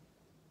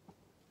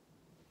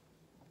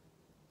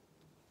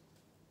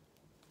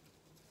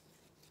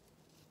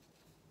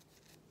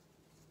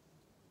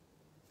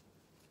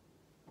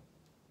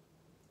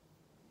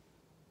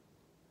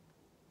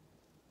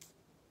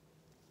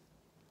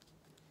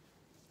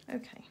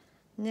 Okay,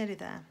 nearly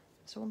there.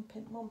 So one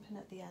pin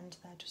at the end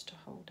there just to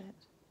hold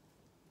it.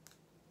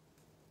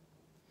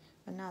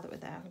 And now that we're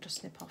there, I can just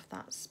snip off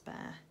that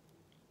spare.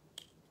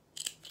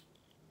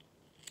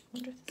 I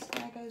wonder if the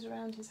spare goes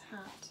around his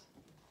hat.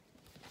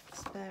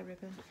 Spare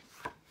ribbon.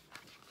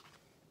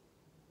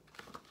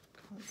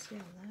 Can't see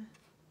on there.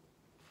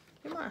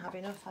 We might have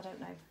enough, I don't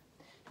know.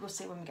 We'll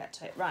see when we get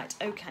to it. Right,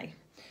 okay.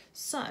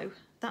 So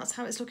that's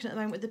how it's looking at the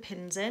moment with the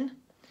pins in.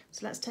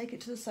 So let's take it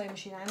to the sewing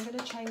machine. I'm going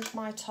to change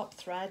my top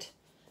thread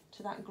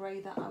to that grey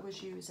that I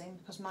was using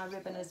because my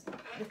ribbon is a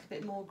little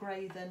bit more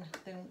grey than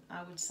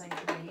I would say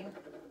green.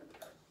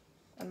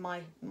 And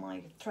my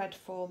thread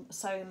for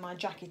sewing my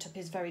jacket up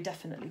is very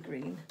definitely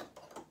green.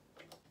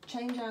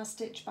 Change our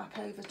stitch back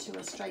over to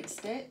a straight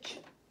stitch.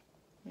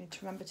 We need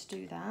to remember to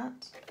do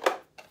that.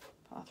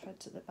 Put our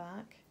threads at the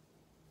back.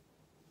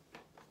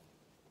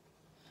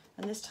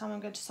 And this time I'm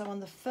going to sew on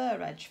the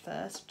fur edge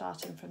first,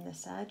 starting from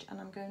this edge,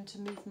 and I'm going to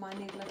move my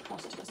needle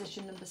across to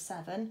position number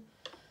 7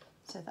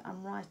 so that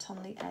I'm right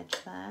on the edge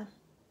there.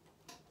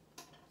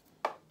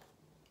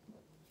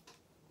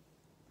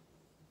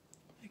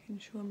 Making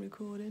sure I'm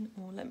recording.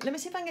 Oh, let me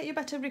see if I can get you a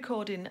better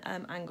recording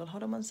angle.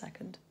 Hold on one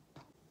second.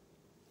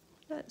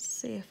 Let's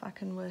see if I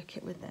can work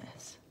it with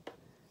this.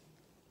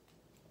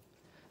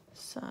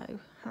 So,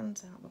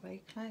 hands out the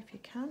way, Claire, if you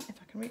can, if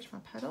I can reach my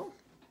pedal.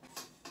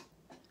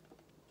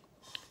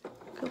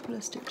 Couple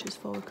of stitches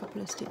forward,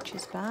 couple of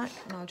stitches back,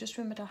 and I just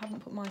remembered I haven't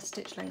put my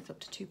stitch length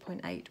up to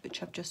 2.8,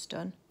 which I've just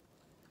done.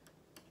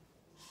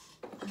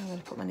 And I'm going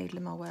to put my needle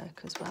in my work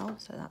as well,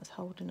 so that's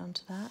holding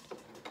onto that.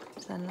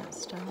 So then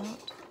let's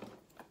start.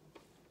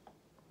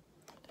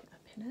 Take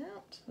that pin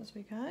out as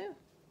we go.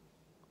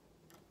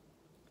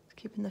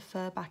 Keeping the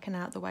fur back and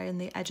out the way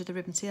and the edge of the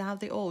ribbon. See how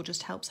the awl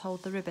just helps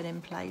hold the ribbon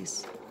in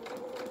place.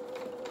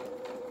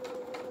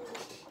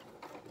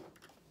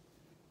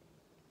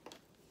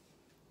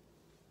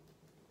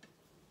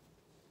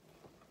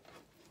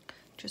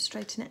 Just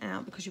straighten it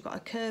out because you've got a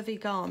curvy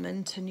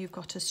garment and you've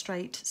got a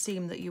straight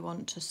seam that you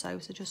want to sew,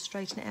 so just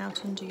straighten it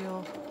out under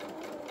your...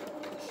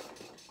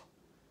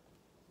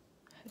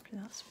 Hopefully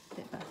that's a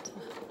bit better.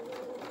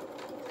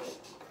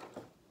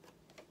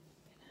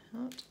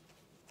 Out.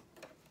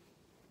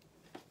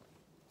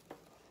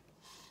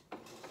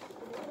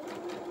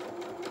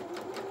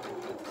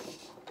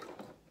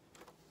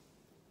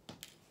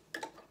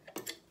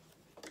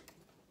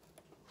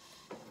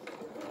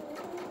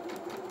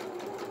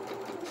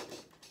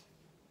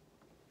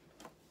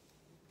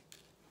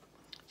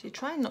 So you're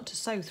trying not to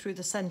sew through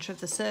the centre of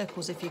the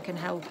circles if you can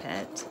help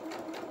it,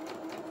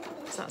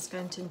 because that's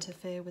going to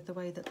interfere with the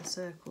way that the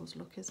circles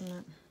look, isn't it?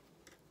 And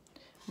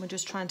we're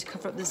just trying to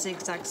cover up the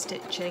zigzag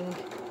stitching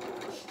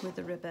with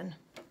the ribbon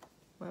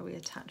where we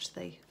attach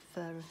the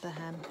fur of the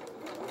hem.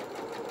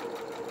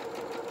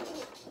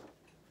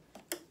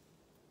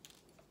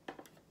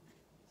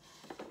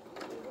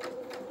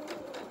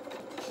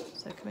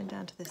 So coming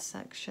down to this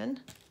section,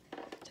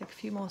 take a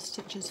few more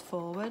stitches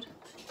forward.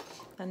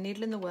 Then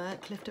needle in the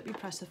work, lift up your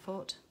presser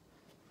foot,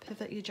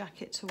 pivot your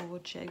jacket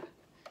towards you. I'm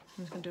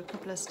just going to do a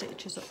couple of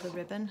stitches up the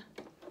ribbon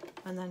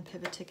and then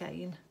pivot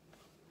again.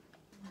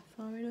 Am I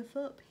far enough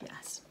up?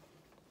 Yes.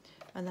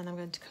 And then I'm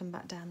going to come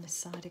back down this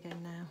side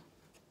again now.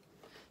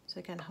 So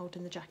again,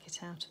 holding the jacket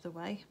out of the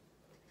way.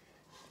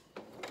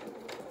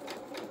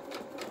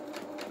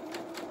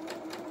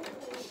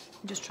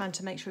 I'm just trying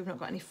to make sure we've not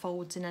got any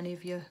folds in any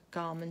of your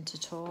garment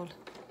at all.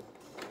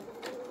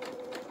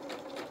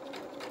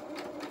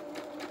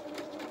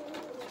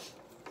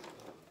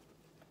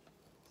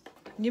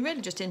 And you're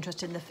really just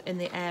interested in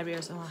the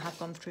areas. Oh, I have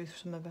gone through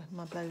some of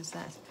my bows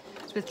there.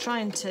 So with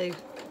trying to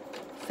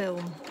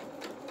film,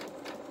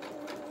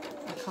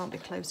 I can't be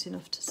close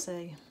enough to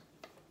see.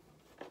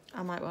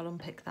 I might well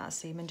unpick that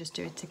seam and just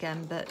do it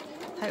again, but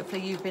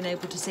hopefully you've been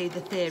able to see the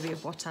theory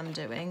of what I'm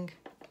doing.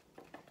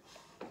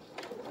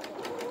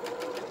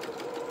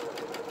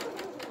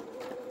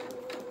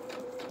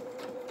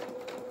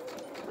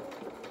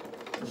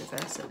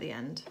 Reverse at the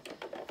end.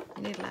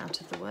 Needle out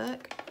of the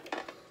work.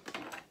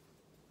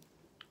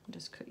 And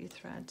just cut your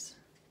threads.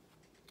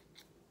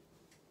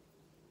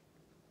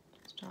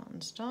 Start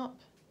and stop.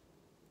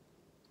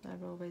 They're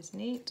always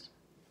neat.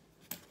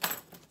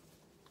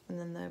 And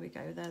then there we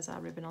go, there's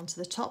our ribbon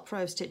onto the top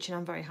row of stitching.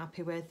 I'm very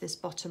happy with. This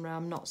bottom row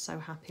I'm not so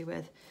happy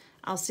with.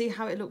 I'll see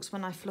how it looks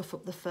when I fluff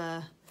up the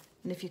fur,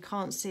 and if you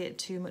can't see it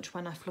too much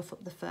when I fluff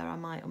up the fur, I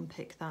might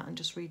unpick that and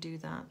just redo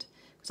that,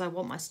 because I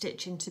want my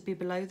stitching to be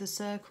below the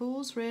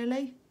circles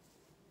really.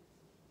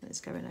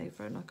 It's going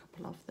over in a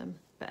couple of them,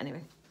 but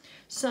anyway.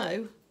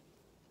 So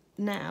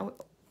now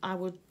I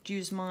will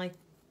use my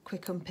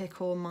quick unpick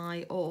or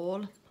my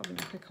awl, probably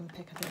my quick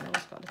unpick, I think that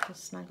one's got a little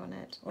snag on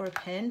it, or a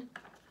pin.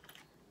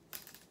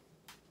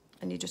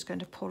 And you're just going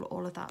to pull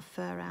all of that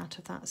fur out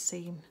of that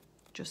seam,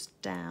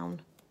 just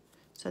down,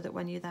 so that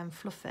when you then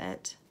fluff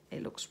it,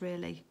 it looks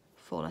really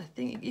full. I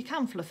think you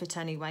can fluff it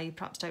anyway, you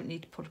perhaps don't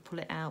need to pull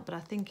it out, but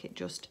I think it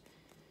just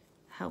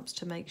helps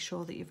to make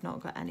sure that you've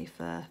not got any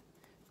fur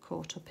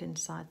caught up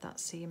inside that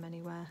seam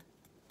anywhere.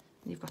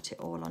 And you've got it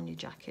all on your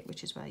jacket,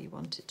 which is where you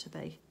want it to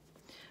be.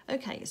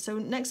 Okay, so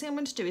next thing I'm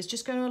going to do is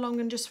just go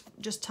along and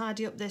just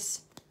tidy up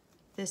this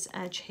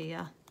edge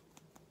here.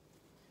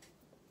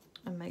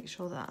 And make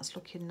sure that that's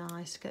looking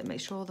nice. Make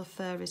sure the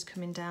fur is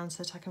coming down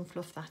so that I can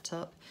fluff that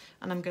up.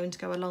 And I'm going to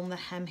go along the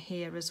hem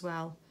here as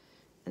well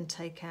and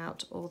take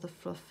out all the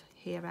fluff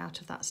here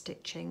out of that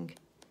stitching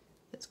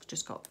that's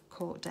just got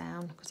caught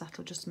down, because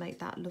that'll just make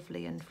that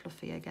lovely and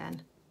fluffy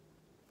again.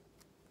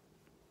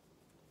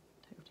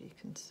 Hopefully you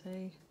can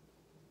see.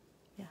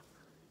 Yeah.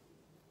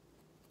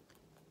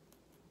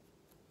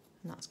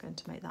 And that's going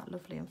to make that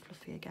lovely and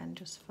fluffy again,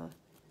 just for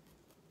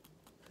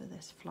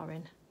this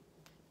Florin.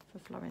 For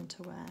Florin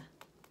to wear.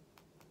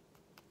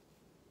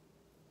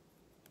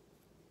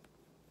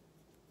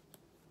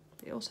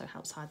 It also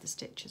helps hide the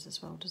stitches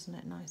as well, doesn't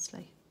it,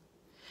 nicely?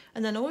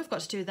 And then all we've got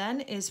to do then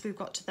is we've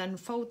got to then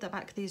fold the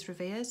back of these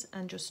Revers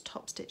and just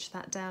top stitch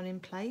that down in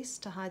place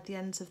to hide the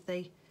ends of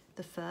the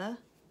fur,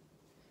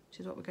 which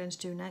is what we're going to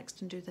do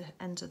next, and do the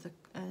ends of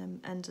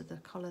the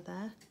collar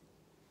there,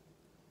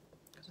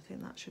 because I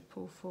think that should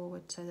pull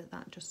forward so that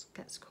that just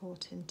gets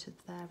caught into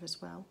there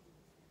as well.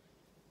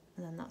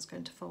 And then that's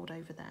going to fold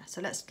over there.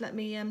 So let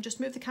me just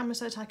move the camera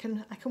so that I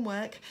can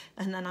work,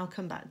 and then I'll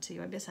come back to you.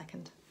 Won't be a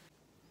second.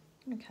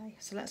 Okay,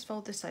 so let's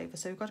fold this over.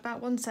 So we've got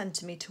about 1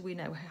 centimetre we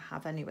know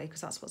have anyway,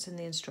 because that's what's in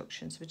the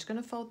instructions. So we're just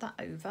going to fold that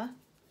over.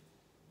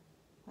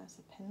 Where's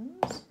the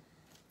pins?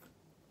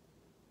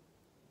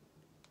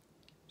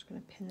 Just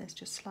going to pin this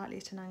just slightly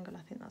at an angle.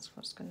 I think that's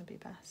what's going to be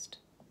best.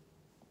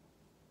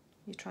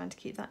 You're trying to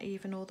keep that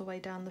even all the way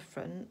down the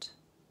front.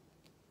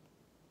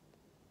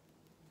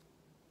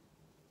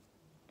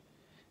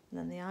 And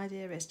then the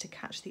idea is to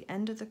catch the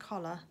end of the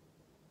collar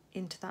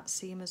into that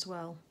seam as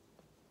well,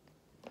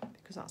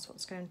 because that's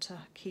what's going to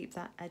keep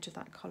that edge of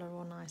that collar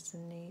all nice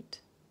and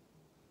neat.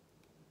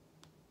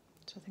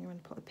 So I think I'm going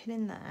to put a pin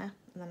in there,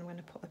 and then I'm going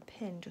to put a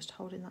pin just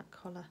holding that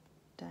collar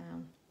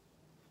down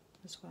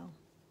as well.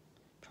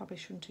 Probably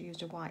shouldn't have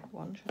used a white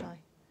one, should I?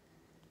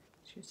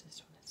 Let's use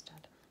this one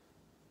instead.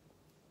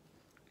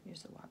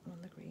 Use the white one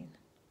on the green.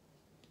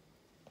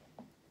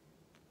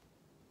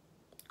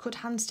 Could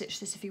hand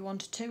stitch this if you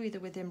wanted to, either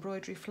with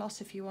embroidery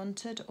floss if you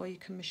wanted, or you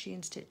can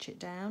machine stitch it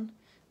down.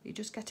 You're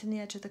just getting the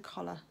edge of the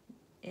collar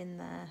in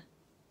there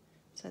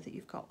so that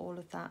you've got all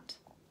of that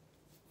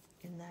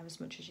in there as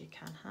much as you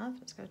can have.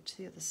 Let's go to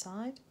the other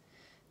side.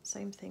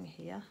 Same thing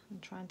here. I'm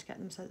trying to get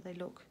them so that they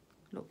look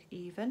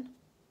even.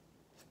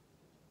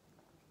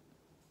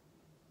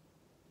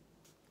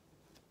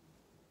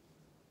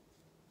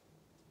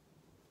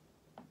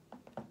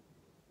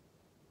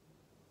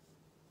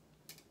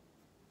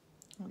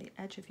 On the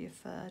edge of your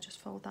fur, just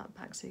fold that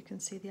back so you can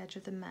see the edge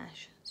of the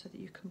mesh, so that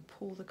you can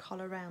pull the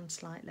collar round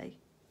slightly,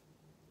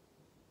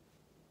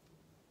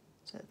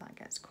 so that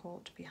gets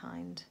caught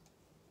behind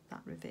that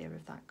revers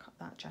of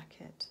that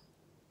jacket.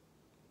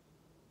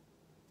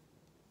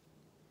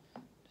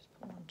 Just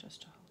put one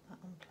just to hold that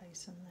on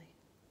place on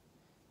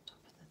the top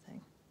of the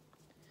thing.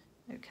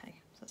 Okay,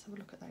 so let's have a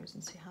look at those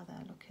and see how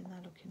they're looking.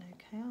 They're looking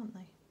okay, aren't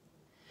they?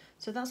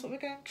 So that's what we're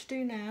going to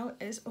do now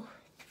is, oh,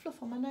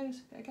 fluff on my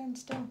nose again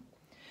still.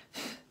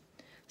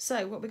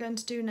 So what we're going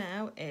to do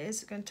now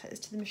is we're going to take this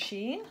to the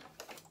machine,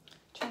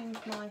 change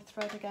my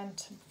thread again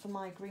for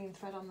my green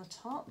thread on the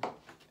top.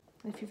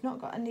 And if you've not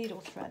got a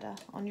needle threader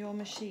on your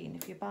machine,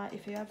 if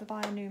you ever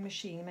buy a new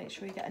machine, make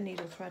sure you get a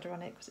needle threader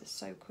on it, because it's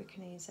so quick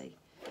and easy.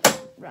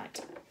 Right,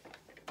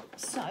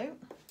 so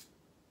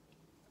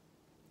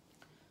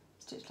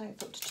stitch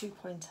length up to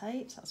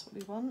 2.8, that's what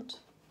we want.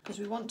 because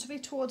we want to be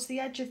towards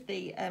the edge of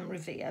the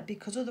Revers,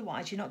 because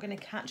otherwise you're not going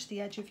to catch the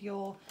edge of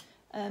your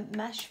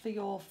mesh for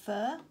your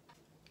fur.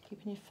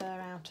 Keeping your fur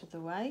out of the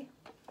way.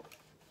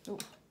 Oh,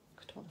 look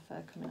at all the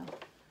fur coming off.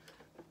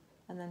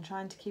 And then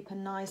trying to keep a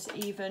nice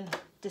even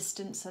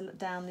distance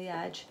down the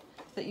edge.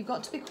 But you've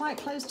got to be quite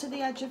close to the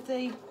edge of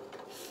the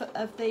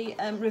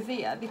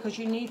Revers, because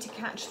you need to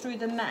catch through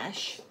the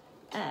mesh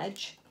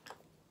edge.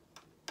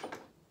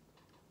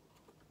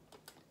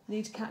 You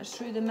need to catch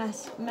through the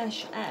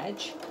mesh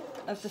edge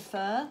of the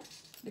fur,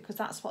 because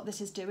that's what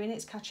this is doing.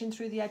 It's catching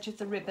through the edge of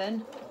the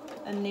ribbon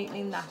and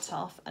neatening that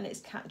off, and it's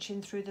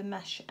catching through the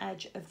mesh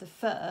edge of the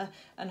fur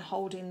and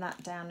holding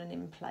that down and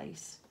in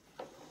place.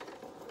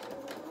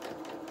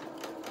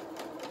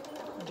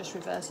 And just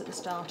reverse at the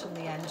start and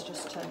the end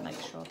just to make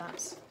sure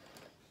that's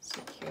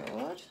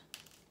secured.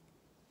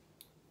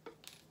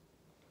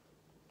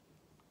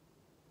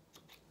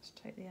 Let's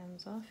take the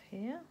ends off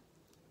here.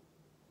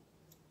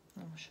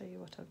 I'll show you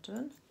what I've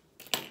done.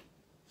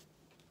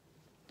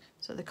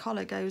 So the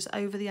collar goes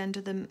over the end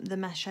of the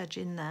mesh edge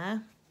in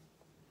there,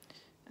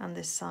 and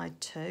this side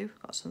too.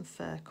 Got some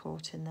fur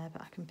caught in there,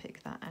 but I can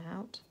pick that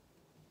out.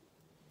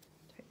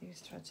 Take these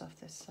threads off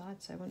this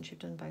side, so once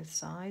you've done both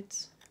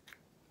sides,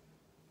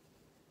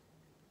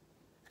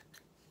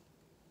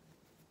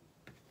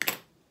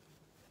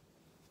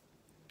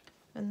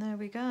 and there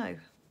we go.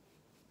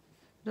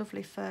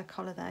 Lovely fur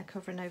collar there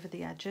covering over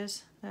the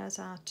edges. There's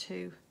our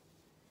two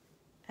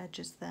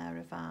edges there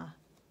of our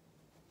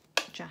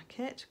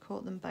jacket.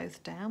 Caught them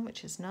both down,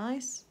 which is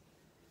nice.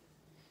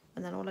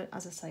 And then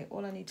as I say,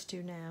 all I need to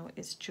do now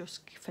is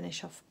just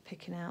finish off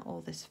picking out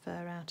all this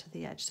fur out of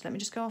the edge. So let me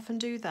just go off and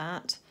do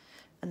that,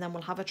 and then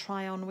we'll have a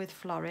try on with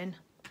Florin.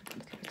 A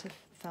little bit of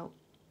felt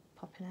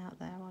popping out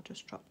there. I'll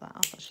just drop that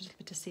off. That's just a little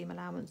bit of seam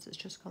allowance that's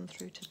just gone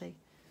through to the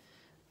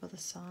other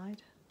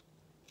side.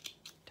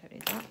 Don't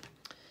need that.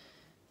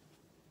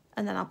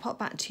 And then I'll pop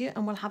back to you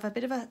and we'll have a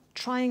bit of a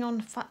trying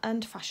on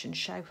and fashion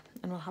show,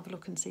 and we'll have a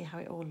look and see how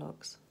it all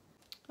looks.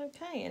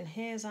 Okay, and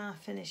here's our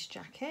finished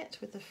jacket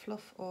with the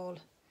fluff all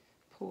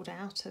pulled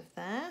out of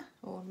there,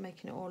 or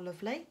making it all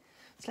lovely.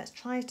 So let's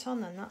try it on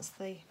then. That's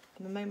the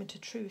moment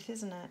of truth,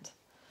 isn't it?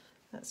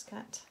 Let's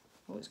get,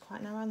 oh, it's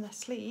quite narrow on the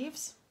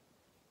sleeves.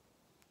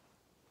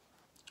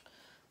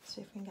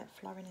 See if we can get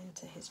Florin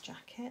into his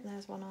jacket.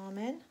 There's one arm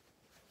in.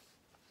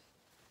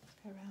 Let's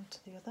go around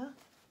to the other.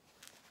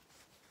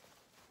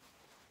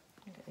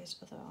 And get his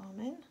other arm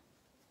in.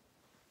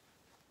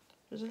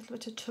 There's a little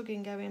bit of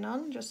tugging going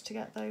on just to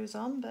get those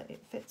on, but it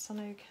fits on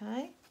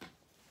okay.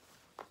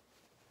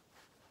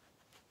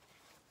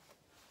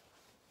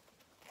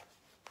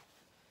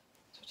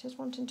 So just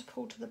wanting to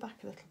pull to the back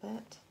a little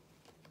bit.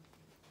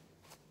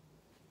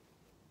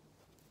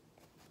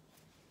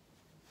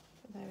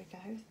 But there we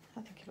go.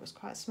 I think it looks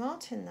quite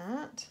smart in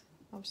that.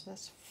 Obviously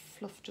there's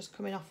fluff just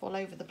coming off all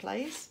over the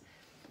place.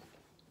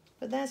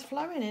 But there's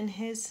Florin in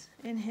his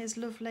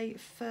lovely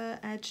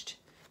fur-edged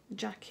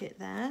jacket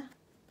there,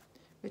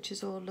 which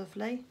is all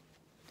lovely.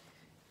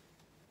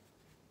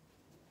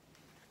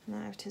 And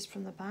there it is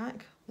from the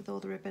back with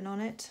all the ribbon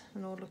on it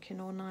and all looking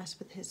all nice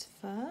with his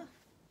fur.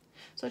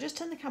 So I'll just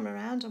turn the camera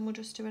around and we'll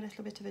just do a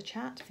little bit of a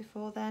chat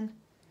before then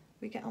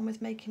we get on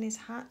with making his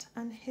hat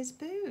and his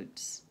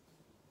boots.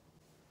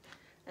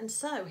 And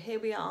so here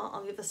we are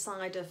on the other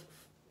side of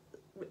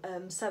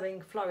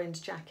sewing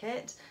Florin's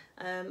jacket.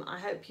 I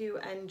hope you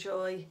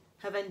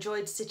have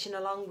enjoyed stitching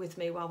along with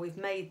me while we've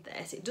made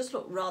this. It does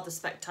look rather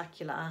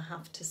spectacular, I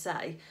have to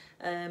say.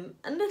 A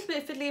little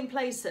bit fiddly in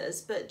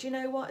places, but do you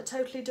know what?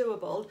 Totally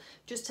doable,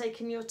 just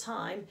taking your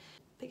time.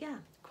 But yeah,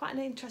 quite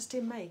an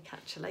interesting make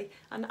actually.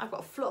 And I've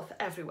got fluff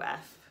everywhere.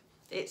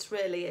 It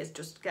really is,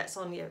 just gets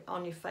on your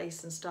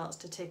face and starts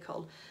to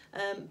tickle.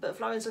 But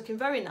Florin's looking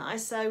very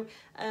nice. So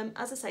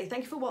as I say,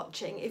 thank you for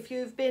watching. If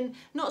you've been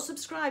not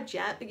subscribed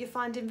yet, but you're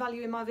finding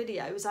value in my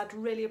videos, I'd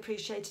really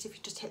appreciate it if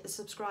you just hit the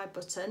subscribe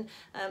button.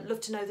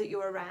 Love to know that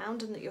you're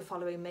around and that you're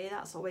following me.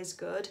 That's always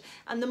good.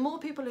 And the more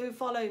people who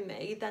follow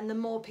me, then the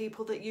more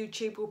people that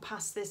YouTube will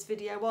pass this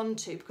video on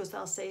to, because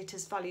they'll see it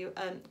as value,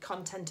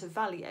 content of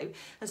value,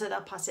 and so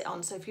they'll pass it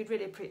on. So if you'd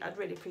I'd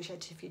really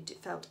appreciate it if you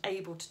felt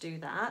able to do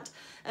that.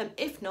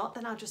 If not,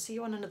 then I'll just see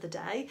you on another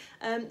day.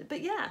 But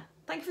yeah,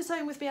 thank you for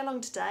sewing with me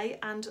along today,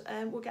 and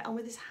we'll get on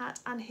with his hat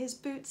and his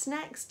boots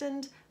next,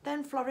 and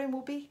then Florin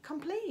will be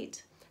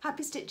complete.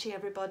 Happy stitching,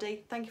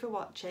 everybody. Thank you for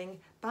watching.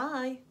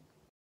 Bye.